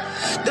down.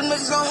 Them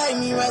niggas gon' hate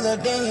me rather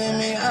than hear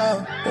me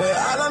out. Well,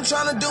 all I'm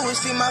tryna do is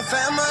feed my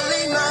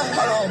family now.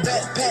 Hold on,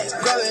 backpack,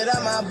 grab it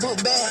out my book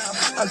bag.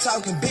 I'm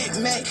talking Big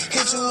Mac,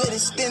 hit you with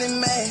extended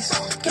max.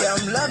 Yeah,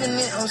 I'm loving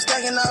it, I'm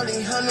stacking all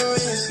these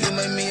hundreds. You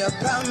made me a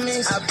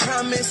promise, I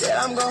promise that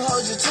I'm gon'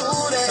 hold you to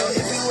that. So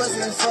if you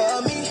wasn't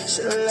for me,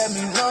 should've let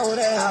me know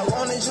that. I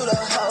wanted you to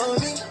hold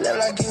me, live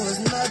like it was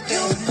nothing.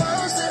 You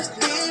supposed to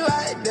be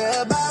right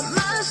there by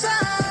my side.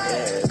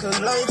 Yeah, cause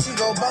loyalty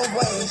go both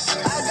ways.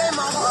 I gave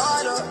my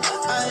heart up,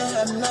 I ain't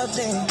have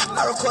nothing.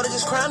 I recorded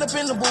just crying up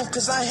in the booth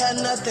cause I ain't had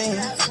nothing.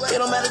 It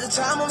don't matter the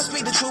time, I'ma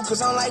speak the truth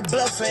cause I'm like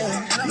bluffing.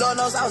 Lord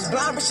knows I was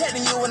blind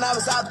protecting you when I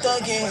was out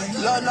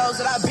thugging. Lord knows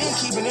that I've been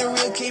keeping it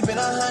real, keeping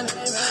 100.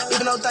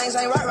 Even though things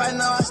ain't right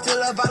now, I still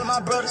love all of my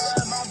brothers.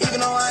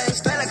 Even though I ain't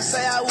straight like I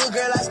say I would,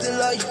 girl, I still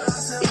love you.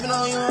 Even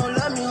though you don't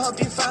love me,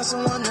 hope you find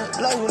someone that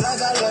love you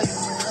like I love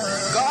you.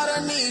 God,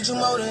 I need you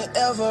more than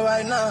ever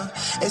right now.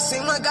 It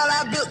seems like all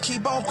I built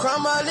keep on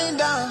crumbling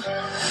down.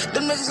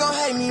 Them niggas gon'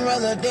 hate me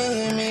rather than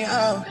hear me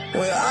out.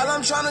 Well, all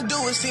I'm tryna do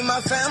is feed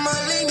my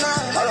family now.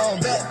 Hold on,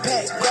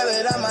 backpack, grab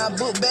it out my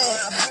book bag.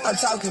 I'm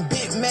talking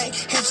Big Mac,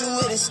 hit you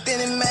with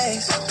extended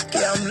max.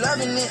 Yeah, I'm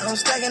loving it, I'm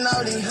stacking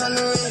all these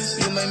hundreds.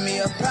 You made me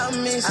a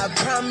promise, I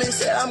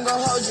promise that I'm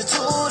gon' hold you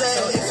to that.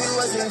 So if it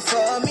wasn't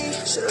for me,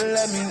 should've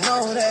let me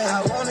know that.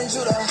 I wanted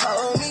you to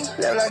hold me,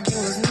 live like it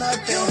was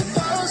nothing. You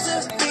supposed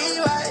to be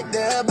right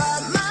there by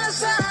my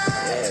side.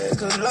 Yeah,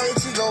 cause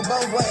loyalty go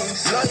both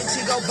ways.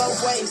 Loyalty go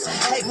both ways.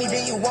 Hate me,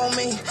 then you want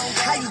me.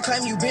 How you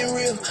claim you been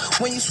real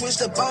when you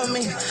switched up on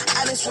me?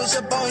 I didn't switch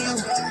up on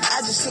you.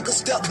 I just took a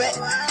step back.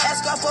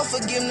 Ask God for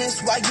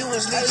forgiveness while you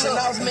was leeching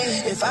off me.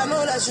 If I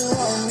know that you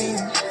want me,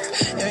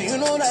 and you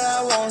know that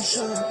I want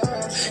you,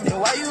 then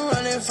why you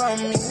running from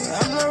me?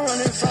 I'm not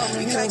running from you.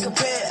 We can't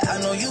compare. I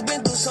know you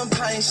been through some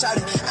pain,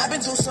 shawty. I've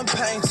been through some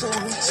pain too.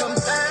 Some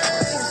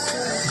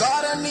things.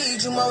 God, I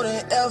need you more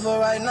than ever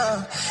right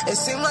now. It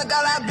seems like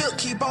all I built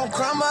keep on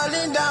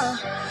crumbling down.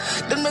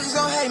 Them niggas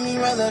gon' hate me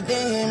rather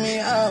than hear me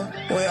out.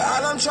 Well,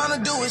 all I'm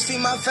tryna do is feed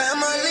my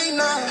family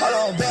now. Hold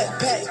on,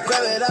 backpack,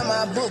 grab it out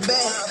my book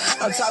bag.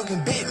 I'm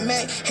talking Big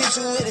Mac, hit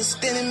you with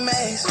extended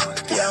max.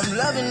 Yeah, I'm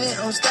loving it,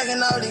 I'm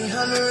stacking all these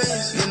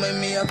hundreds. You made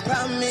me a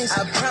promise,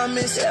 I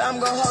promise that I'm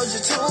gon' hold you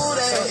to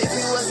that. So if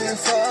it wasn't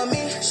for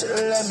me,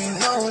 should've let me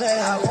know that.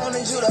 I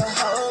wanted you to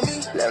hold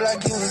me, live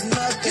like it was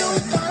nothing. You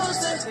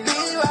supposed to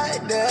be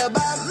right there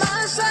by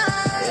my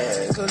side.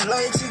 Yeah, cause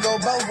loyalty go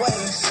both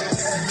ways.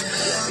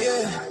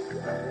 Yeah.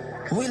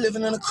 We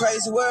living in a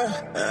crazy world.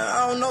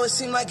 I don't know, it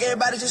seems like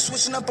everybody just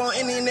switching up on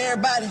any and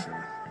everybody.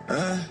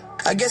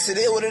 I guess it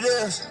is what it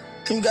is.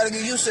 You gotta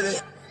get used to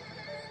that.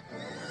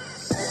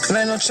 There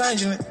ain't no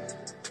changing it.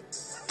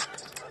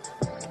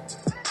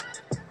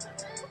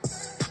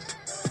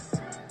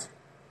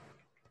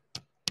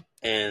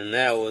 And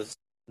that was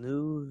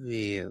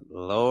movie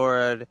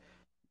Lord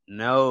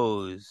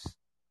Knows.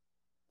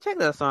 Check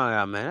that song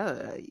out,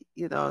 man.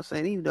 You know what I'm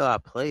saying? Even though I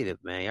played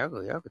it, man, y'all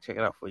go check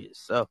it out for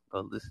yourself.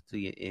 Go listen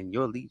to it in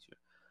your leisure.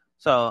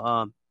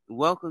 So,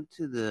 welcome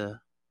to the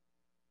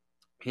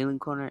Healing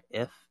Corner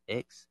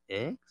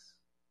FXX.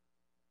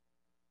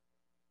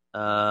 Did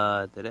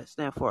that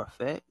stand for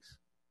effects?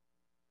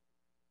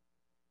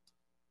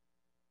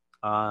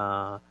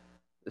 I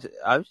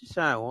was just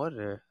trying to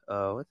wonder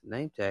what the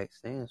name tag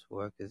stands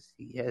for because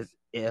he has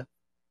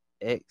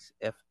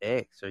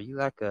FXFX. Are you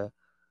like an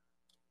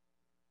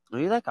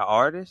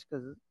artist?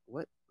 Because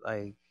what,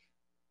 like,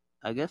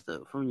 I guess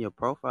from your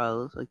profile, it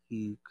looks like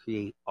you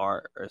create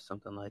art or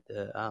something like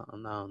that. I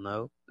don't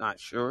know. Not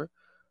sure.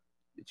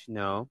 But you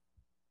know.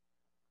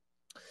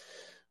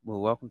 Well,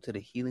 welcome to the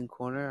Healing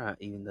Corner,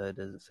 even though it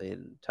doesn't say it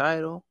in the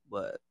title,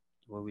 but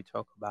where we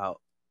talk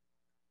about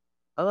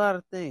a lot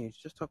of things.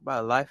 Just talk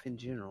about life in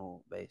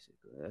general,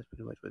 basically. That's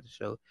pretty much what the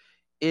show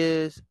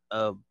is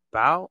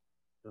about.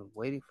 I'm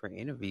waiting for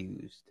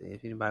interviews.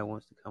 If anybody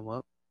wants to come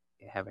up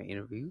and have an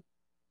interview,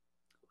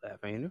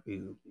 have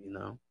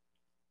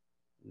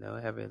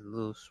a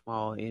little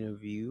small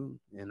interview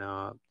and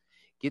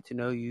get to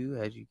know you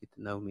as you get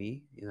to know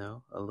me,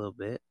 a little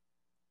bit,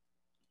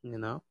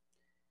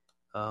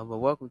 But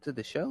welcome to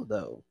the show,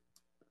 though.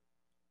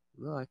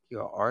 You look like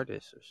you're an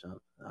artist or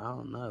something. I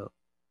don't know.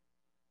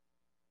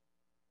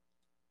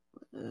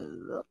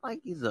 Look like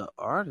he's an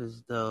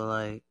artist though.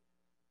 Like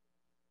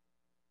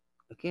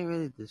I can't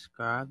really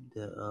describe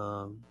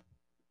the.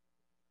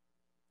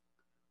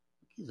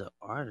 He's an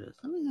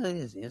artist. Let me look at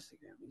his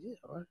Instagram. Is he an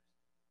artist?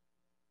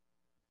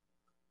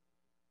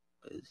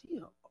 Is he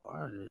an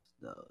artist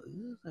though?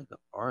 He looks like an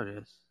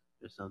artist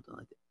or something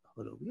like that.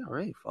 Hold on, we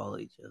already follow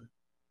each other.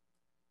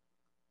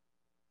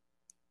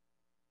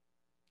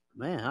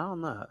 Man, I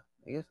don't know.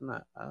 I guess I'm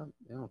not.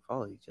 They don't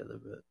follow each other,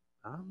 but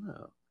I don't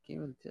know. Can't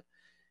really tell.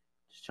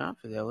 Just trying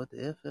to figure out what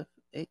the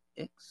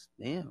FFX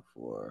stand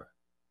for.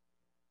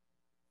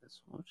 That's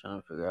what I'm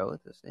trying to figure out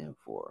what they stand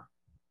for.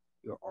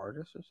 You're an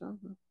artist or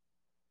something?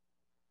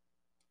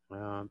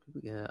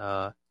 People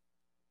can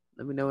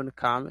let me know in the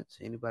comments.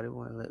 Anybody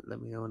want to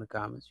let me know in the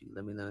comments? You can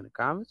let me know in the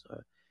comments,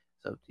 or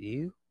it's up to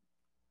you.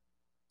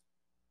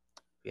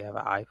 If you have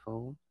an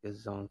iPhone,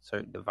 it's on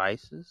certain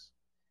devices.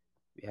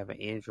 If you have an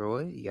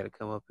Android, you got to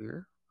come up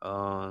here.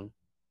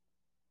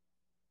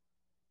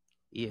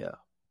 Yeah,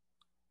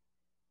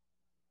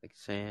 like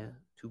saying,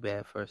 too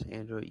bad for us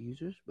Android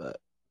users, but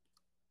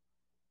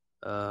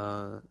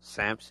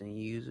Samsung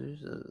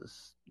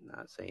users,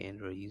 not say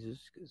Android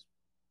users because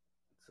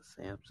it's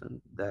a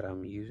Samsung that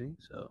I'm using,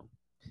 so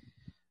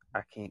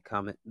I can't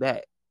comment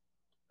back.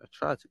 I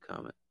tried to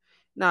comment,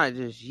 not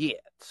just yet,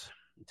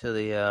 until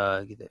they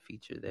get that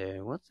feature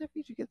there. Once that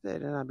feature gets there,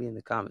 then I'll be in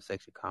the comment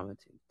section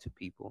commenting to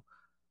people.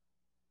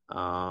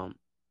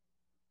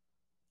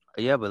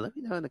 Yeah, but let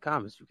me know in the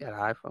comments if you got an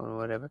iPhone or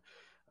whatever.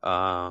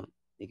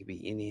 It could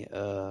be any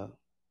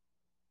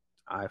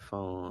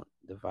iPhone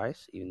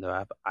device, even though I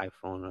have an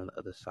iPhone on the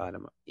other side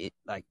of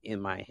like in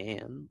my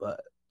hand,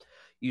 but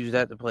use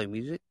that to play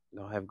music.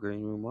 Don't have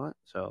green room on,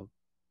 so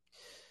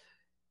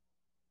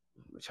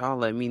but y'all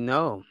let me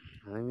know.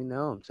 Let me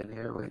know. I'm sitting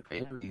here waiting for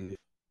interviews.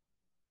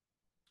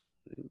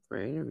 If you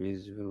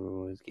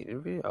want to get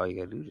interviewed, all you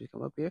gotta do is just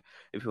come up here.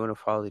 If you want to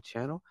follow the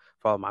channel,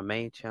 follow my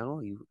main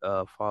channel. You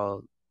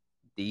follow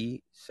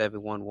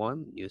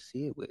D711. You'll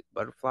see it with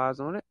butterflies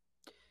on it,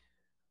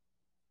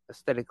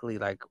 aesthetically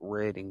like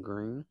red and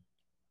green.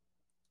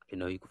 You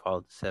know, you can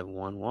follow the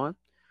 711,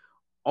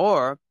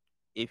 or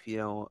if you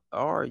don't,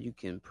 or you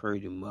can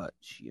pretty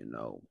much,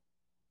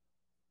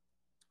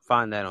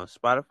 find that on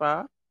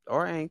Spotify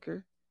or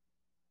Anchor.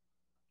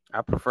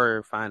 I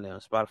prefer finding it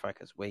on Spotify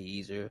because it's way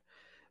easier.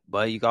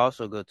 But you can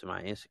also go to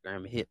my Instagram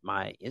and hit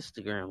my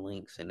Instagram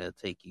links, and it'll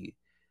take you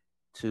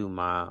to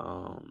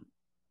my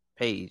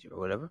page or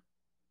whatever.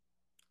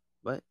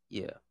 But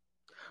yeah,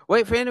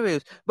 wait for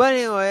interviews. But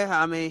anyway,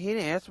 I mean, he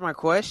didn't answer my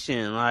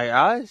question. Like,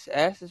 I just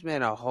asked this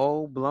man a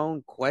full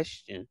blown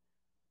question,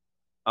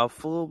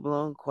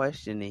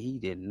 and he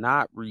did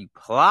not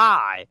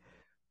reply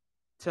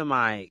to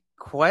my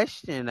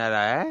question that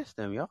I asked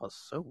him. Y'all are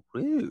so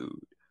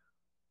rude.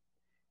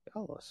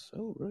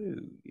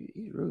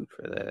 He's rude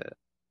for that.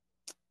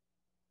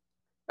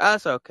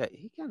 That's okay.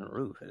 He kind of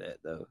rude for that,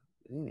 though.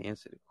 He didn't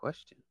answer the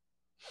question.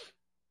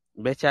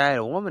 Bet you I had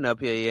a woman up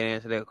here, you didn't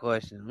answer that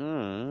question.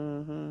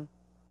 Mm-hmm.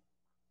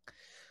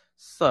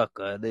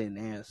 Sucker didn't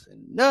answer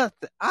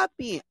nothing. I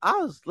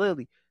was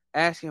literally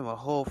asking him a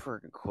whole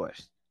freaking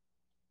question.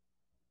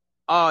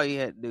 All you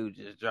had to do was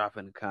just drop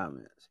in the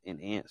comments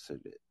and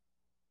answered it.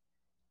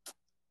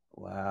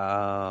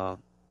 Wow.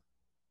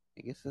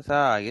 I guess that's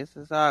how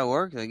it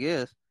works, I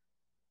guess.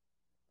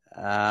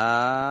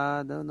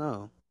 I don't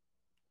know.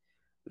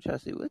 What y'all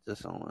see with the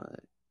song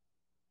like?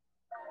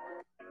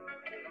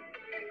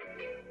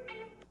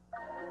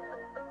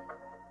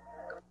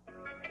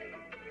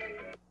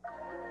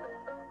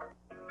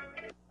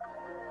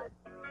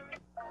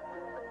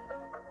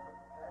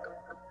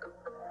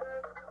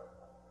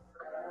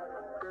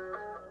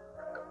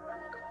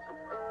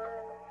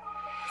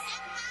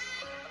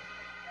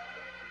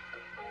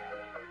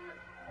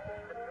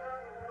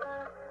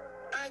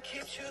 I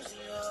keep choosing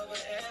you over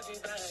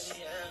everybody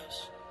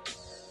else.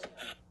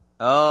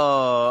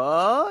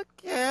 Oh,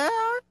 okay.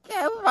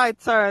 We might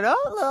turn up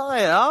a little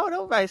bit. Oh,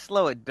 nobody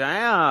slow it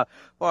down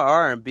for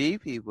R&B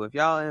people. If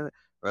y'all in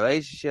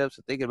relationships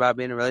or thinking about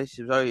being in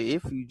relationships, or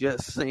if you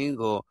just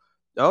single,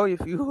 or if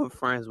you are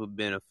friends with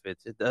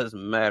benefits, it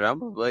doesn't matter. I'm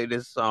gonna play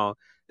this song.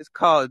 It's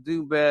called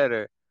 "Do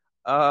Better."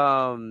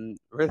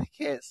 Really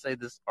can't say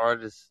this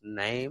artist's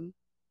name,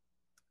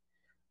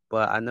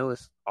 but I know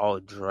it's all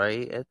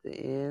Dre at the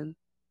end.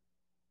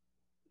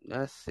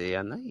 Let's see.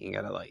 I know you ain't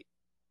gotta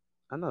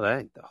I know that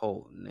ain't the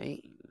whole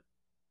name.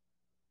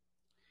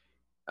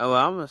 Oh,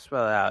 well, I'm gonna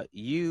spell it out.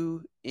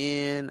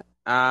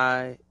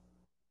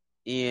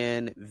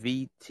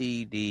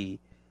 UNINVTD.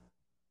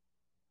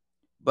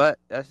 But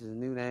that's his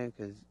new name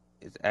because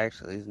it's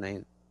actually his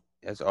name.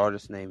 His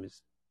artist name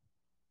is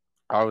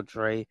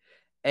Aldre,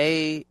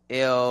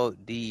 ALDRE.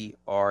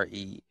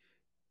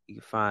 You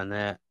can find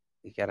that.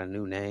 He got a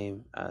new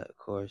name, of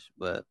course,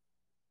 but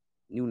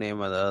new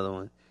name of the other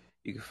one.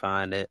 You can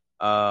find it.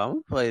 I'm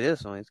gonna play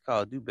this one. It's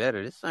called "Do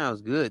Better." This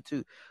sounds good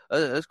too.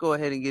 Let's go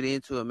ahead and get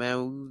into it,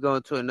 man. We're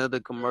going to another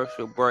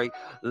commercial break.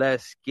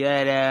 Let's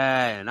get it.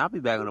 And I'll be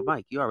back on the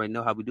mic. You already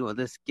know how we doing.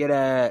 Let's get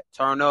it.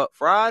 Turn up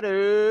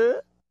Friday.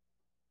 All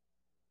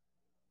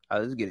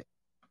right, let's get it.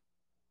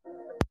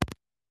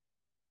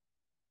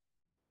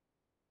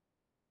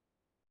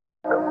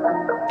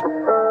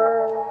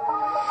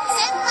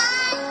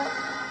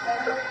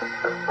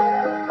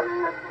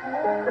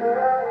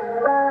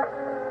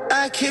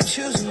 I keep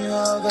choosing you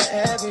over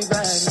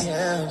everybody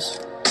else.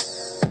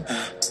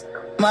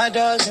 My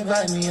dogs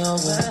invite me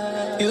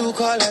over. You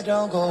call, I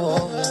don't go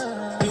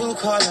over. You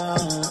call,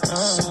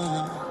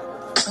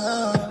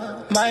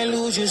 might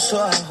lose you, so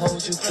I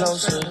hold you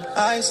closer.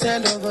 I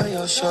stand over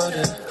your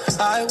shoulder.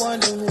 I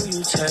wonder who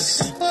you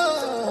texting.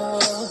 Oh,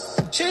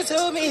 she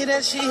told me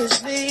that she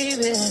is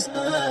leaving.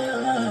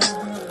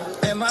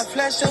 And my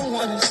flesh don't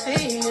wanna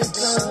see it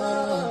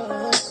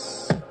go.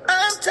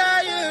 I'm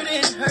tired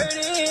and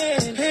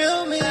hurting.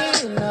 Heal me,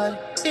 Lord,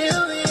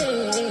 heal me.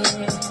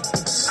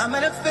 I'm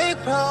at a fake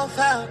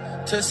profile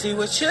to see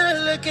what you're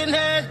looking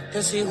at,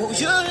 to see who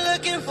you're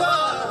looking for.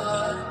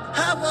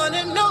 I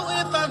wanna know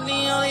if I'm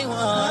the only one.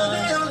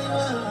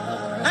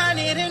 I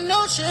need to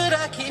know, should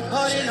I keep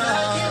holding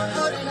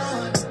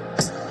on?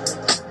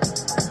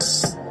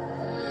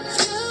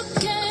 You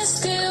can't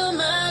steal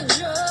my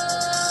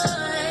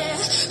joy.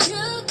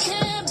 You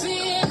can't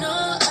be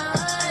no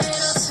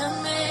idol to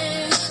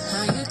me. No,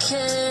 you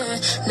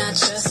can't. Not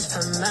just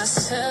for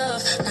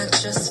myself, not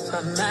just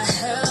for my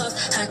health.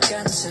 I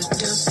got to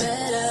do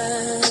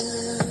better.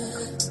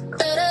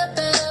 Better,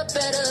 better,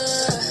 better.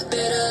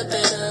 Better,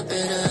 better,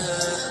 better.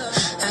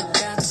 I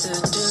got to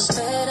do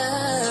better.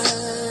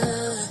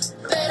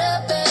 Better,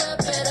 better,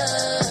 better.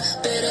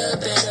 Better,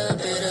 better,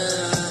 better.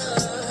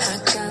 I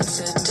got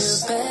to do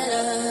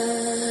better.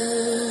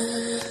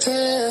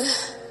 Yeah,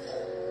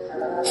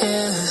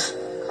 yeah.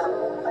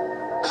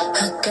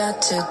 I got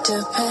to do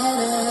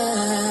better.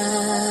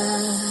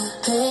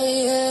 Hey,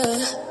 yeah,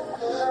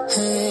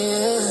 hey,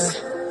 yeah.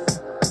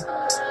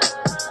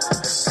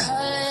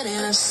 Call it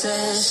an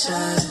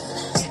obsession.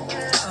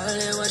 Call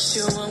it what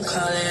you want,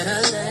 call it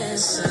a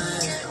lesson.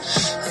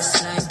 It's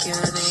like you're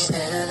the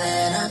air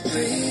that I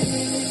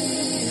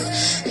breathe.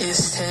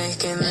 It's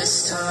taking this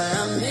toll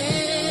on me.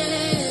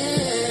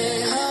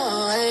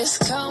 Always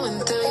going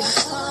through your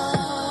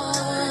phone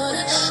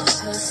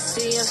to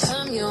see if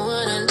I'm you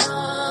wanna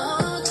know.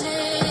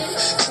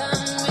 Got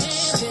me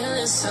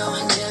feeling so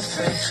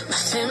indifferent. My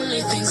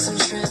family thinks I'm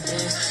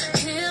tripping.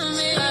 Heal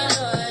me,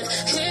 Lord,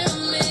 heal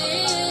me.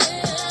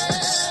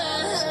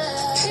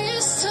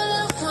 Peace to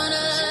the one I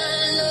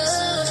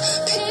love.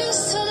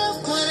 Peace to the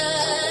one I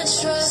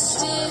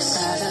trusted.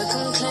 Father,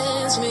 come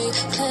cleanse me,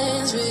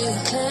 cleanse me,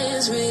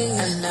 cleanse me.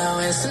 I know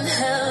it's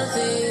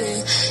unhealthy,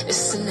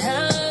 it's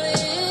unhealthy.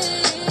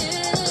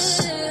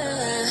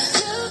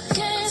 You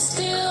can't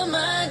steal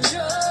my joy.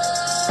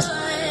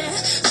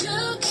 You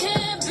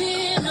can't be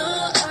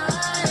no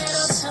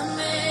idol to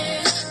me.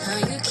 No,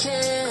 you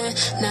can't.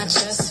 Not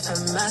just for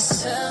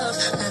myself,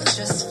 not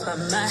just for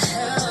my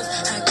health.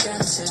 I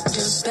got to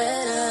do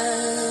better.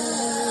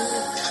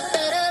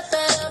 Better,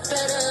 better,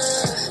 better.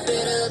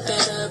 Better,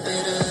 better,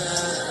 better.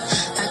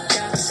 I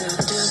got to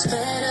do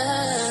better.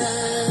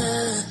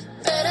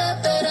 Better,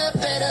 better,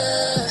 better.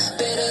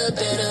 Better,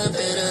 better,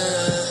 better.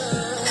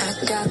 I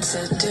got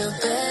to do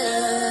better.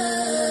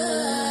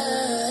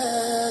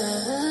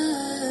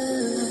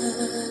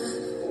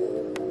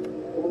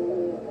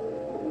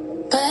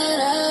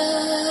 Better.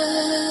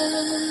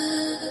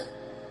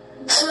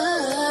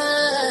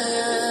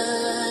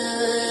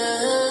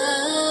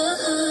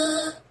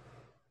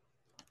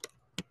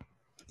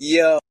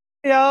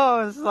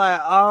 Yo, it's like,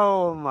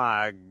 oh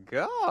my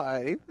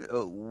god,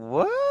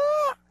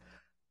 what?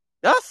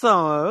 That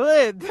song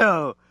lit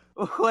though.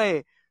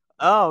 Wait,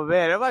 oh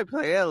man, I might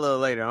play that a little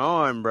later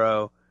on,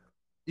 bro.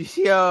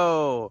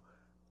 Yo,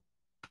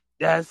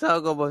 that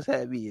song almost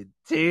had me in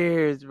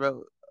tears,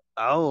 bro.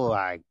 Oh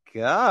my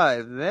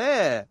god,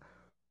 man.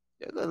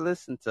 You're gonna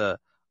listen to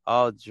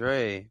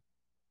Audrey.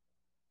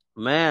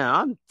 Man,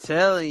 I'm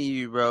telling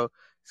you, bro.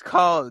 It's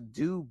called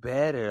Do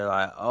Better.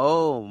 Like,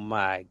 oh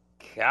my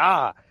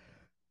god.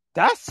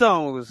 That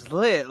song was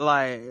lit.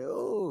 Like,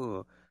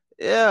 ooh.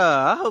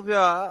 Yeah, I hope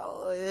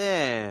y'all,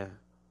 yeah.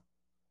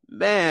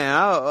 Man,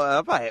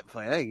 I'll probably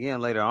play that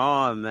again later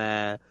on,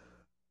 man.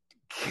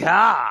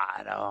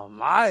 God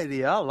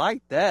almighty, I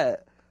like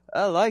that.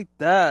 I like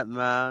that,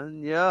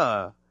 man.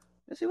 Yeah.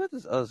 Let's see what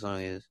this other song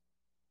is.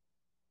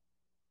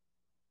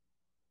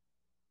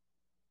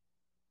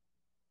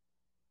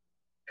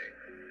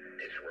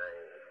 This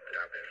road that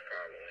I've been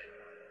following,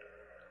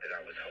 that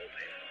I was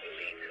hoping would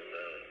lead to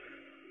love,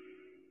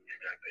 is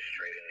not the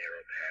straight and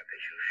narrow path that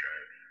you've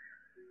shown me.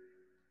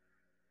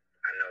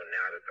 I know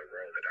now that the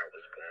road that I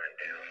was going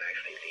down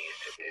actually leads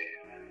to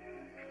death.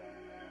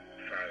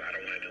 Father, I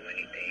don't want to do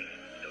anything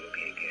that would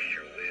be against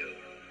your will,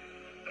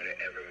 or to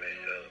ever mess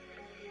up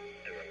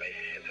the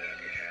relationship that I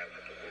can have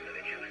with the woman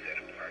that you set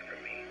apart from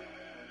me.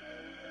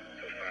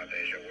 So Father,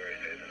 as your word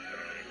says in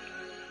Psalms,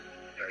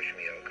 search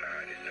me, O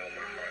God, and know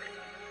my heart.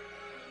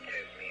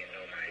 Test me and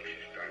know my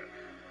anxious thoughts.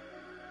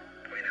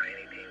 Point out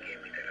anything in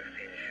me that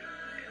offends you,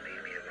 and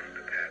lead me along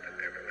the path of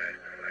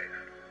everlasting life.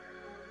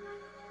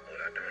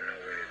 Lord, I don't know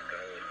where this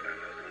goes, but I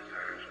know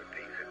sometimes when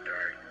things are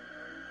dark,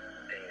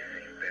 things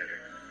seem better.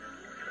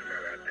 So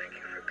Father, I thank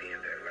you for being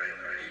that light.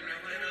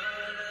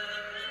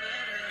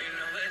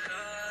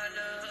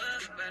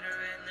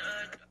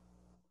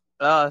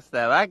 Oh,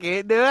 snap. I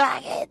can't do it.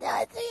 I can't do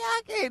it to you.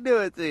 I can't do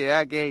it to you.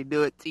 I can't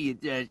do it to you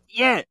just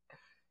yet.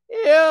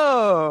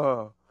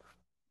 Yo.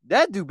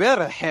 That Do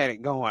Better had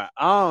it going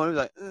on. It was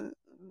like,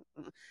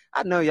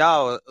 I know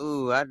y'all,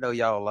 I know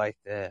y'all like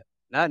that.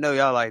 I know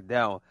y'all like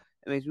that one.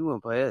 That makes me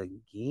want to play it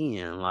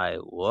again. Like,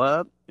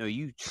 what? Are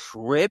you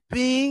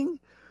tripping?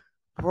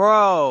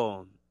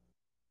 Bro.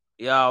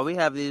 Y'all, we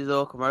have these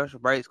little commercial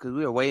breaks because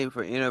we are waiting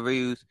for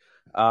interviews.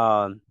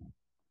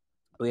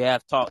 We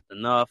have talked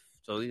enough,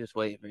 so we just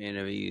waiting for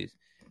interviews.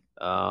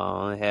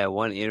 Only had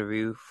one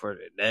interview for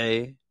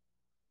today,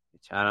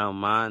 which I don't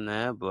mind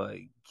that, but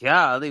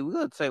golly, we're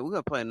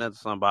gonna play another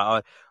song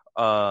by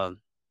All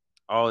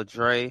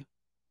Dre.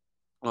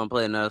 I'm gonna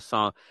play another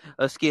song.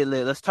 Let's get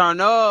lit. Let's turn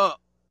up.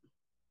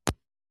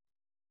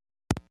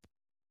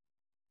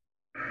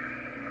 I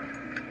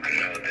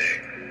know that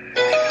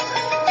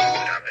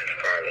I've been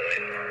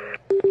following,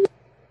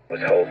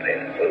 was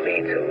hoping will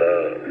lead to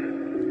love.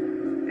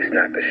 It's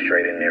not the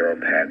straight and narrow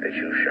path that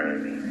you've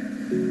shown me.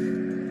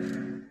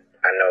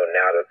 I know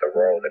now that the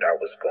road that I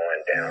was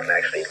going down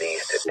actually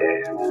leads to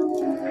death.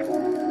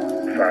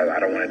 Father, I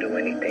don't want to do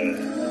anything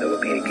that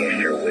would be against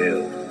your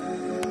will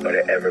or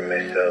to ever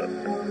mess up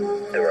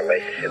the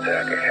relationship that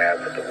I could have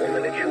with the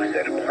woman that you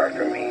set apart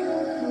from me.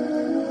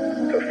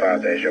 So,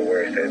 Father, as your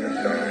word says in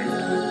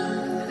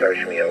Psalms,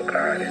 search me, O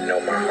God, and know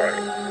my heart.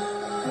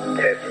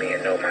 Test me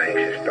and know my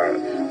anxious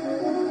thoughts.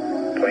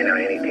 Point out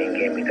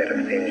anything in me that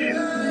offends you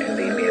and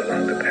lead me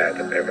along the path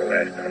of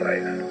everlasting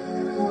life.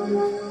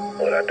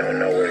 Lord, I don't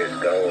know where this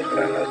goes,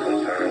 but I know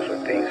sometimes when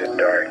things are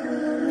dark,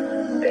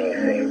 things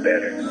seem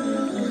better.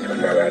 So,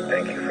 Father, I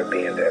thank you for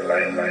being that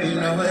light. You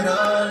know it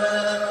all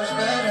looks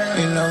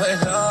better. You know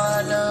it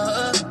all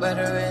looks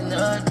better in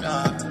the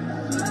dark.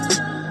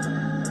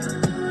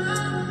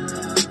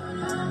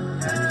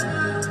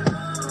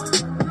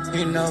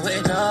 You know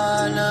it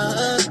all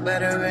looks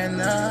better in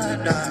the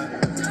dark.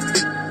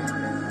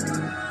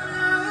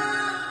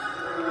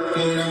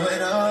 You know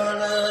it all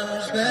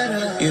looks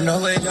better. You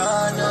know it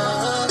all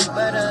looks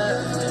better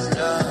in the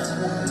dark.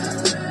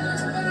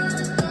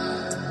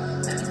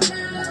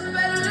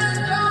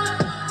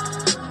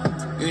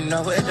 You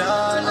know it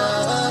all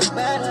looks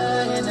better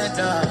in the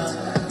dark.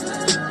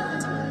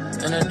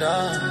 In the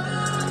dark.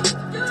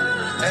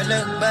 It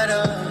looks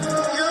better.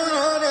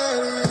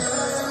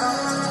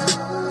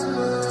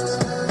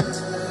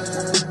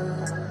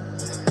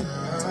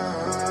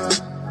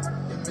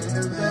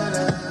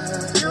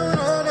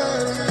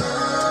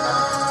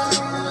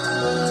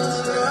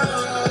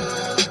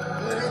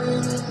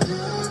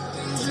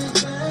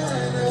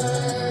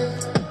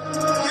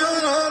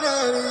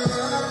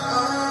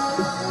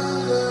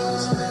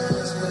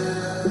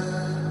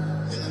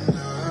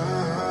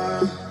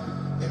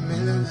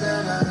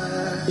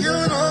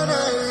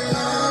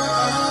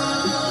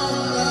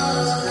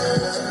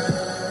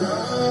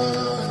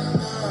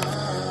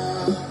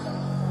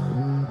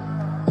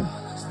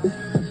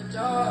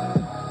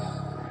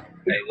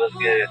 Hey, what's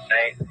good,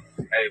 Saint?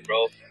 Hey,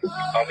 bro,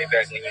 call me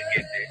back when you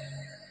get there.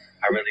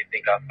 I really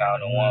think I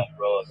found the one,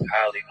 bro.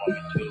 Kylie want me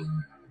too.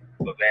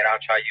 But, man, I'll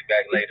try you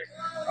back later.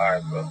 All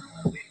right, bro.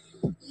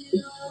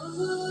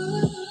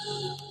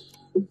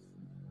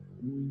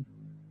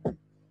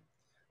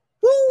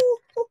 Woo!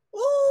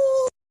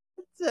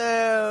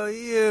 Tell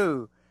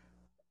you.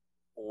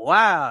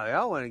 Wow,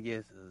 y'all want to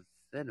get some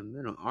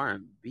sentimental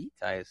R&B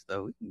type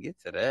stuff? We can get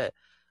to that.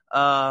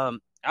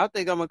 I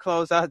think I'm gonna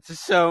close out the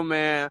show,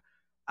 man.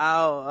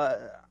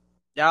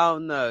 Y'all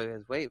know,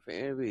 because waiting for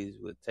interviews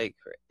would take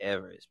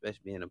forever, especially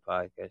being a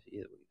podcast.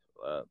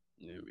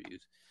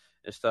 Interviews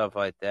and stuff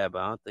like that. But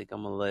I don't think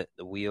I'm gonna let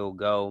the wheel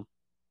go.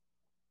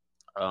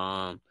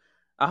 I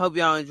hope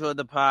y'all enjoyed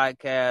the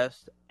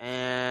podcast,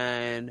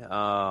 and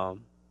I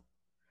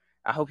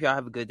hope y'all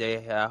have a good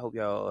day. I hope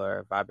y'all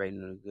are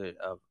vibrating in a good.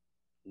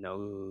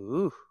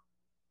 No,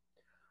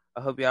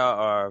 I hope y'all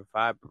are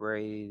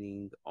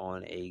vibrating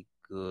on a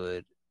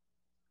good,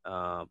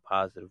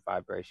 positive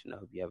vibration. I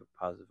hope you have a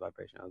positive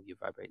vibration. I hope you're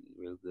vibrating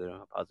real good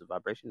on a positive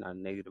vibration, not a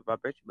negative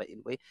vibration. But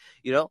anyway,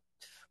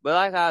 But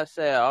like I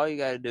said, all you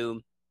gotta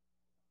do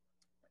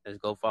is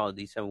go follow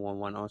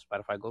D711 on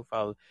Spotify. Go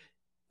follow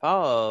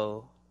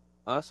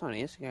us on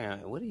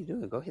Instagram. What are you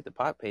doing? Go hit the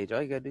pop page.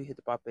 All you gotta do is hit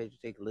the pop page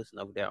and take a listen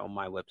over there on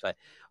my website.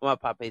 On my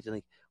pop page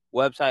link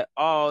website,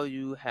 all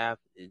you have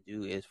to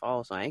do is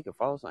follow us on Anchor.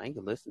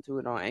 Listen to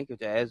it on Anchor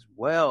as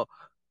well.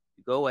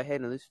 Go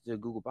ahead and listen to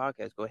Google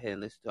Podcasts. Go ahead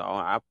and listen to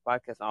our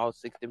podcast on all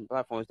 6 different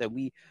platforms that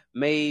we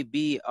may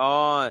be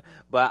on.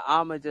 But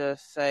I'ma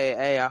just say,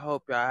 hey, I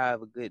hope y'all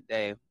have a good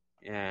day.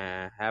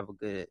 And have a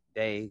good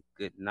day,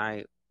 good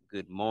night,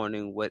 good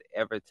morning,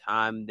 whatever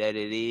time that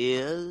it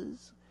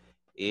is.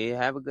 Yeah,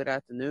 have a good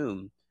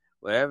afternoon.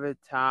 Whatever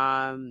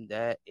time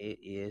that it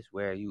is,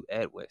 where you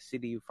at, what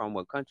city you from,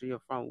 what country you're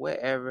from,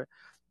 wherever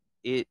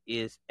it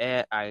is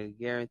at, I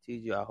guarantee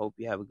you, I hope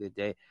you have a good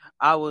day.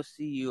 I will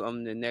see you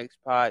on the next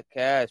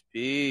podcast.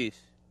 Peace.